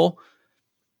beautiful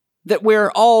that we're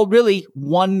all really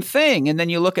one thing. And then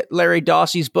you look at Larry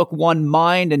Dossey's book, One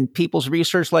Mind, and people's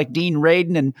research like Dean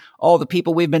Radin and all the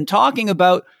people we've been talking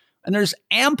about. And there's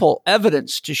ample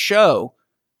evidence to show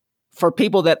for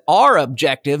people that are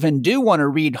objective and do want to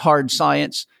read hard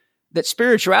science that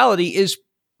spirituality is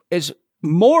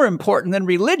more important than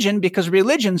religion, because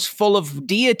religion's full of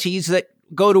deities that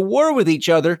go to war with each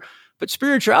other. But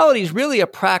spirituality is really a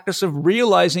practice of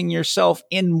realizing yourself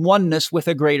in oneness with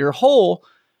a greater whole.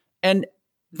 And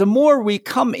the more we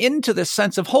come into this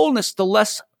sense of wholeness, the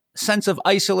less sense of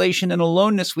isolation and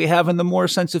aloneness we have, and the more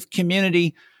sense of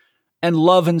community and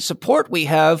love and support we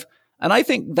have. And I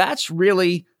think that's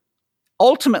really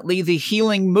ultimately the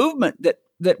healing movement that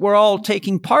that we're all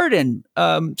taking part in.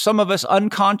 Some of us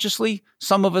unconsciously,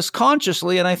 some of us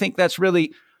consciously. And I think that's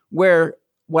really where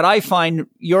what I find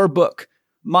your book,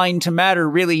 Mind to Matter,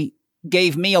 really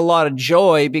gave me a lot of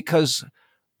joy, because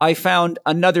I found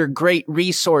another great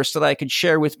resource that I could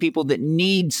share with people that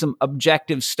need some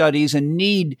objective studies and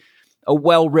need a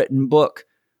well-written book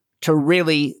to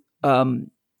really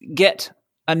get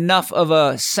enough of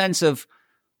a sense of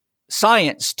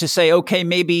science to say, okay,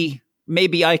 maybe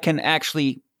I can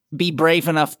actually be brave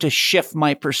enough to shift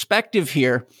my perspective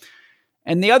here.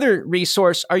 And the other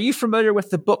resource, are you familiar with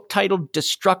the book titled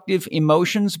Destructive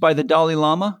Emotions by the Dalai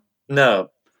Lama? No.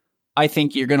 I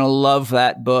think you're going to love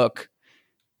that book.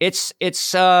 It's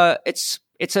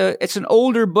an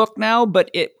older book now,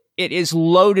 but it is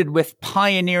loaded with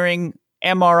pioneering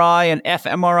MRI and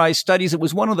fMRI studies. It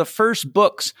was one of the first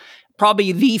books,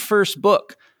 probably the first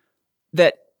book,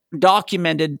 that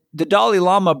documented. The Dalai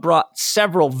Lama brought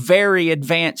several very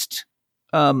advanced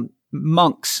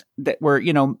monks that were,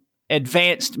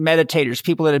 advanced meditators,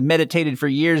 people that had meditated for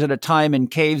years at a time in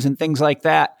caves and things like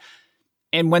that.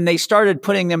 And when they started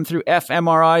putting them through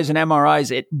fMRIs and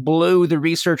MRIs, it blew the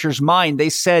researchers' mind. They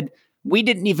said, we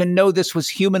didn't even know this was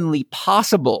humanly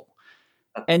possible.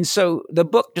 And so the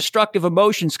book Destructive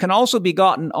Emotions can also be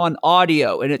gotten on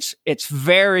audio, and it's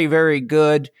very, very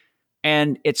good.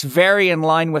 And it's very in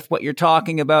line with what you're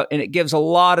talking about. And it gives a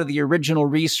lot of the original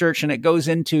research, and it goes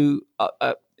into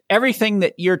everything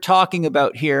that you're talking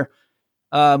about here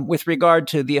with regard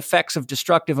to the effects of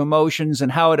destructive emotions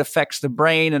and how it affects the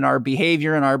brain and our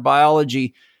behavior and our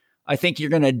biology. I think you're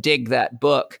going to dig that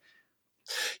book.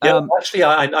 Yeah, actually,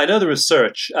 I know the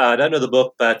research. I don't know the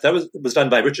book, but that was done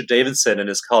by Richard Davidson and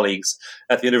his colleagues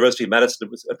at the University of Madison,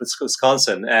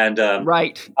 Wisconsin. And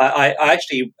right, I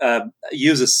actually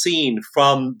use a scene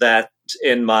from that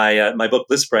in my book,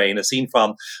 Bliss Brain, a scene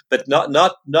from, but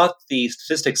not the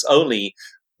statistics only,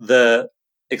 the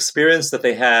experience that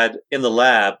they had in the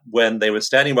lab when they were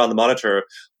standing around the monitor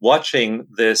watching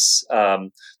this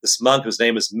monk whose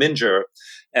name was Minger,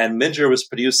 and Minger was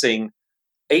producing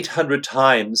 800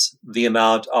 times the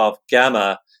amount of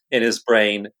gamma in his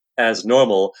brain as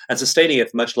normal, and sustaining it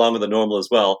for much longer than normal as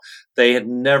well. They had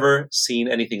never seen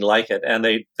anything like it, and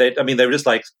they were just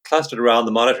like clustered around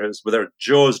the monitors with their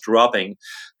jaws dropping.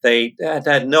 They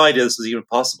had no idea this was even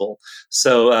possible.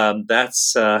 So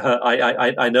that's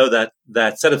I know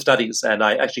that set of studies, and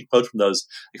I actually quote from those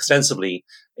extensively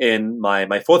in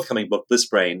my forthcoming book, Bliss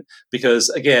Brain, because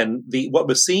again, what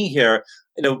we're seeing here,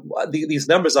 these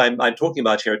numbers I'm talking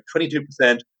about here,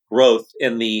 22% growth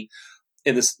in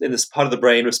this part of the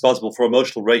brain responsible for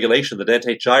emotional regulation, the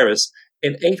dentate gyrus,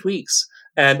 in 8 weeks,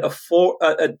 and a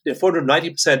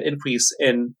 490% increase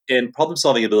in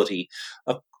problem-solving ability,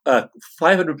 a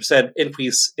 500%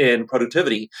 increase in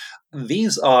productivity.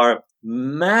 These are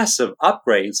massive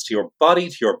upgrades to your body,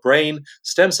 to your brain,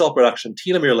 stem cell production,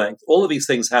 telomere length, all of these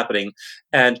things happening.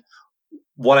 And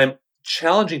what I'm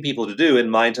challenging people to do in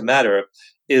Mind to Matter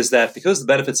is that because the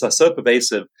benefits are so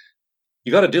pervasive,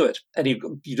 you got to do it. And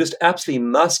you just absolutely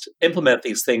must implement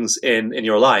these things in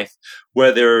your life,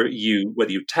 whether you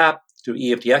tap, do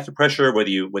EFT acupressure, whether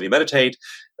you meditate.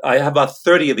 I have about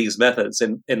 30 of these methods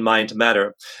in Mind to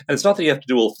Matter. And it's not that you have to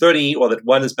do all 30 or that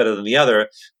one is better than the other,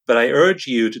 but I urge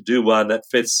you to do one that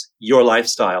fits your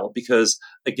lifestyle, because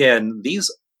again, these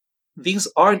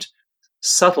aren't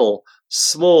subtle,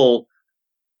 small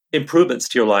improvements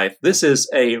to your life. This is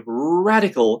a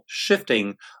radical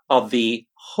shifting of the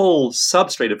whole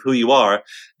substrate of who you are.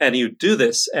 And you do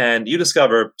this and you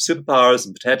discover superpowers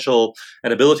and potential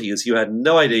and abilities you had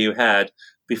no idea you had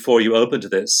before you open to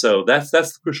this. So that's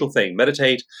the crucial thing.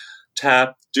 Meditate,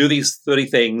 tap, do these 30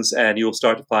 things, and you'll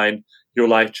start to find your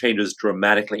life changes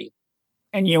dramatically.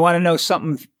 And you want to know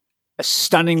something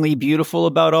stunningly beautiful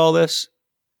about all this?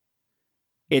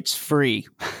 It's free.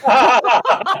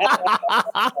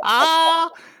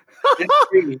 It's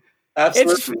free.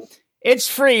 Absolutely. It's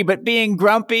free, but being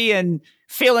grumpy and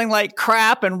feeling like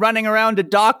crap and running around to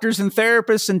doctors and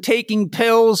therapists and taking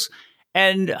pills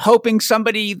and hoping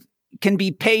somebody can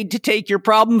be paid to take your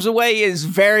problems away is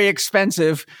very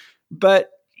expensive. But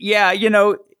yeah,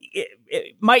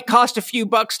 it might cost a few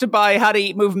bucks to buy How to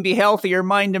Eat, Move, and Be Healthy or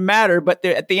Mind to Matter, but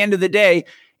at the end of the day,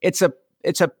 it's a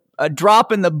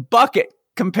drop in the bucket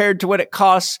compared to what it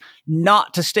costs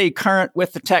not to stay current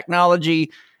with the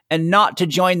technology and not to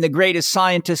join the greatest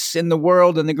scientists in the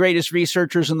world and the greatest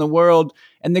researchers in the world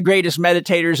and the greatest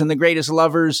meditators and the greatest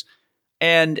lovers.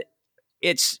 And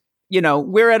it's,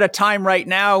 we're at a time right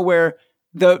now where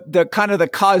the kind of the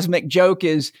cosmic joke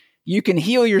is you can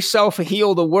heal yourself,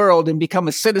 heal the world, and become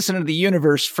a citizen of the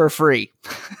universe for free.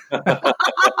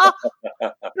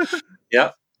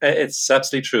 Yeah, it's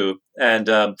absolutely true. And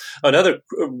another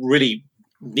really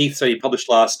neat study published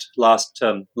last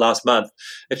month,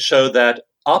 it showed that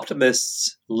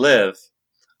optimists live,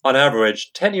 on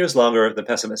average, 10 years longer than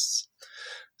pessimists.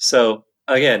 So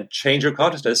again, change your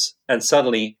consciousness, and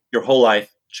suddenly your whole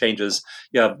life changes.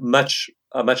 You have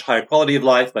a much higher quality of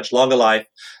life, much longer life,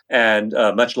 and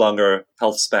much longer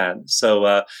health span.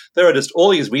 So there are just all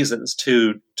these reasons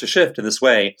to shift in this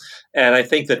way. And I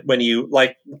think that when you,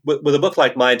 like with a book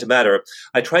like Mind to Matter,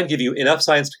 I try and give you enough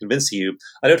science to convince you.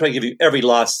 I don't try and give you every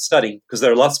last study, because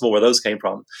there are lots more where those came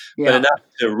from, but enough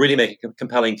to really make a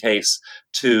compelling case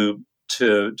to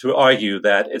argue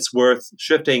that it's worth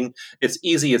shifting. It's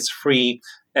easy, it's free,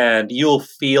 and you'll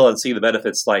feel and see the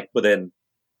benefits like within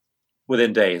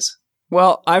days.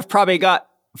 Well, I've probably got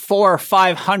 400 or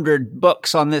 500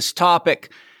 books on this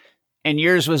topic, and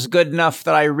yours was good enough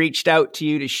that I reached out to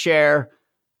you to share.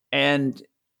 And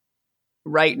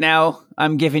right now,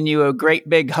 I'm giving you a great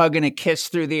big hug and a kiss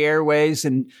through the airways.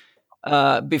 And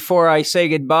before I say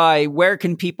goodbye, where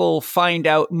can people find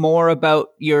out more about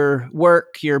your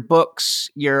work, your books,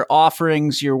 your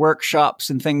offerings, your workshops,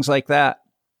 and things like that?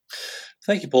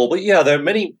 Thank you, Paul. But yeah, there are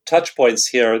many touch points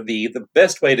here. The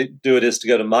best way to do it is to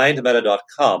go to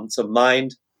mindtomatter.com. So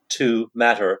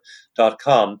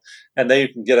mind2matter.com. And there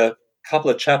you can get a couple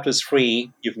of chapters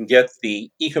free. You can get the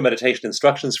eco meditation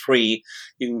instructions free.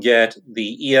 You can get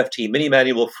the EFT mini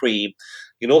manual free.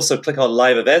 You can also click on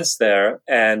live events there.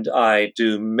 And I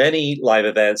do many live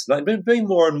events. And I'm doing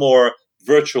more and more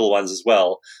virtual ones as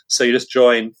well. So you just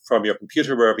join from your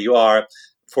computer wherever you are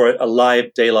for a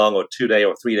live day-long or 2-day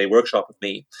or 3-day workshop with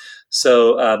me.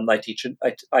 So I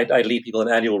lead people in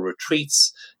annual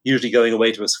retreats, usually going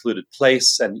away to a secluded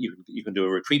place, and you can do a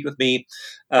retreat with me.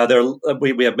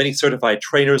 We have many certified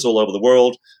trainers all over the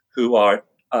world who are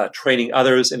training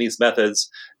others in these methods,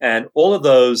 and all of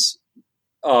those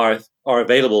are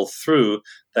available through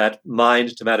that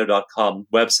mindtomatter.com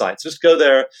website. So just go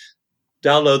there,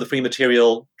 download the free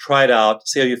material, try it out,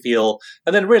 see how you feel,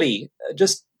 and then really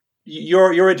just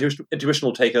your intuition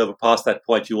will take over past that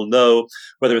point. You will know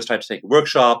whether it's time to take a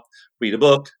workshop, read a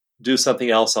book, do something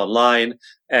else online.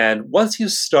 And once you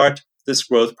start this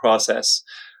growth process,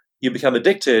 you become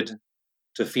addicted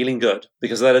to feeling good,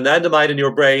 because that anandamide in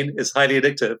your brain is highly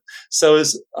addictive. So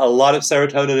is a lot of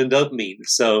serotonin and dopamine.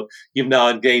 So you've now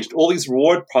engaged all these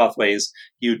reward pathways.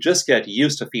 You just get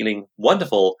used to feeling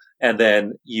wonderful, and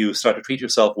then you start to treat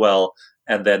yourself well.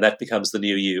 And then that becomes the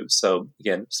new you. So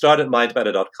again, start at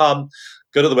mindtomatter.com,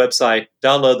 go to the website,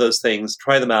 download those things,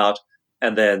 try them out,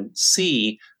 and then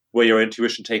see where your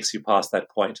intuition takes you past that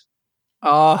point.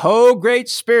 Oh, great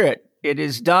spirit. It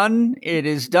is done. It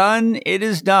is done. It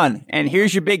is done. And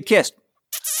here's your big kiss.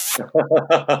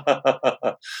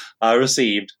 I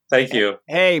received. Thank you.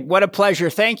 Hey, what a pleasure.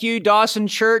 Thank you, Dawson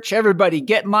Church. Everybody,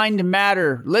 get Mind to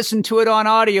Matter. Listen to it on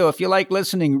audio if you like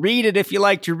listening. Read it if you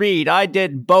like to read. I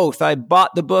did both. I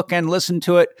bought the book and listened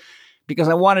to it because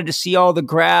I wanted to see all the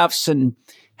graphs and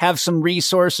have some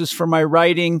resources for my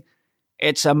writing.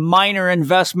 It's a minor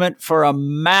investment for a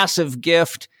massive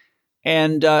gift.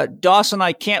 And Dawson,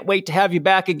 I can't wait to have you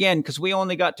back again, because we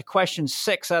only got to question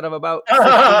 6 out of about 15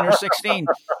 or 16.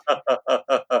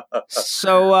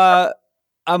 So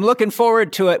I'm looking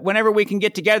forward to it. Whenever we can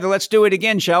get together, let's do it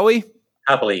again, shall we?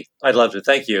 Happily. I'd love to.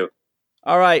 Thank you.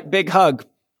 All right. Big hug.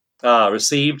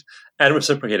 Received and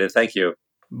reciprocated. Thank you.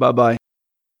 Bye-bye.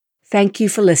 Thank you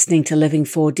for listening to Living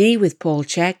 4D with Paul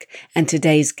Chek and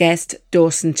today's guest,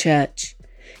 Dawson Church.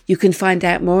 You can find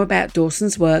out more about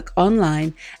Dawson's work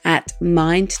online at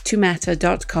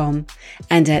mindtomatter.com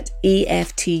and at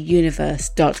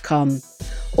EFTuniverse.com,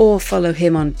 or follow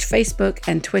him on Facebook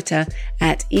and Twitter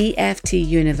at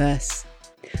EFTUniverse.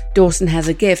 Dawson has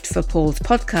a gift for Paul's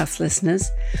podcast listeners,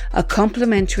 a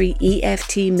complimentary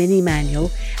EFT mini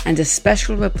manual and a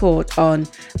special report on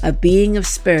a being of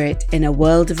spirit in a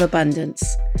world of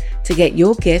abundance. To get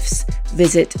your gifts,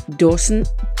 visit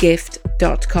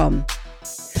dawsongift.com.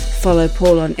 Follow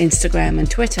Paul on Instagram and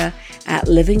Twitter at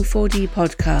Living4D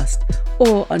Podcast,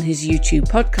 or on his YouTube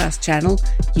podcast channel,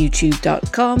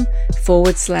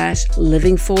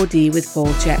 youtube.com/Living4D with Paul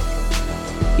Chek.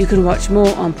 You can watch more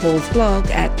on Paul's blog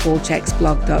at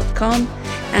paulcheksblog.com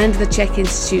and the Chek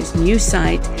Institute's new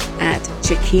site at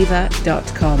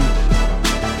chekiva.com.